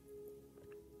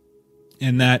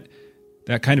 And that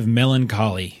kind of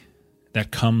melancholy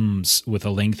that comes with a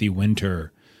lengthy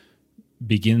winter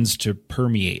begins to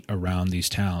permeate around these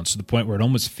towns, to the point where it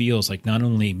almost feels like not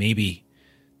only maybe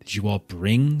did you all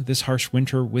bring this harsh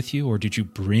winter with you, or did you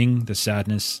bring the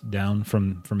sadness down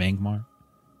from Angmar?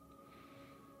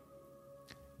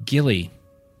 Gilly,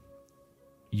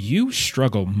 you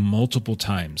struggle multiple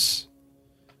times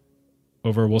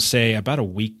over, we'll say, about a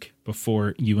week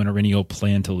before you and Arinio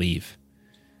plan to leave.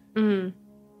 Mm-hmm.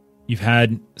 You've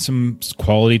had some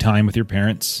quality time with your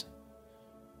parents.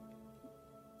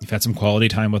 You've had some quality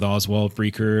time with Oswald,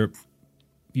 Breaker.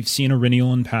 You've seen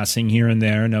Arinio in passing here and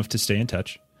there, enough to stay in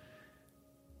touch.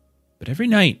 But every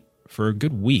night for a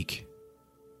good week,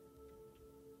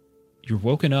 you're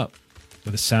woken up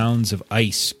with the sounds of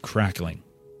ice crackling,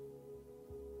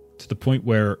 to the point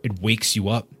where it wakes you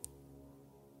up.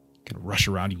 You kind of rush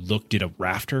around. You look. Did a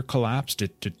rafter collapse?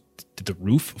 Did the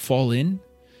roof fall in?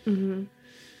 Mm-hmm.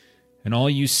 And all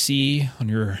you see on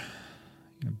your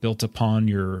built upon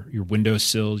your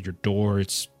windowsill, your door,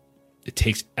 it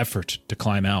takes effort to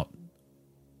climb out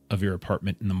of your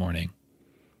apartment in the morning.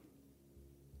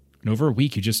 And over a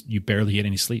week, you barely get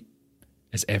any sleep,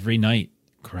 as every night,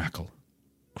 crackle,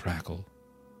 crackle,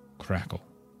 crackle.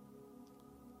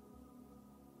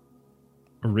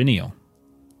 Arinio,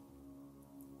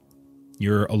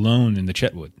 you're alone in the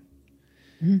Chetwood.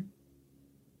 Mm.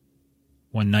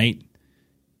 One night,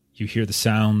 you hear the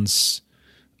sounds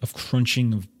of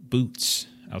crunching of boots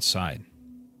outside.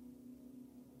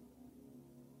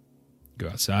 You go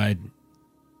outside,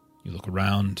 you look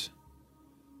around,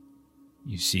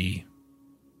 you see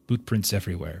boot prints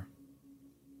everywhere.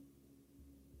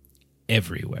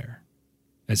 Everywhere.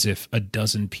 As if a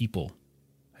dozen people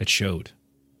had showed.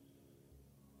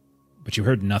 But you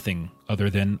heard nothing other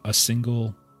than a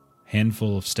single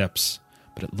handful of steps.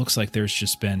 But it looks like there's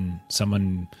just been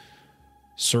someone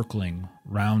circling,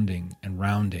 rounding, and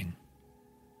rounding.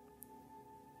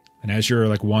 And as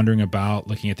you're wandering about,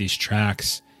 looking at these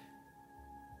tracks,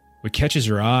 what catches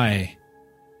your eye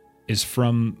is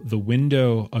from the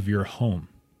window of your home.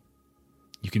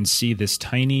 You can see this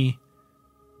tiny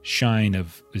shine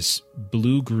of this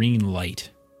blue-green light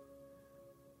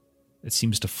that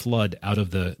seems to flood out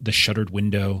of the shuttered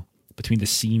window between the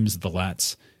seams of the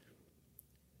lats.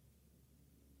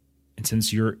 And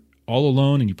since you're all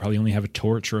alone and you probably only have a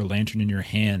torch or a lantern in your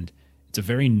hand, it's a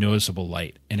very noticeable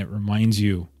light, and it reminds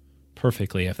you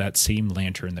perfectly of that same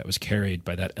lantern that was carried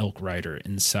by that elk rider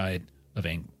inside of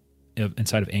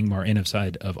Angmar and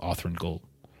inside of Othrengul.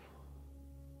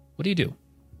 What do you do?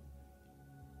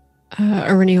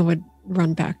 Aurenia would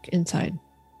run back inside.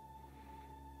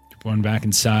 You run back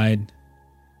inside.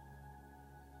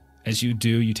 As you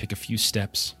do, you take a few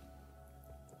steps.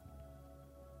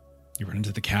 You run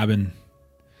into the cabin.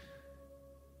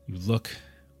 You look.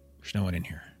 There's no one in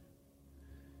here.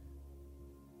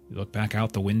 You look back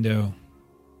out the window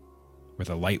where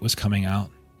the light was coming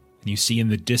out, and you see in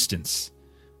the distance,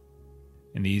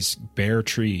 in these bare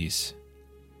trees,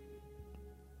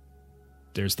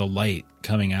 there's the light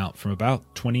coming out from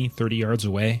about 20, 30 yards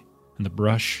away in the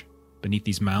brush beneath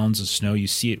these mounds of snow. You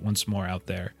see it once more out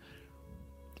there.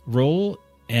 Roll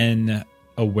an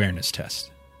awareness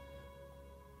test.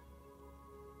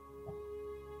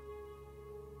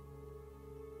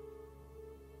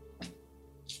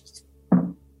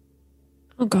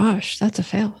 Oh gosh, that's a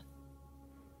fail.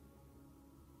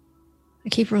 I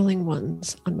keep rolling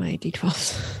ones on my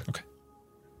d12s. Okay.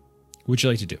 What would you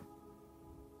like to do?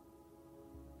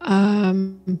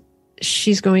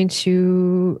 She's going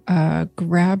to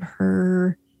grab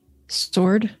her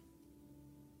sword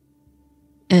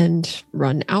and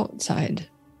run outside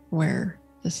where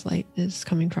this light is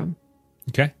coming from.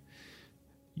 Okay.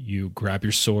 You grab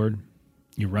your sword.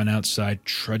 You run outside,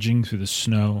 trudging through the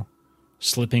snow,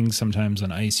 slipping sometimes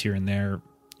on ice here and there,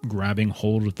 grabbing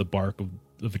hold of the bark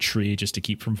of a tree just to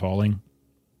keep from falling.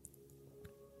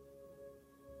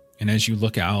 And as you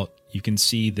look out, you can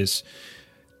see this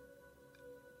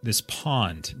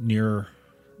pond near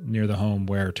the home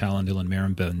where Talendil and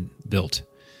Marinben built.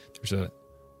 There's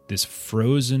this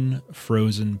frozen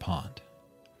pond.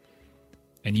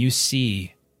 And you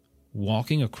see,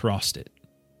 walking across it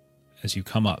as you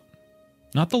come up,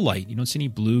 not the light, you don't see any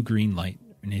blue-green light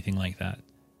or anything like that,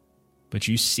 but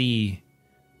you see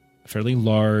a fairly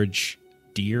large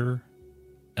deer,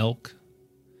 elk,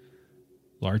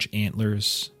 large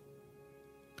antlers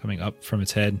coming up from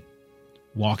its head,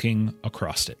 walking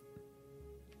across it.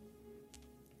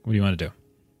 What do you want to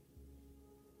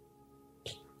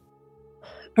do?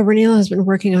 Aurenia has been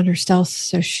working on her stealth,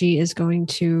 so she is going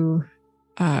to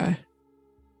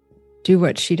do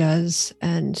what she does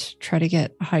and try to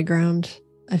get high ground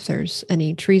if there's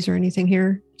any trees or anything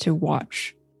here to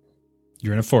watch.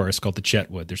 You're in a forest called the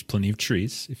Chetwood. There's plenty of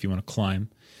trees if you want to climb.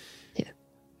 Yeah.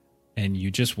 And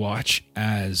you just watch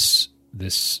as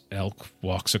this elk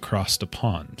walks across the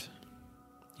pond.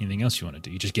 Anything else you want to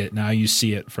do? Now you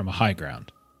see it from a high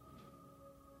ground.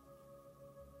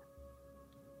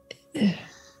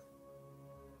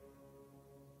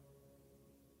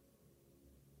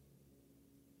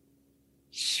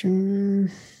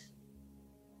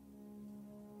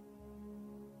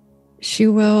 She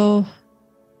will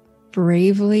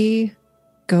bravely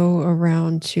go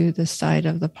around to the side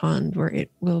of the pond where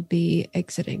it will be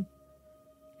exiting.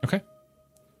 Okay.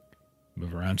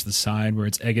 Move around to the side where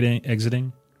it's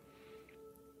exiting.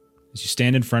 As you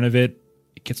stand in front of it,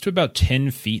 it gets to about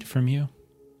 10 feet from you,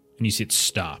 and you see it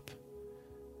stop.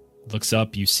 It looks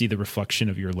up, you see the reflection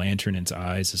of your lantern in its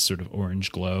eyes, this sort of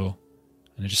orange glow,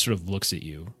 and it just sort of looks at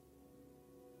you.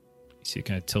 You see it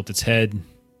kind of tilt its head,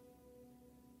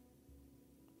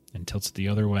 and tilts it the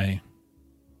other way.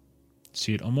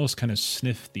 See it almost kind of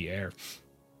sniff the air.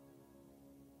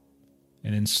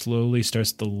 And then slowly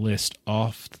starts to list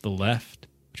off to the left,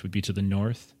 which would be to the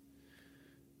north,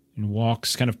 and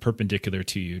walks kind of perpendicular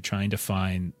to you, trying to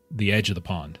find the edge of the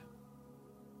pond.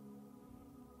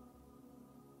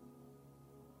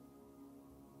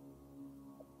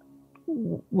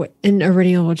 What? And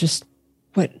Aurenia will just,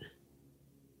 what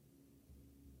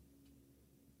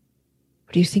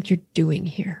do you think you're doing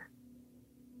here?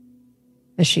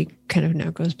 As she kind of now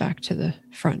goes back to the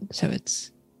front, so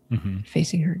it's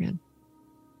facing her again.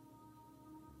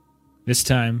 This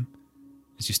time,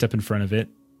 as you step in front of it,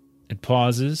 it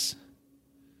pauses,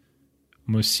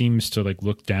 almost seems to like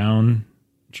look down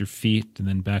at your feet and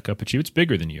then back up at you. It's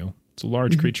bigger than you. It's a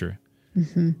large creature.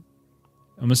 Mm-hmm.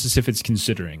 Almost as if it's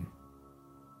considering.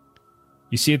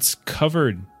 You see it's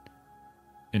covered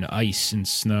in ice and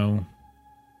snow,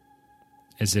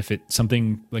 as if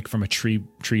something like from a tree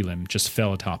limb just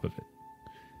fell atop of it.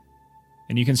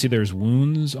 And you can see there's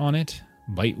wounds on it,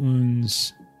 bite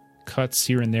wounds, cuts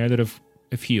here and there that have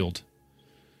healed.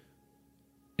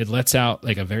 It lets out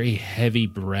like a very heavy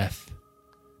breath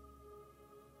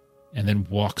and then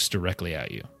walks directly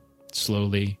at you,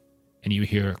 slowly, and you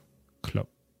hear clop,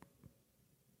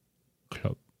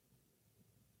 clop,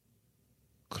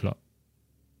 clop,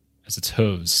 as its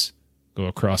hooves go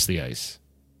across the ice.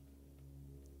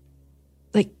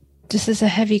 Like, this is a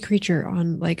heavy creature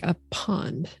on like a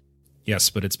pond. Yes,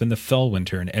 but it's been the fell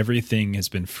winter and everything has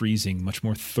been freezing much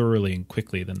more thoroughly and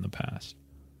quickly than the past.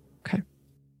 Okay.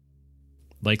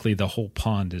 Likely the whole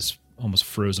pond is almost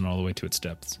frozen all the way to its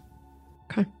depths.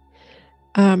 Okay.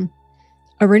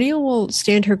 Aurenia will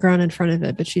stand her ground in front of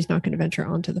it, but she's not going to venture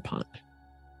onto the pond.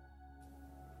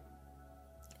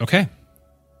 Okay.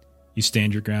 You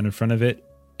stand your ground in front of it.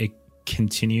 It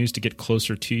continues to get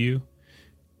closer to you.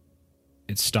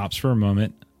 It stops for a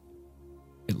moment.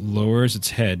 It lowers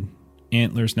its head,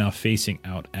 antlers now facing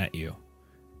out at you,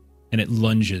 and it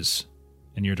lunges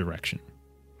in your direction.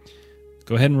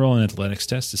 Go ahead and roll an athletics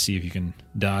test to see if you can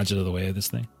dodge out of the way of this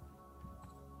thing.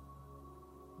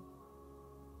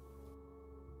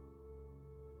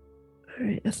 All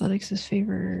right, athletics is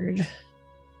favored.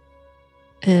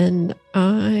 And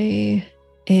I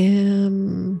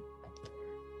am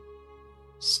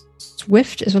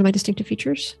swift is one of my distinctive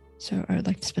features. So I would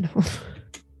like to spend a whole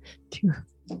to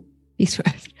be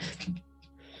swift.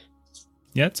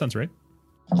 Yeah, that sounds right.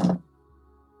 Oh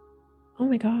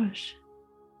my gosh.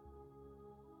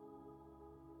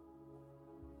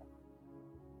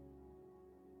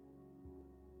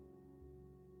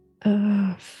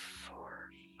 Uh,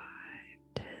 4, 5,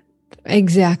 10.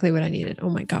 Exactly what I needed. Oh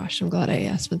my gosh. I'm glad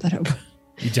I spent that up.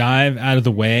 You dive out of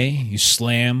the way, you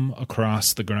slam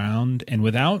across the ground, and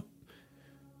without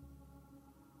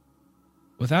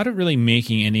it really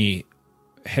making any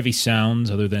heavy sounds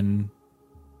other than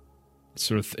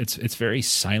sort of it's very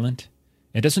silent.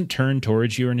 It doesn't turn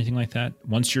towards you or anything like that.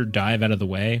 Once you dive out of the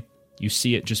way, you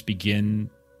see it just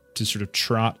begin to sort of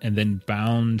trot and then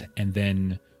bound and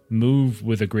then move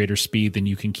with a greater speed than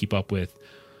you can keep up with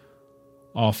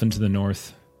off into the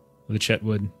north of the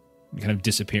Chetwood, kind of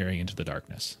disappearing into the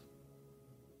darkness.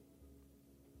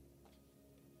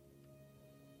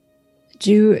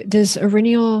 Does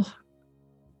Aurenial,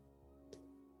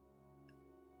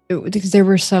 because there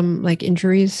were some like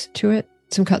injuries to it,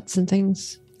 some cuts and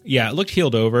things? Yeah, it looked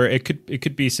healed over. It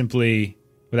could be simply,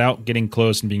 without getting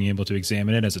close and being able to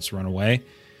examine it as it's run away,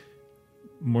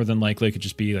 more than likely it could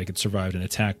just be like it survived an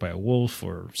attack by a wolf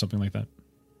or something like that.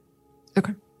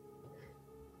 Okay.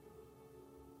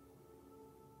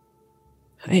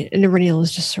 And Aurenial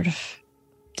is just sort of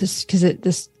just because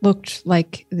this looked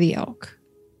like the elk.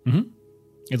 Mm-hmm.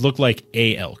 It looked like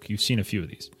a elk. You've seen a few of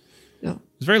these. No. It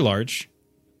was very large,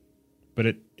 but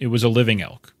it was a living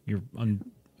elk. You're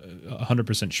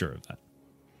 100% sure of that.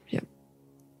 Yep.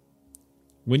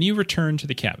 When you return to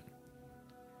the cabin,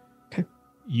 okay,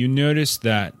 you notice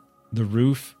that the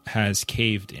roof has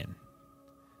caved in,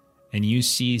 and you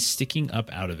see sticking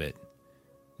up out of it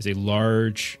is a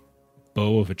large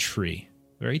bough of a tree.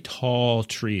 Very tall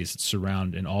trees that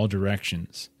surround in all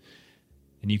directions.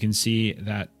 And you can see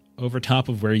that over top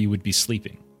of where you would be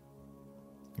sleeping,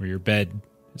 where your bed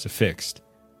is affixed,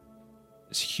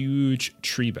 this huge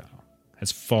tree bough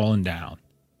has fallen down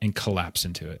and collapsed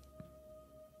into it.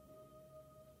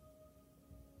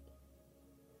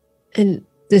 And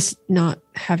this not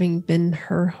having been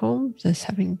her home, this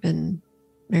having been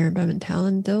Maribem and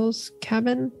Talendil's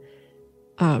cabin,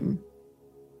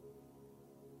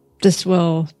 this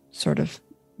will sort of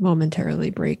momentarily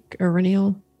break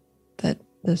Aurenial that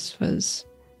this was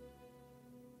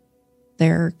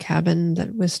their cabin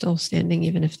that was still standing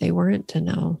even if they weren't, and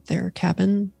now their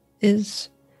cabin is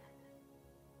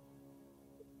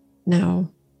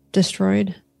now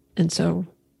destroyed. And so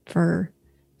for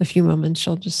a few moments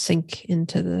she'll just sink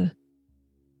into the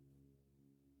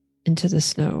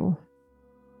snow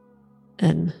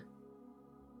and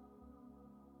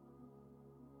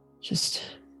just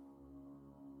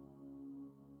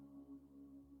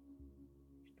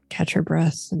catch her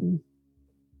breath and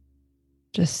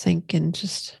just think and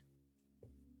just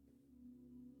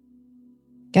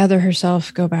gather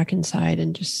herself, go back inside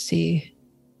and just see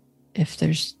if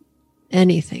there's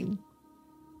anything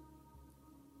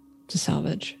to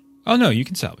salvage. Oh no, you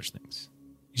can salvage things.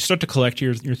 You start to collect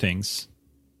your things.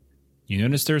 You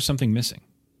notice there's something missing.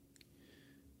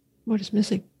 What is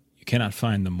missing? You cannot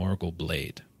find the Morgul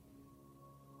blade.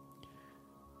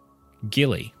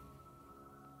 Gilly.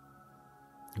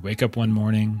 You wake up one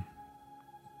morning,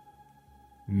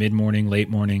 mid-morning, late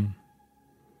morning.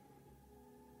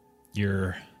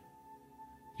 Your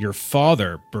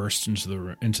father bursts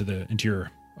into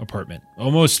your apartment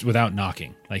almost without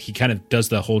knocking. Like he kind of does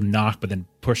the whole knock, but then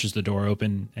pushes the door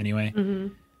open anyway. Mm-hmm.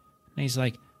 And he's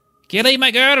like, "Gilly,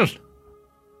 my girl,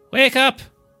 wake up!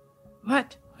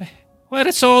 What? What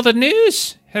is all the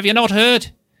news? Have you not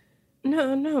heard?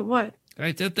 No, what?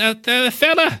 The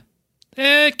fella,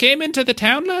 Came into the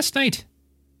town last night.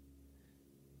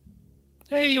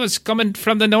 He was coming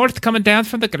from the north, coming down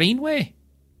from the Greenway.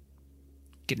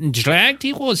 Getting dragged,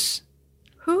 he was.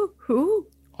 Who? Oh,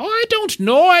 I don't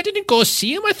know. I didn't go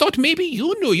see him. I thought maybe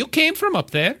you knew. You came from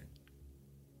up there.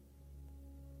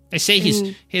 They say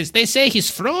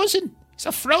he's frozen. He's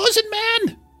a frozen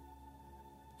man.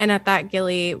 And at that,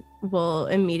 Gilly will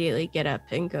immediately get up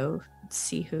and go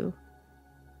see who.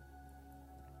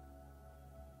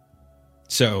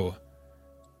 So,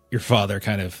 your father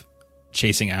kind of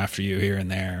chasing after you here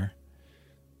and there.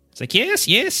 It's like, yes.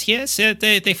 There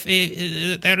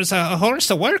was a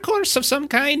horse, a workhorse of some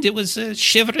kind. It was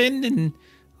shivering, and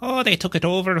they took it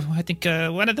over. I think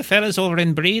one of the fellas over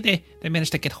in Bree, they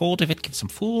managed to get hold of it, give some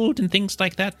food and things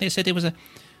like that. They said it was a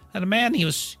man. He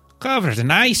was covered in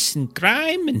ice and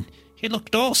grime, and he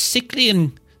looked all sickly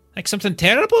and like something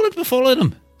terrible had befallen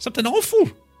him. Something awful.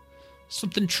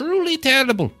 Something truly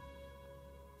terrible.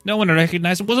 No one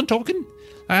recognized him. Wasn't talking.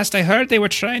 Last I heard, they were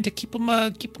trying to keep him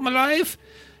alive.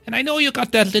 And I know you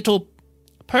got that little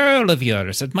pearl of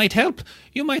yours that might help.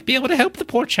 You might be able to help the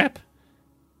poor chap.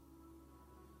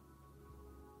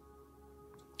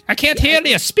 I can't hear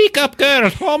you. Speak up,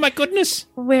 girl. Oh, my goodness.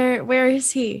 Where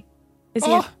is he? Is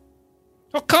he?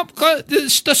 Come.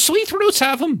 The sweet roots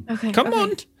have him. Okay. Come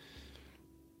on.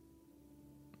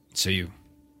 So you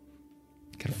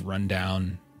kind of run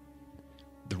down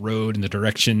the road in the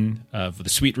direction of the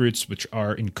sweet roots, which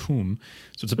are in Coombe.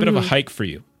 So it's a bit of a hike for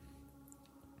you.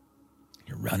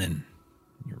 You're running.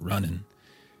 And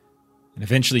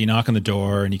eventually you knock on the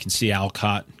door and you can see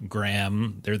Alcott,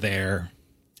 Graham. They're there.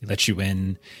 They let you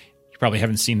in. You probably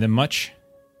haven't seen them much.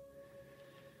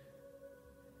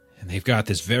 And they've got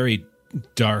this very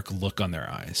dark look on their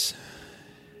eyes.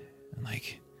 And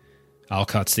like,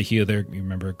 Alcott's the healer. You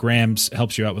remember, Graham's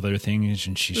helps you out with other things,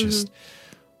 and she's just,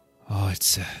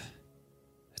 it's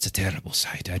a terrible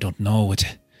sight. I don't know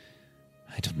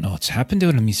what's happened to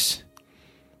him.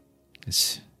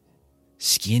 His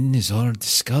skin is all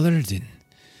discolored, and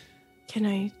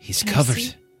he's covered.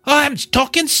 See? Oh, I'm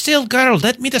talking still, girl.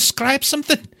 Let me describe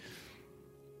something.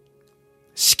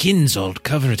 Skin's all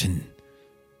covered in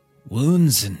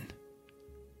wounds and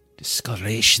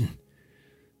discoloration.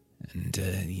 And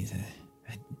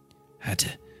I had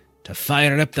to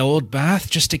fire up the old bath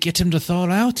just to get him to thaw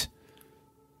out.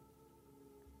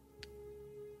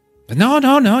 But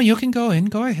no, you can go in.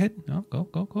 Go ahead. No,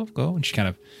 go. And she kind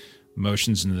of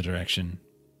motions in the direction.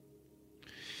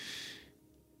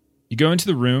 You go into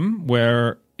the room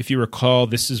where, if you recall,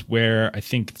 this is where I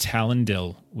think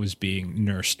Talendil was being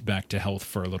nursed back to health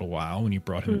for a little while when you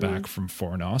brought him back from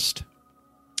Fornost.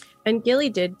 And Gilly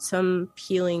did some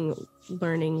healing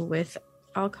learning with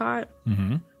Alcott.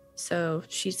 Mm-hmm. So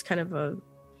she's kind of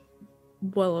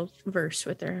well versed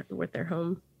with their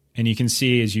home. And you can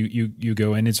see as you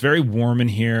go in, it's very warm in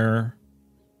here.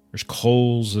 There's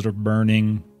coals that are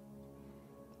burning.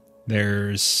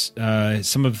 There's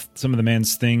some of the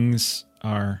man's things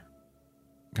are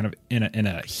kind of in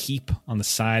a heap on the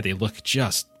side. They look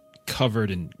just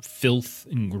covered in filth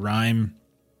and grime,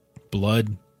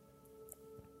 blood.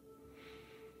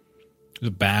 There's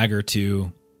a bag or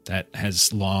two that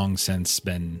has long since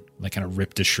been like kind of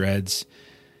ripped to shreds.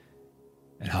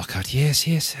 And Alcott, yes,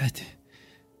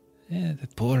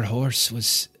 that poor horse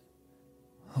was.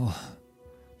 Oh,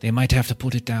 they might have to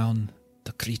put it down.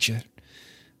 The creature,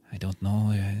 I don't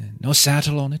know. No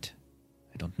saddle on it.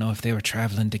 I don't know if they were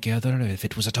traveling together, or if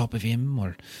it was atop of him,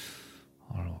 or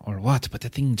what. But the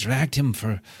thing dragged him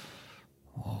for.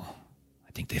 Oh,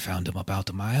 I think they found him about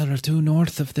a mile or two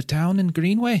north of the town in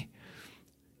Greenway.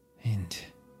 And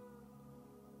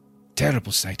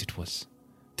terrible sight it was.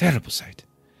 Terrible sight.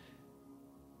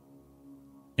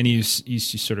 And you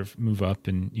sort of move up,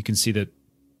 and you can see that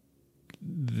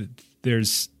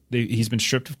he's been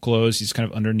stripped of clothes. He's kind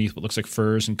of underneath what looks like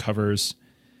furs and covers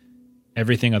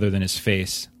everything other than his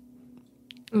face.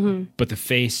 Mm-hmm. But the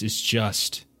face is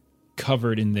just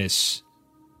covered in this.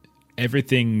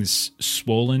 Everything's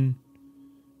swollen,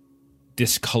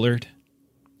 discolored.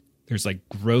 There's like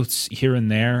growths here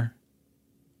and there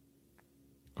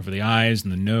over the eyes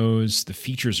and the nose. The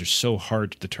features are so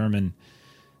hard to determine.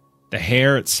 The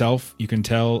hair itself, you can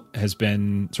tell, has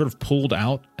been sort of pulled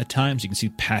out at times. You can see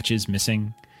patches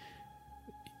missing.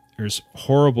 There's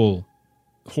horrible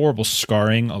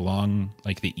scarring along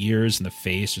like the ears and the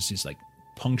face. Just these like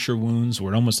puncture wounds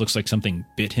where it almost looks like something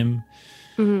bit him.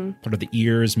 Mm-hmm. Part of the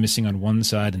ear is missing on one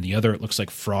side, and the other, it looks like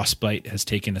frostbite has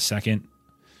taken a second.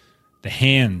 The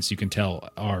hands, you can tell,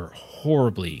 are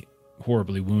horribly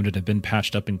wounded, have been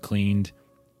patched up and cleaned.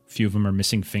 A few of them are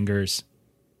missing fingers.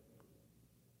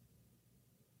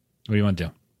 What do you want to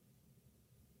do?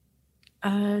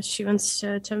 She wants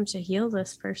to attempt to heal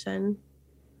this person.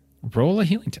 Roll a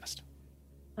healing test.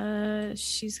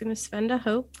 She's gonna spend a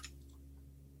hope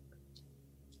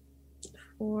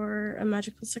for a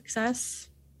magical success.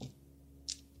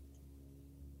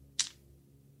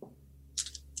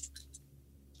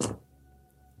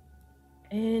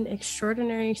 An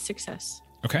extraordinary success.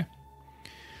 Okay.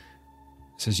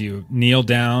 So as you kneel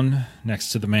down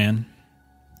next to the man,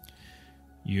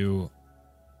 you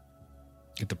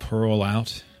get the pearl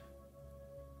out.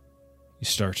 You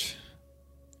start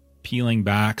peeling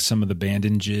back some of the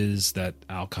bandages that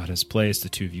Alcott has placed. The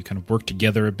two of you kind of work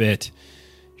together a bit.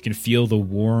 You can feel the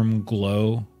warm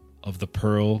glow of the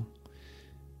pearl.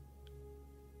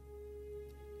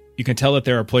 You can tell that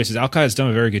there are places. Alcott has done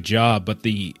a very good job, but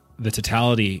the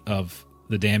totality of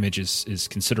the damage is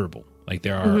considerable. Like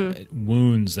there are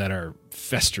wounds that are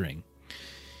festering,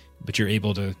 but you're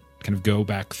able to kind of go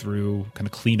back through, kind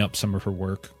of clean up some of her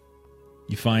work.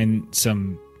 You find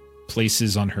some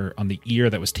places on the ear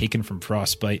that was taken from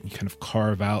frostbite, and you kind of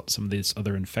carve out some of this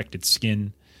other infected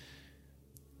skin.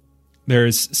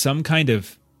 There's some kind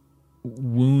of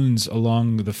wounds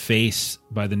along the face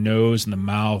by the nose and the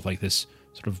mouth, like this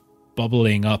sort of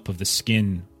bubbling up of the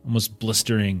skin, almost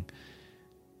blistering.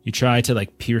 You try to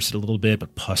like pierce it a little bit,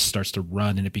 but pus starts to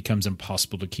run and it becomes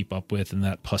impossible to keep up with, and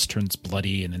that pus turns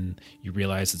bloody, and then you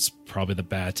realize it's probably the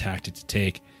bad tactic to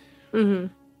take. Mm-hmm.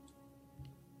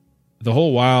 The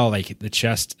whole while, like the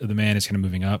chest of the man is kind of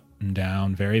moving up and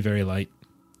down, very, very light.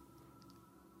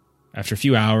 After a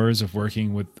few hours of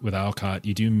working with Alcott,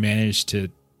 you do manage to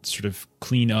sort of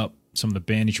clean up some of the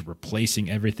bandage. You're replacing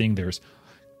everything. There's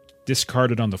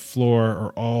discarded on the floor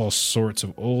are all sorts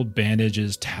of old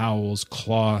bandages, towels,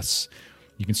 cloths.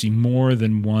 You can see more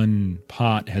than one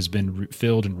pot has been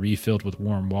filled and refilled with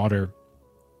warm water.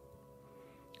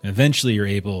 And eventually you're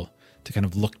able to kind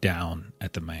of look down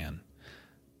at the man.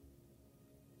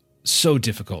 So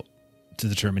difficult to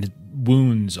determine. His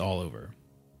wounds all over.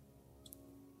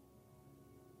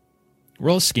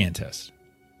 Roll a scan test.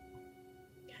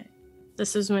 Okay.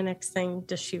 This is my next thing.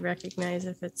 Does she recognize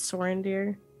if it's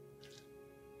Sorendir?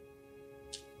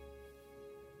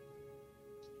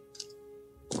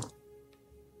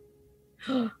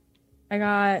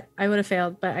 I would have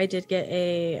failed, but I did get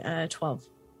a 12.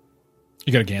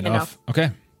 You got a Gandalf. Okay.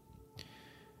 I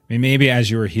mean, maybe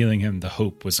as you were healing him, the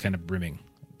hope was kind of brimming.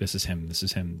 This is him. This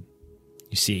is him.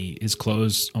 You see his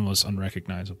clothes almost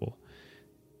unrecognizable.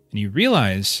 And you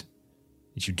realize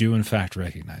that you do, in fact,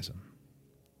 recognize him.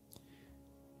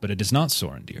 But it is not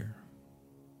Sorendir.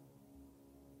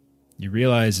 You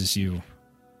realize as you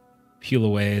peel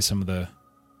away some of the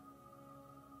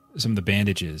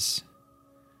bandages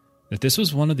that this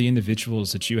was one of the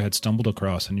individuals that you had stumbled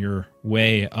across on your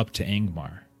way up to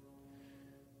Angmar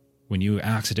when you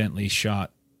accidentally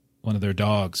shot one of their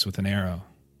dogs with an arrow.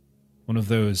 One of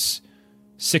those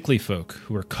sickly folk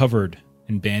who were covered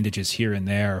in bandages here and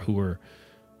there, who were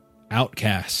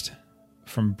outcast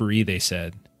from Bree, they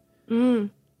said. Mm.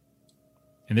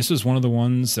 And this was one of the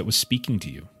ones that was speaking to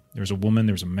you. There was a woman,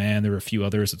 there was a man, there were a few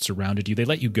others that surrounded you. They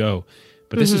let you go,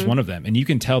 but this is one of them. And you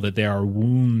can tell that there are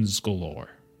wounds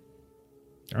galore.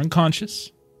 They're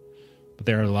unconscious, but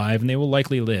they're alive and they will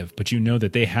likely live. But you know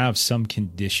that they have some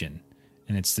condition,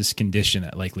 and it's this condition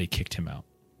that likely kicked him out.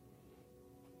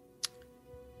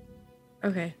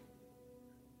 Okay.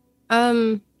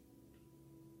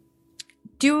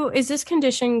 Is this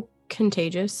condition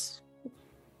contagious?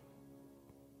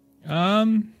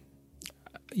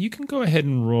 You can go ahead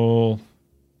and roll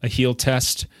a heal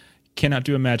test. Cannot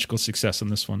do a magical success on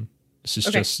this one. This is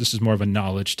this is more of a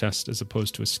knowledge test as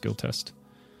opposed to a skill test.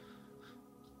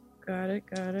 Got it.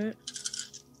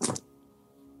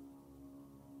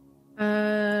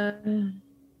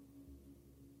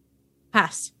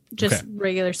 Pass. Just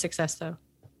regular success, though.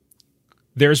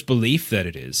 There's belief that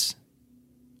it is,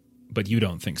 but you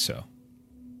don't think so.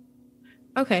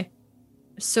 Okay.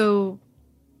 So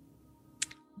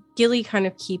Gilly kind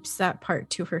of keeps that part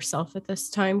to herself at this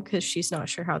time because she's not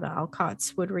sure how the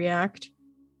Alcotts would react.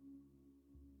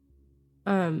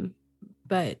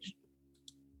 But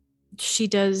she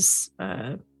does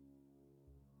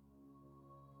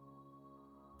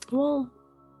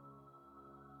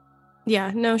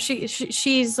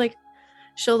she's like,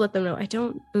 she'll let them know, I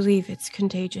don't believe it's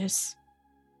contagious.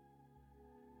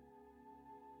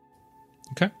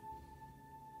 Okay.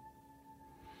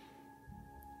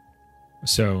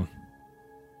 So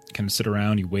kind of sit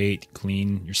around, you wait,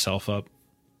 clean yourself up,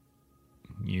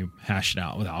 you hash it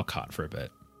out with Alcott for a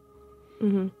bit.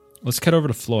 Mm-hmm. Let's cut over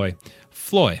to Floy.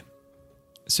 Floy,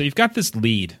 so you've got this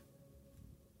lead.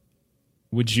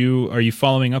 Are you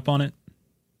following up on it?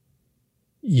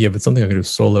 Yeah, but something I can do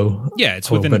solo. Yeah,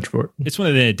 it's I'll within venture for it. it's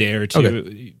within a day or two.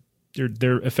 Okay.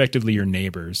 They're effectively your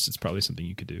neighbors. It's probably something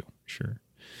you could do. Sure.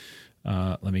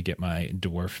 Let me get my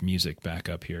dwarf music back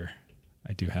up here.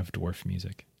 I do have dwarf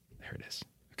music. There it is.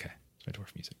 Okay, it's my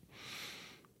dwarf music.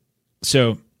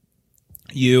 So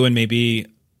you and maybe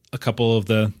a couple of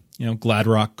the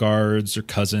Gladrock guards or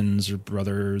cousins or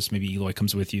brothers, maybe Eloy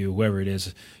comes with you, whoever it is.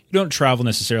 You don't travel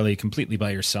necessarily completely by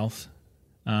yourself.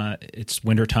 It's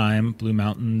wintertime, Blue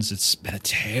Mountains. It's been a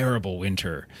terrible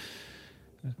winter.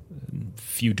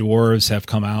 Few dwarves have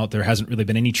come out. There hasn't really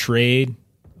been any trade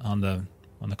on the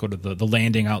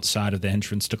landing outside of the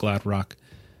entrance to Gladrock,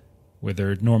 where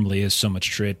there normally is so much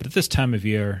trade. But at this time of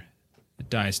year, it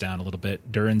dies down a little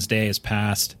bit. Durin's Day has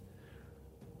passed.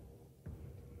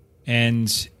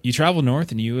 And you travel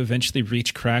north and you eventually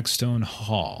reach Cragstone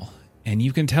Hall. And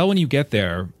you can tell when you get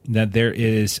there that there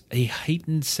is a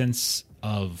heightened sense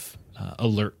of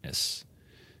alertness,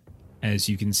 as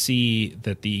you can see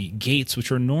that the gates,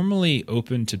 which are normally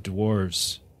open to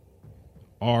dwarves,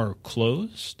 are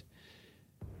closed.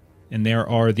 And there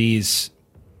are these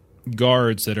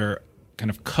guards that are kind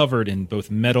of covered in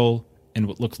both metal and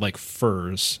what looks like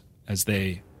furs, as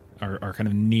they are kind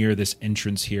of near this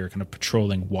entrance here, kind of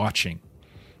patrolling, watching.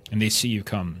 And they see you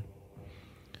come.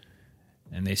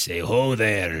 And they say, "Ho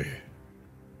there!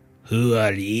 Who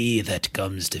are ye that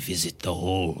comes to visit the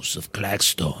halls of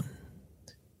Clagstone?"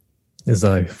 Is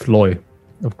I Floy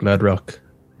of Gladrock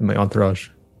in my entourage.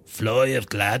 Floy of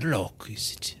Gladrock,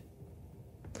 is it?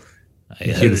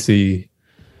 Here to see.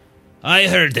 I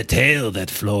heard the tale that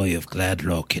Floy of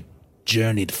Gladrock had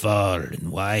journeyed far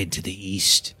and wide to the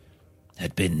east,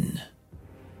 had been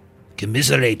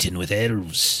commiserating with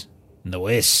elves in the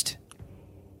west.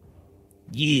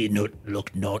 Ye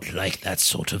look not like that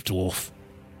sort of dwarf.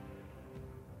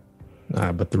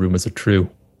 But the rumors are true.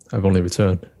 I've only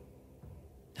returned.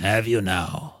 Have you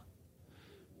now?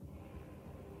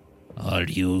 Are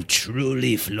you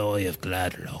truly Floy of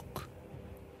Gladrock?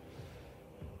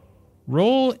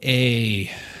 Roll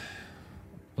a...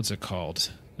 What's it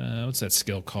called? What's that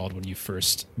skill called when you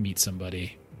first meet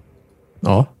somebody?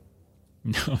 Oh?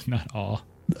 No, not all.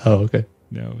 Oh, okay.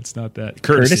 No, it's not that.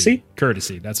 Courtesy?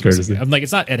 Courtesy. That's what Courtesy. I'm like,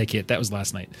 it's not etiquette. That was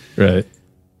last night. Right.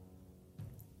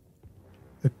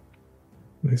 Let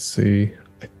me see.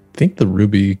 I think the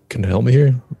ruby can help me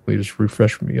here. Let me just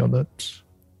refresh me on that.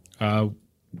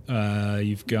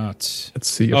 You've got... Let's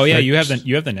see. Oh, yeah, effect.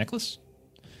 you have the necklace?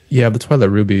 Yeah, the Twilight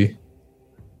Ruby.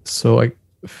 So I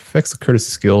affects the courtesy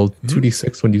skill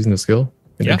 2d6 when using the skill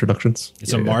in introductions.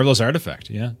 It's a marvelous artifact,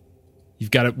 yeah.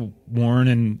 You've got it worn,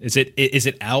 and is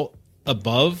it out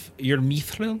above your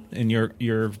mithril and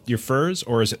your furs,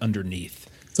 or is it underneath?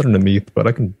 It's underneath, but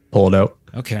I can pull it out.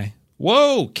 Okay.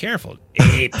 Whoa, careful.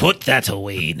 Hey, put that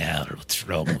away now. What's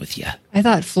wrong with you? I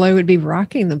thought Flo would be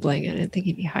rocking the bling. I didn't think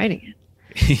he'd be hiding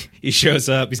it. He shows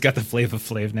up. He's got the Flava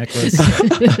Flav necklace.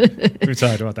 We've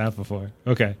talked about that before.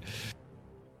 Okay.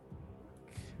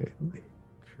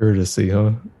 Courtesy,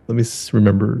 huh? Let me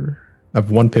remember. I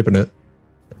have one pip in it.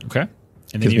 Okay. And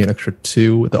then Gives me an extra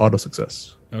 2 with the auto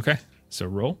success. Okay. So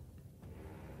roll.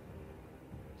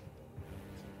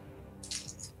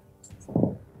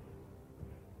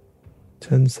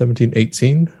 $10, $17,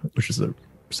 $18, which is a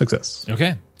success.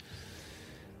 Okay.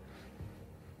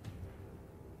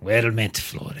 Well met,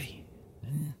 Flory.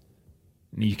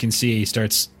 And you can see he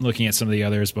starts looking at some of the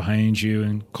others behind you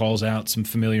and calls out some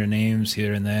familiar names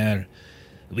here and there.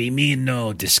 We mean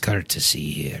no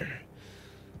discourtesy here,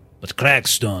 but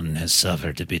Cragstone has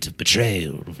suffered a bit of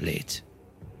betrayal of late,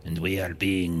 and we are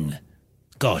being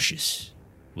cautious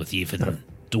with even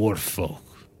dwarf folk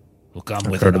who come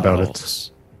I've with heard our about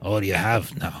halls. All you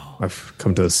have now. I've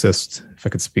come to assist. If I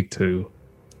could speak to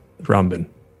Rambin.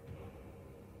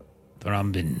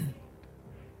 Thrombin.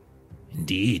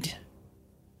 Indeed.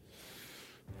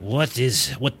 What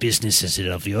business is it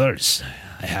of yours?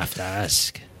 I have to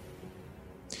ask.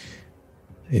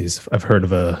 I've heard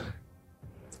of a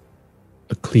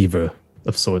cleaver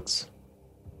of sorts.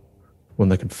 One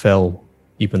that can fell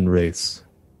even race.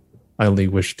 I only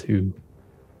wish to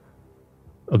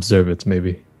observe it,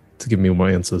 maybe, to give me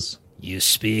my answers. You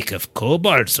speak of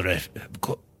kobolds,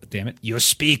 damn it. You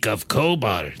speak of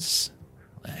kobolds.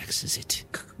 Lex, is it?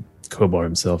 Kobar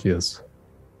himself, yes.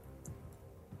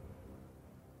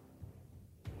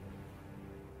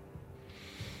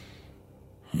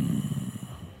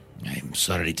 I'm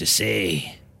sorry to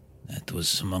say that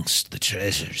was amongst the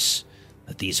treasures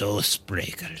that these oath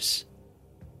breakers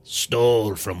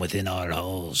stole from within our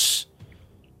halls.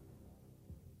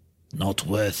 Not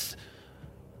worth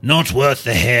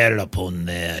the hair upon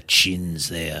their chins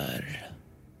they are.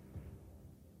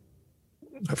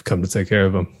 I've come to take care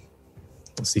of him.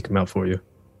 I'll seek him out for you.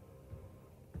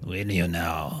 Will you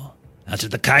now? Out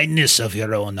of the kindness of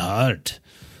your own heart?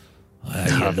 Or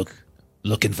are you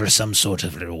looking for some sort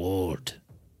of reward?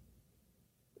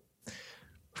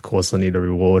 Of course I need a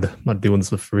reward. I'm not doing this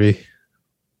for free.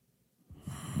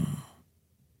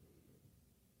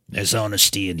 There's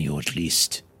honesty in you, at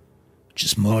least. Which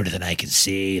is more than I can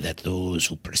say that those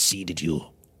who preceded you.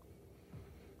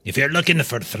 If you're looking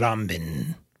for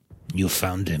Thrombin, you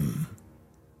found him.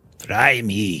 Try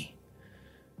me.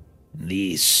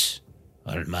 These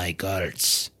are my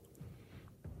guards.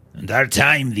 And our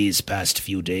time these past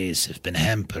few days have been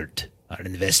hampered. Our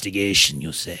investigation,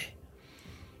 you say.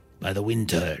 By the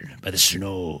winter, by the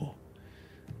snow,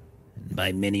 and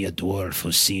by many a dwarf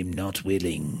who seem not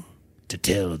willing to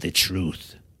tell the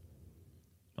truth.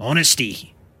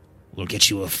 Honesty will get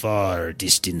you a far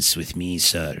distance with me,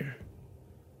 sir.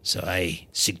 So I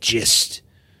suggest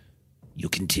you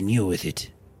continue with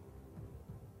it.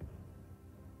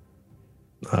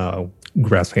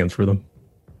 Grasp hands for them.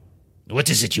 What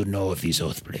is it you know of these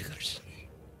Oathbreakers?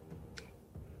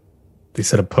 They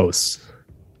set up posts.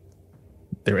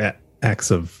 Their acts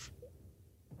of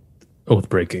oath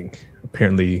breaking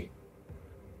apparently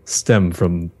stem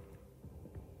from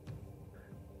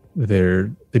they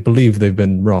believe they've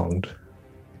been wronged.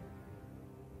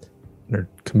 They're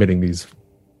committing these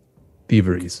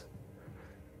thieveries.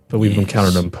 But we've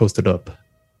encountered them posted up.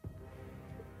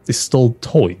 They stole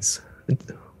toys.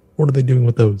 What are they doing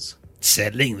with those?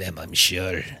 Selling them, I'm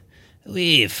sure.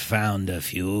 We've found a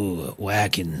few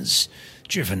wagons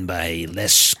driven by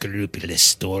less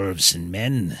scrupulous dwarves and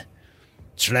men,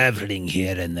 travelling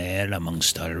here and there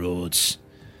amongst our roads,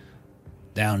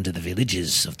 down to the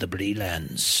villages of the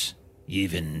Breelands,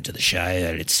 even to the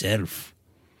Shire itself.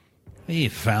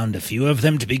 We've found a few of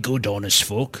them to be good, honest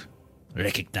folk,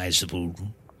 recognizable.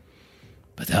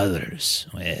 But others,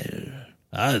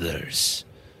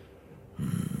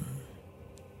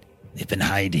 they've been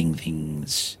hiding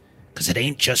things, 'cause it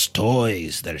ain't just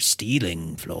toys they're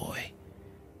stealing, Floy,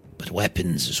 but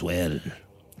weapons as well,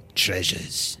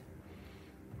 treasures.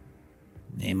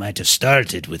 They might have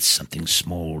started with something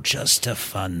small just to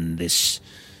fund this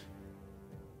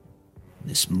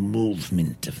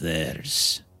movement of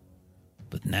theirs.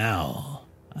 But now,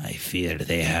 I fear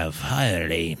they have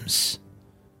higher aims.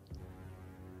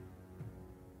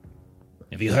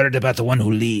 Have you heard about the one who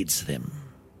leads them?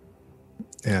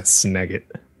 Yeah, snag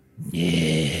it.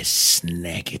 Yes,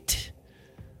 Snagit.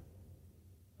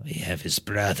 We have his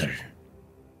brother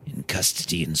in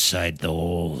custody inside the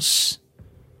walls.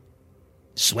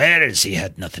 Swears he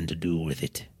had nothing to do with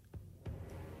it.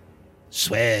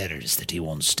 Swears that he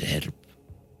wants to help.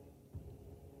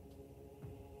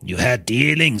 You had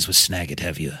dealings with Snagit,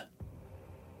 have you?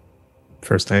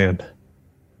 Firsthand.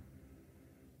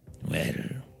 Well,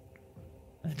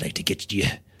 I'd like to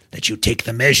let you take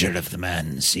the measure of the man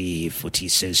and see if what he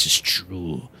says is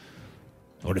true,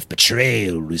 or if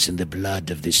betrayal is in the blood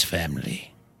of this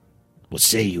family. What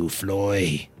say you,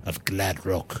 Floy of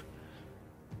Gladrock?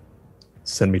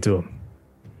 Send me to him.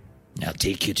 I'll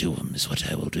take you to him, is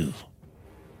what I will do.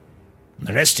 And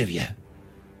the rest of you,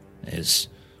 there's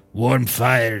warm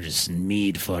fires and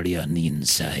mead for you on the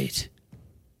inside.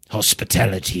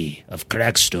 Hospitality of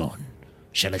Crackstone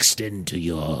shall extend to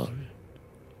you all.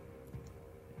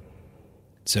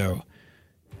 So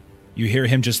you hear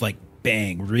him just like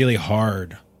bang really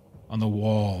hard on the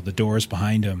wall, the doors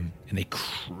behind him, and they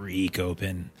creak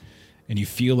open. And you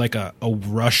feel like a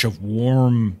rush of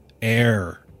warm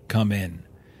air come in.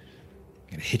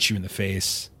 It hits you in the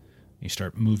face. You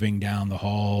start moving down the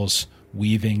halls,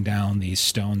 weaving down these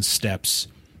stone steps.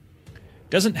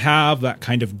 Doesn't have that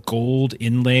kind of gold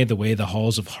inlay the way the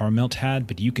halls of Harmelt had,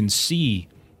 but you can see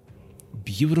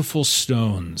beautiful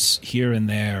stones here and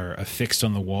there affixed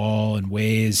on the wall in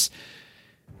ways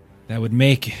that would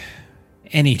make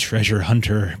any treasure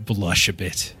hunter blush a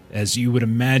bit, as you would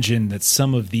imagine that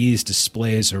some of these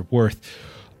displays are worth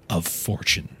a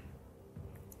fortune.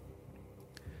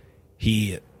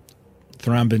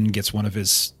 Thrombin gets one of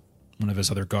his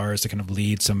other guards to kind of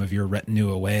lead some of your retinue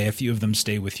away. A few of them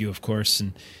stay with you, of course,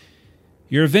 and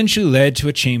you're eventually led to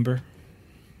a chamber.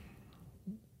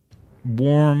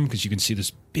 Warm, because you can see this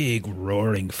big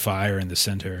roaring fire in the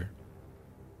center.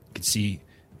 You can see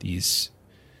these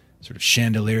sort of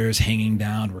chandeliers hanging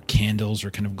down where candles are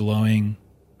kind of glowing.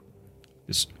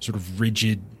 This sort of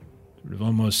rigid, sort of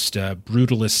almost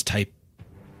brutalist type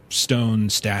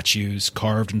stone statues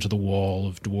carved into the wall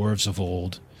of dwarves of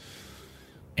old,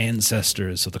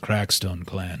 ancestors of the Crackstone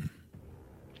clan.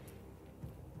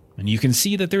 And you can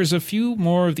see that there's a few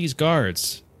more of these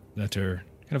guards that are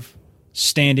kind of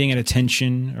standing at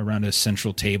attention around a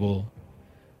central table.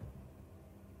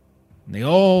 And they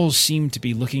all seem to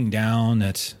be looking down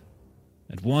at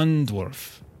one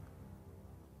dwarf.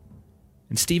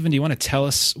 And Stephen, do you want to tell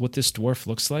us what this dwarf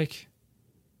looks like?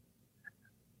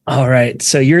 All right.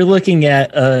 So you're looking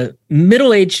at a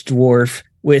middle-aged dwarf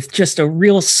with just a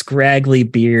real scraggly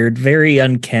beard, very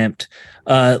unkempt,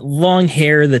 long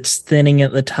hair that's thinning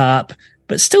at the top,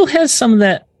 but still has some of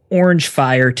that orange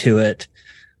fire to it.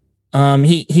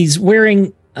 He's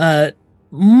wearing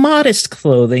modest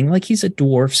clothing, like he's a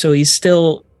dwarf, so he's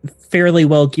still fairly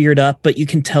well geared up, but you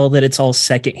can tell that it's all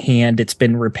secondhand. It's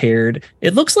been repaired.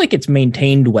 It looks like it's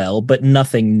maintained well, but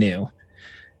nothing new.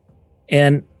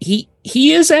 And he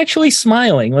is actually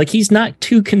smiling, like he's not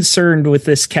too concerned with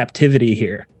this captivity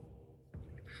here.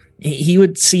 He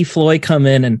would see Floyd come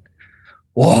in and,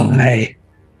 why,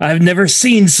 I've never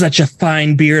seen such a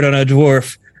fine beard on a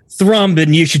dwarf.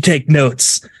 Thrombin, you should take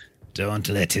notes. Don't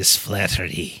let his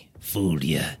flattery fool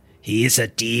you. He is a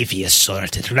devious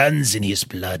sort. It runs in his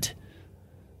blood.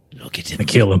 Look at him. I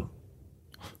kill him.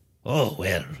 Oh,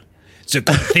 well, it's a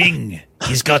good thing.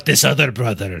 He's got this other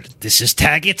brother. This is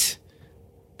Taggett.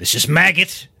 This is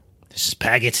Maggot. This is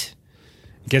Paggett.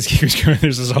 Guess he was going.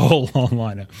 There's this whole long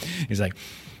lineup. He's like,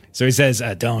 so he says,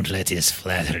 Don't let his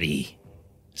flattery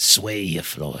sway you,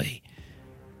 Floy.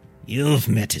 You've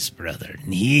met his brother,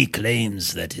 and he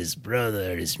claims that his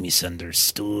brother is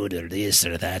misunderstood or this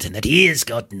or that, and that he has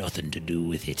got nothing to do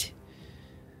with it.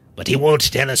 But he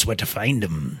won't tell us where to find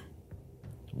him.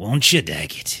 Won't you,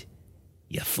 Daggett?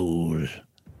 You fool.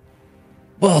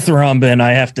 Well, Thrombin,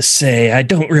 I have to say, I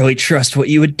don't really trust what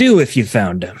you would do if you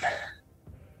found him.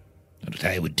 What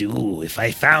I would do if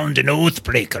I found an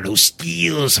Oathbreaker who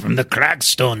steals from the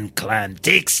Cragstone clan,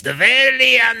 takes the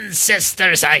very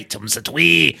ancestors' items that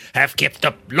we have kept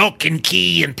up lock and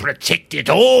key and protected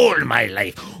all my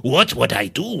life. What would I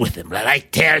do with him? Well, I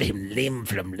tear him limb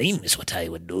from limb is what I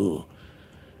would do.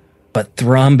 But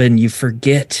Thrombin, you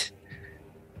forget.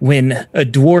 When a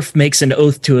dwarf makes an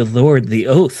oath to a lord, the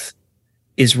oath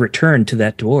is returned to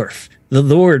that dwarf. The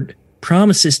lord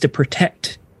promises to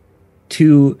protect,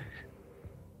 to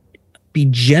be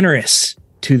generous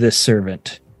to this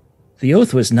servant. The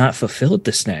oath was not fulfilled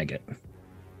to Snagit.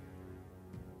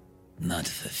 Not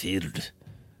fulfilled?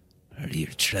 Are you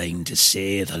trying to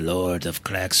say the Lord of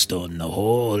Crackstone the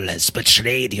Hole has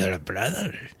betrayed your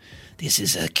brother? This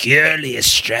is a curious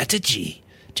strategy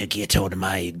to get on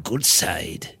my good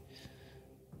side.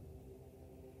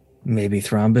 Maybe,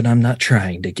 Thrombin, I'm not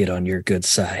trying to get on your good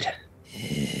side.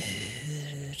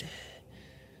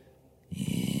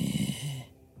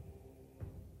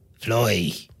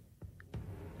 Floy,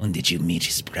 when did you meet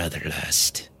his brother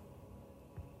last?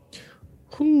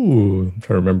 Ooh, I'm trying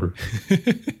to remember.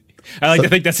 I like to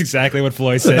think that's exactly what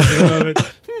Floyd said.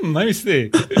 Let me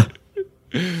see.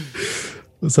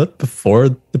 Was that before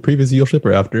the previous Yule ship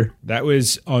or after? That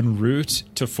was en route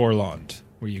to Forlond,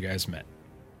 where you guys met.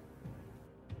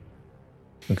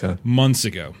 Okay. Months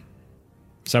ago.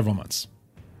 Several months.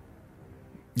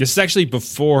 This is actually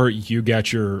before you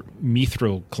got your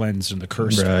mithril cleansed and the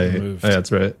curse removed. Yeah,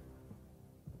 that's right.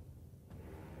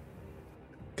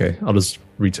 Okay, I'll just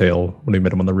retail when we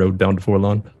met him on the road down to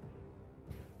Forlond.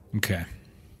 Okay.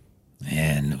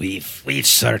 And we've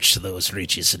searched those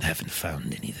reaches and haven't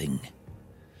found anything.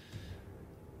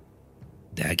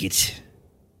 Daggett,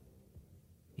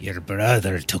 your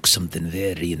brother took something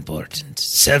very important.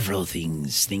 Several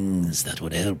things that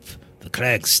would help the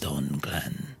Cragstone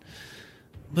clan.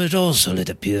 But also it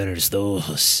appears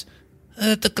those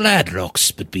the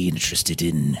Gladrocks would be interested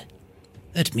in.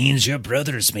 That means your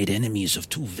brother's made enemies of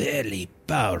two very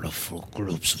powerful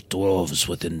groups of dwarves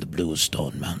within the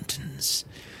Bluestone Mountains.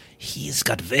 He's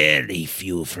got very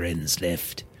few friends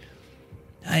left.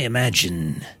 I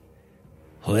imagine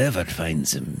whoever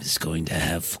finds him is going to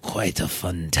have quite a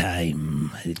fun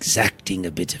time exacting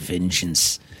a bit of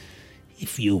vengeance.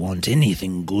 If you want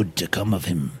anything good to come of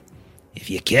him, if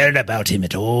you cared about him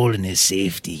at all and his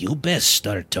safety, you best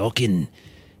start talking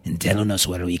and telling us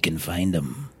where we can find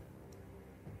him.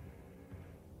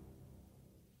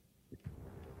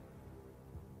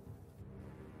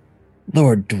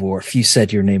 Lord Dwarf, you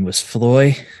said your name was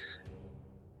Floy?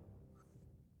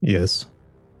 Yes.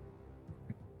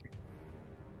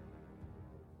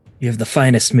 You have the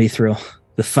finest mithril,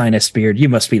 the finest beard. You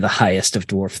must be the highest of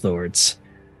dwarf lords.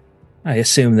 I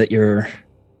assume that your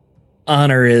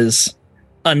honor is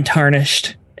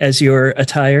untarnished as your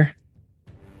attire.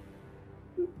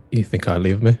 You think I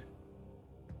leave me?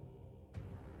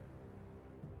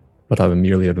 But I'm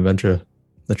merely an adventurer,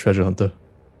 a treasure hunter.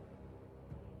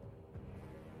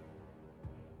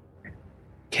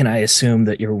 can I assume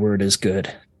that your word is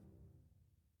good?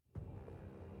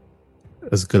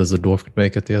 As good as a dwarf could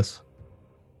make it, yes.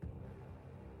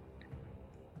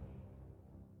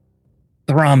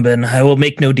 Thrombin, I will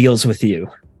make no deals with you.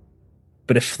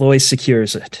 But if Floy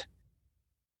secures it,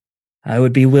 I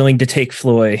would be willing to take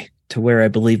Floy to where I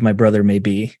believe my brother may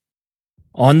be,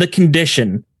 on the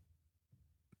condition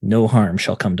no harm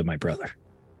shall come to my brother.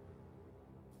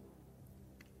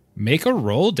 Make a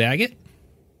roll, Daggett.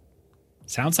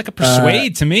 Sounds like a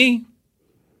persuade to me.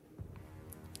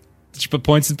 Did you put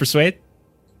points in persuade?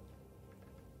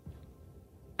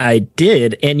 I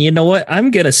did, and you know what? I'm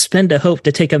going to spend a hope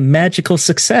to take a magical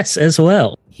success as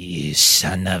well. You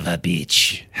son of a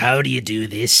bitch. How do you do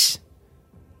this?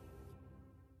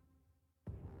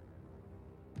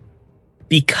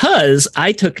 Because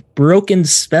I took broken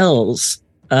spells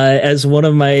as one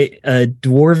of my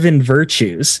dwarven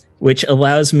virtues, which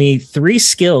allows me 3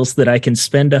 skills that I can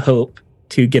spend a hope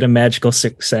to get a magical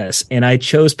success. And I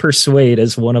chose Persuade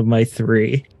as one of my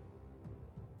 3.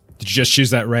 Did you just choose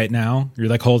that right now? You're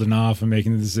like holding off and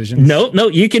making the decision? No,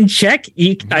 you can check.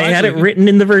 I had it written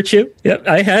in the virtue. Yep,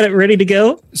 I had it ready to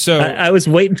go. So I was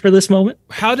waiting for this moment.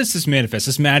 How does this manifest,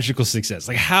 this magical success?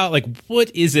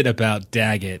 What is it about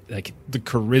Daggett? Like the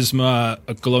charisma,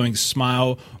 a glowing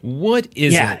smile. What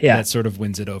is it that sort of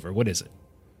wins it over? What is it?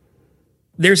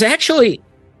 There's actually,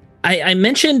 I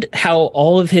mentioned how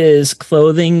all of his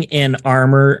clothing and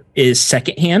armor is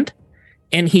secondhand.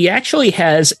 And he actually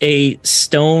has a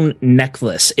stone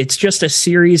necklace. It's just a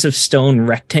series of stone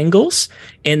rectangles,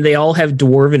 and they all have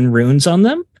dwarven runes on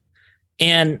them.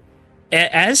 And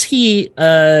as he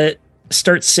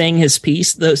starts saying his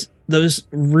piece, those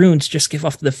runes just give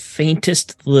off the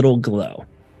faintest little glow.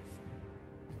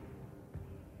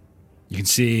 You can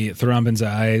see Thrombin's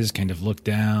eyes kind of look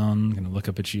down, kind of look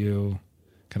up at you,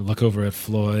 kind of look over at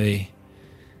Floy.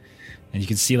 And you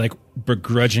can see, like,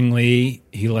 begrudgingly,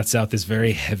 he lets out this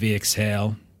very heavy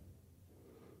exhale.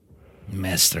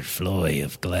 Master Floy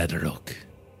of Gladrock,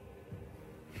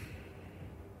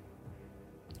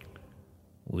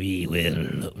 we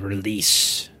will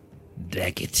release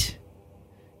Daggett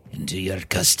into your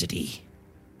custody.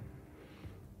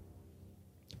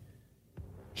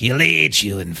 He'll aid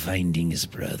you in finding his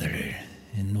brother,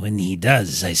 and when he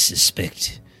does, I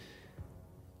suspect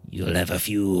you'll have a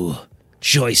few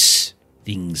choice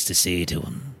things to say to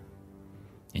him,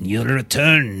 and you'll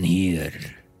return here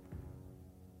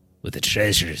with the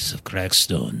treasures of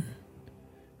Crackstone,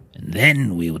 and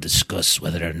then we will discuss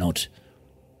whether or not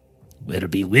we'll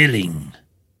be willing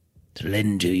to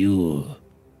lend to you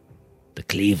the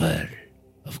cleaver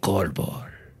of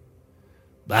Gorbor.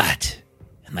 But,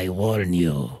 and I warn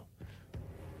you,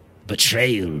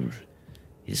 betrayal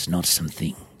is not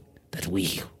something that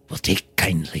we will take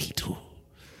kindly to.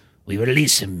 We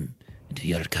release him into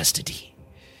your custody.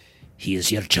 He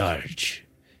is your charge.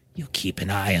 You keep an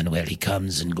eye on where he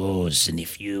comes and goes, and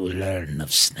if you learn of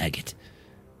Snagit,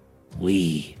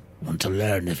 we want to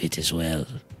learn of it as well.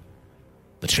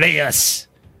 Betray us,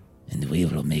 and we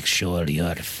will make sure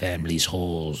your family's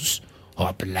holes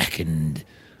are blackened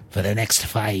for the next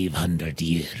 500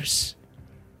 years.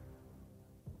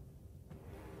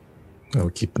 I'll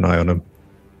keep an eye on him.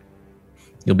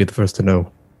 You'll be the first to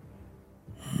know.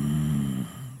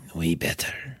 We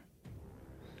better.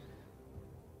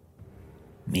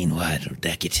 Meanwhile,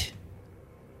 Daggett,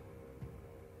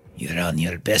 you're on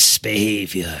your best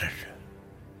behavior.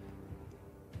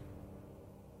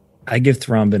 I give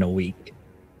Thrombin a week.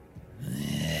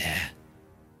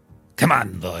 Come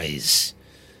on, boys.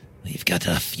 We've got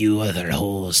a few other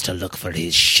holes to look for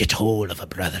his shithole of a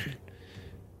brother.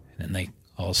 And they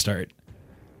all start.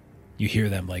 You hear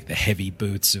them, like the heavy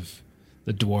boots of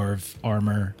the dwarf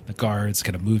armor, the guards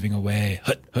kind of moving away.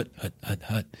 Hut, hut, hut, hut,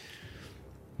 hut.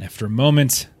 And after a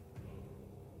moment,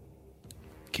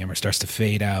 the camera starts to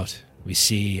fade out. We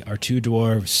see our 2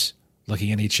 dwarves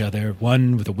looking at each other,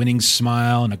 one with a winning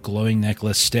smile and a glowing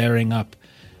necklace, staring up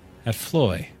at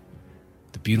Floy.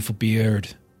 The beautiful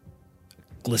beard,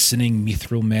 glistening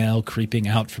mithril mail creeping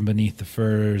out from beneath the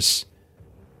furs,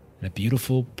 and a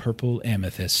beautiful purple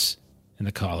amethyst in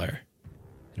the collar.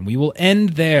 And we will end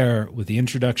there with the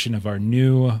introduction of our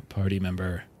new party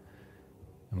member.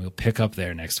 And we'll pick up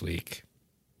there next week.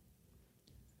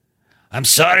 I'm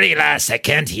sorry, lass. I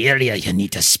can't hear you. You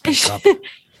need to speak up.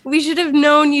 We should have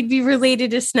known you'd be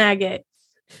related to Snagit.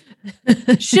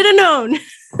 Should have known.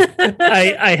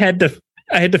 I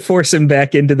had to force him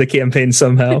back into the campaign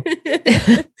somehow.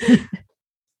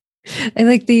 I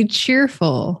like the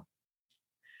cheerful,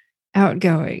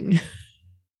 outgoing.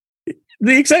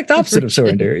 The exact opposite of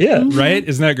Sorendir, yeah. Right?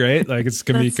 Isn't that great? Like, it's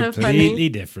going to be That's so completely funny.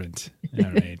 different.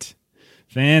 All right.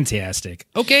 Fantastic.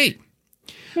 Okay.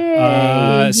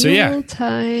 Yay, So yeah. Yule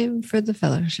time for the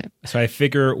fellowship. So I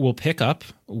figure we'll pick up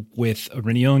with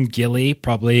Aurelio and Gilly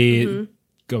probably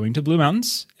going to Blue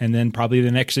Mountains, and then probably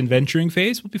the next adventuring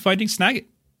phase we'll be finding Snagit.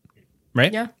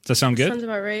 Right? Yeah. Does that sound good? Sounds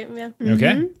about right. Yeah.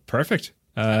 Okay, perfect.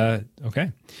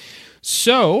 Okay.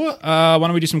 So why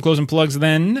don't we do some closing plugs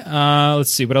then?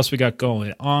 Let's see what else we got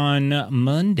going. On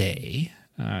Monday,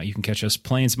 you can catch us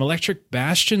playing some Electric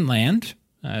Bastion Land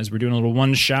as we're doing a little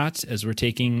one shot, as we're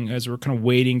kind of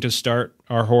waiting to start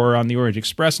our horror on the Orient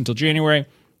Express until January.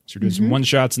 So we're doing some one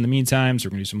shots in the meantime. So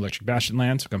we're going to do some Electric Bastion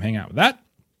Land. So come hang out with that.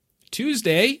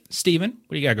 Tuesday, Steven,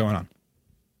 what do you got going on?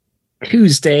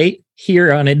 Tuesday,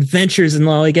 here on Adventures in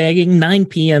Lollygagging, 9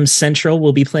 p.m. Central,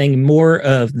 we'll be playing more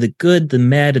of The Good, the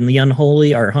Mad, and the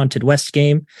Unholy, our Haunted West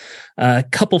game. A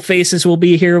couple faces will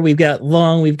be here. We've got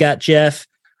Long, we've got Jeff.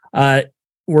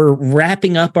 We're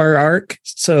wrapping up our arc,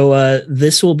 so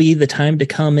this will be the time to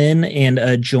come in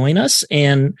and join us.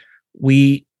 And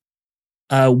we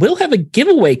will have a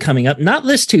giveaway coming up, not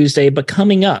this Tuesday, but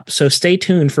coming up. So stay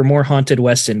tuned for more Haunted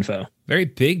West info. Very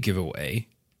big giveaway.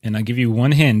 And I'll give you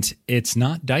one hint. It's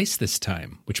not dice this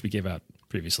time, which we gave out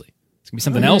previously. It's going to be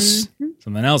something else.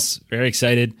 Something else. Very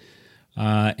excited.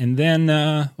 And then,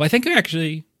 I think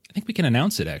we can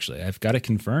announce it, actually. I've got it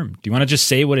confirmed. Do you want to just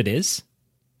say what it is?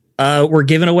 We're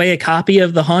giving away a copy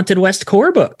of the Haunted West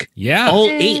core book. Yeah. All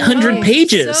 800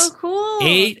 pages. So cool.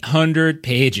 800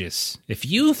 pages. If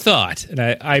you thought, and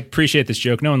I appreciate this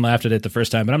joke, no one laughed at it the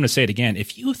first time, but I'm going to say it again.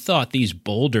 If you thought these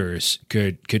boulders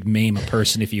could maim a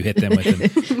person if you hit them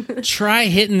with them, try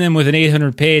hitting them with an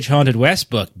 800-page Haunted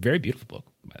West book. Very beautiful book,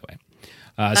 by the way.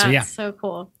 That's so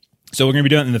cool. So we're going to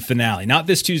be doing it in the finale. Not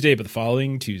this Tuesday, but the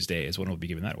following Tuesday is when we'll be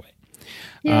giving that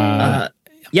away.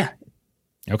 Yeah.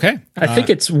 Okay. I think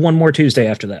it's one more Tuesday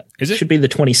after that. Is it? Should be the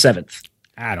 27th.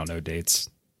 I don't know dates.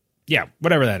 Yeah,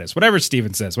 whatever that is. Whatever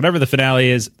Steven says. Whatever the finale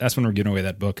is, that's when we're giving away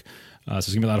that book. So it's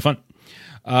going to be a lot of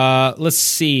fun. Let's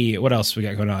see what else we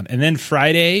got going on. And then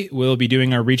Friday, we'll be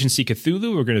doing our Regency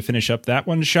Cthulhu. We're going to finish up that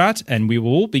one shot, and we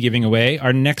will be giving away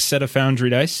our next set of Foundry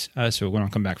dice. So we're going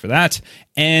to come back for that.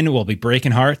 And we'll be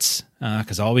breaking hearts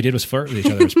because all we did was flirt with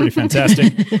each other. It was pretty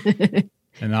fantastic.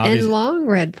 And Long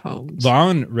read poems.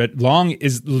 Long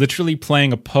is literally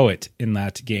playing a poet in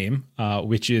that game,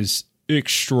 which is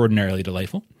extraordinarily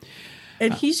delightful.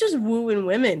 And he's just wooing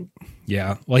women.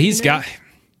 Yeah. Well, he's got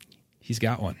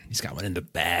one. He's got one in the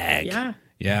bag. Yeah.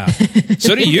 Yeah.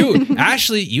 So do you.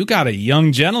 Ashley, you got a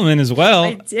young gentleman as well.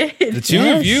 I did. The two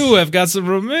of you have got some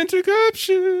romantic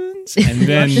options. And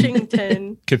then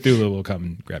Washington. Cthulhu will come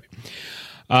and grab you.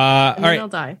 All right. I'll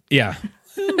die. Yeah.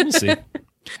 We'll see.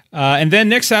 And then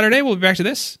next Saturday, we'll be back to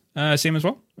this. Same as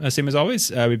always.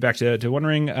 We'll be back to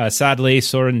Wondering. Sadly,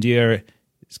 Sorendir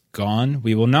is gone.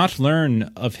 We will not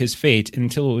learn of his fate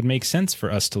until it would make sense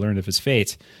for us to learn of his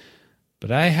fate.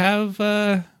 But I have,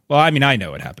 I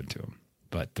know what happened to him.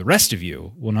 But the rest of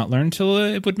you will not learn until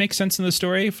it would make sense in the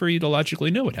story for you to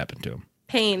logically know what happened to him.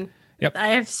 Pain. Yep. I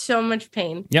have so much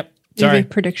pain. Yep. Sorry.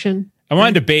 Prediction. I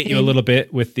wanted to bait you a little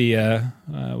bit with the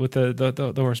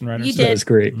horse and riders. You did. That was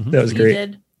great. Mm-hmm. That was great. You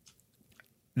did.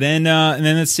 Then and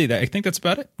then let's see. I think that's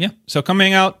about it. Yeah. So come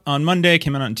hang out on Monday,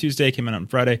 came out on Tuesday, came out on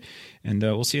Friday, and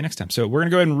we'll see you next time. So we're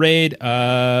gonna go ahead and raid.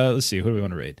 Let's see. Who do we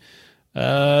want to raid?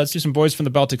 Let's do some boys from the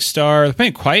Baltic Star. They're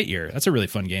playing Quiet Year. That's a really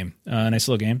fun game. Nice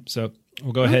little game. So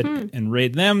we'll go ahead and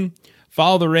raid them.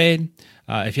 Follow the raid.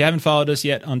 If you haven't followed us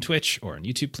yet on Twitch or on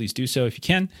YouTube, please do so if you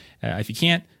can. If you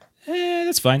can't,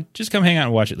 that's fine. Just come hang out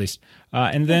and watch at least.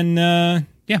 And then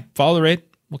follow the raid.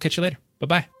 We'll catch you later.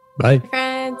 Bye-bye. Bye.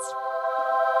 Friends.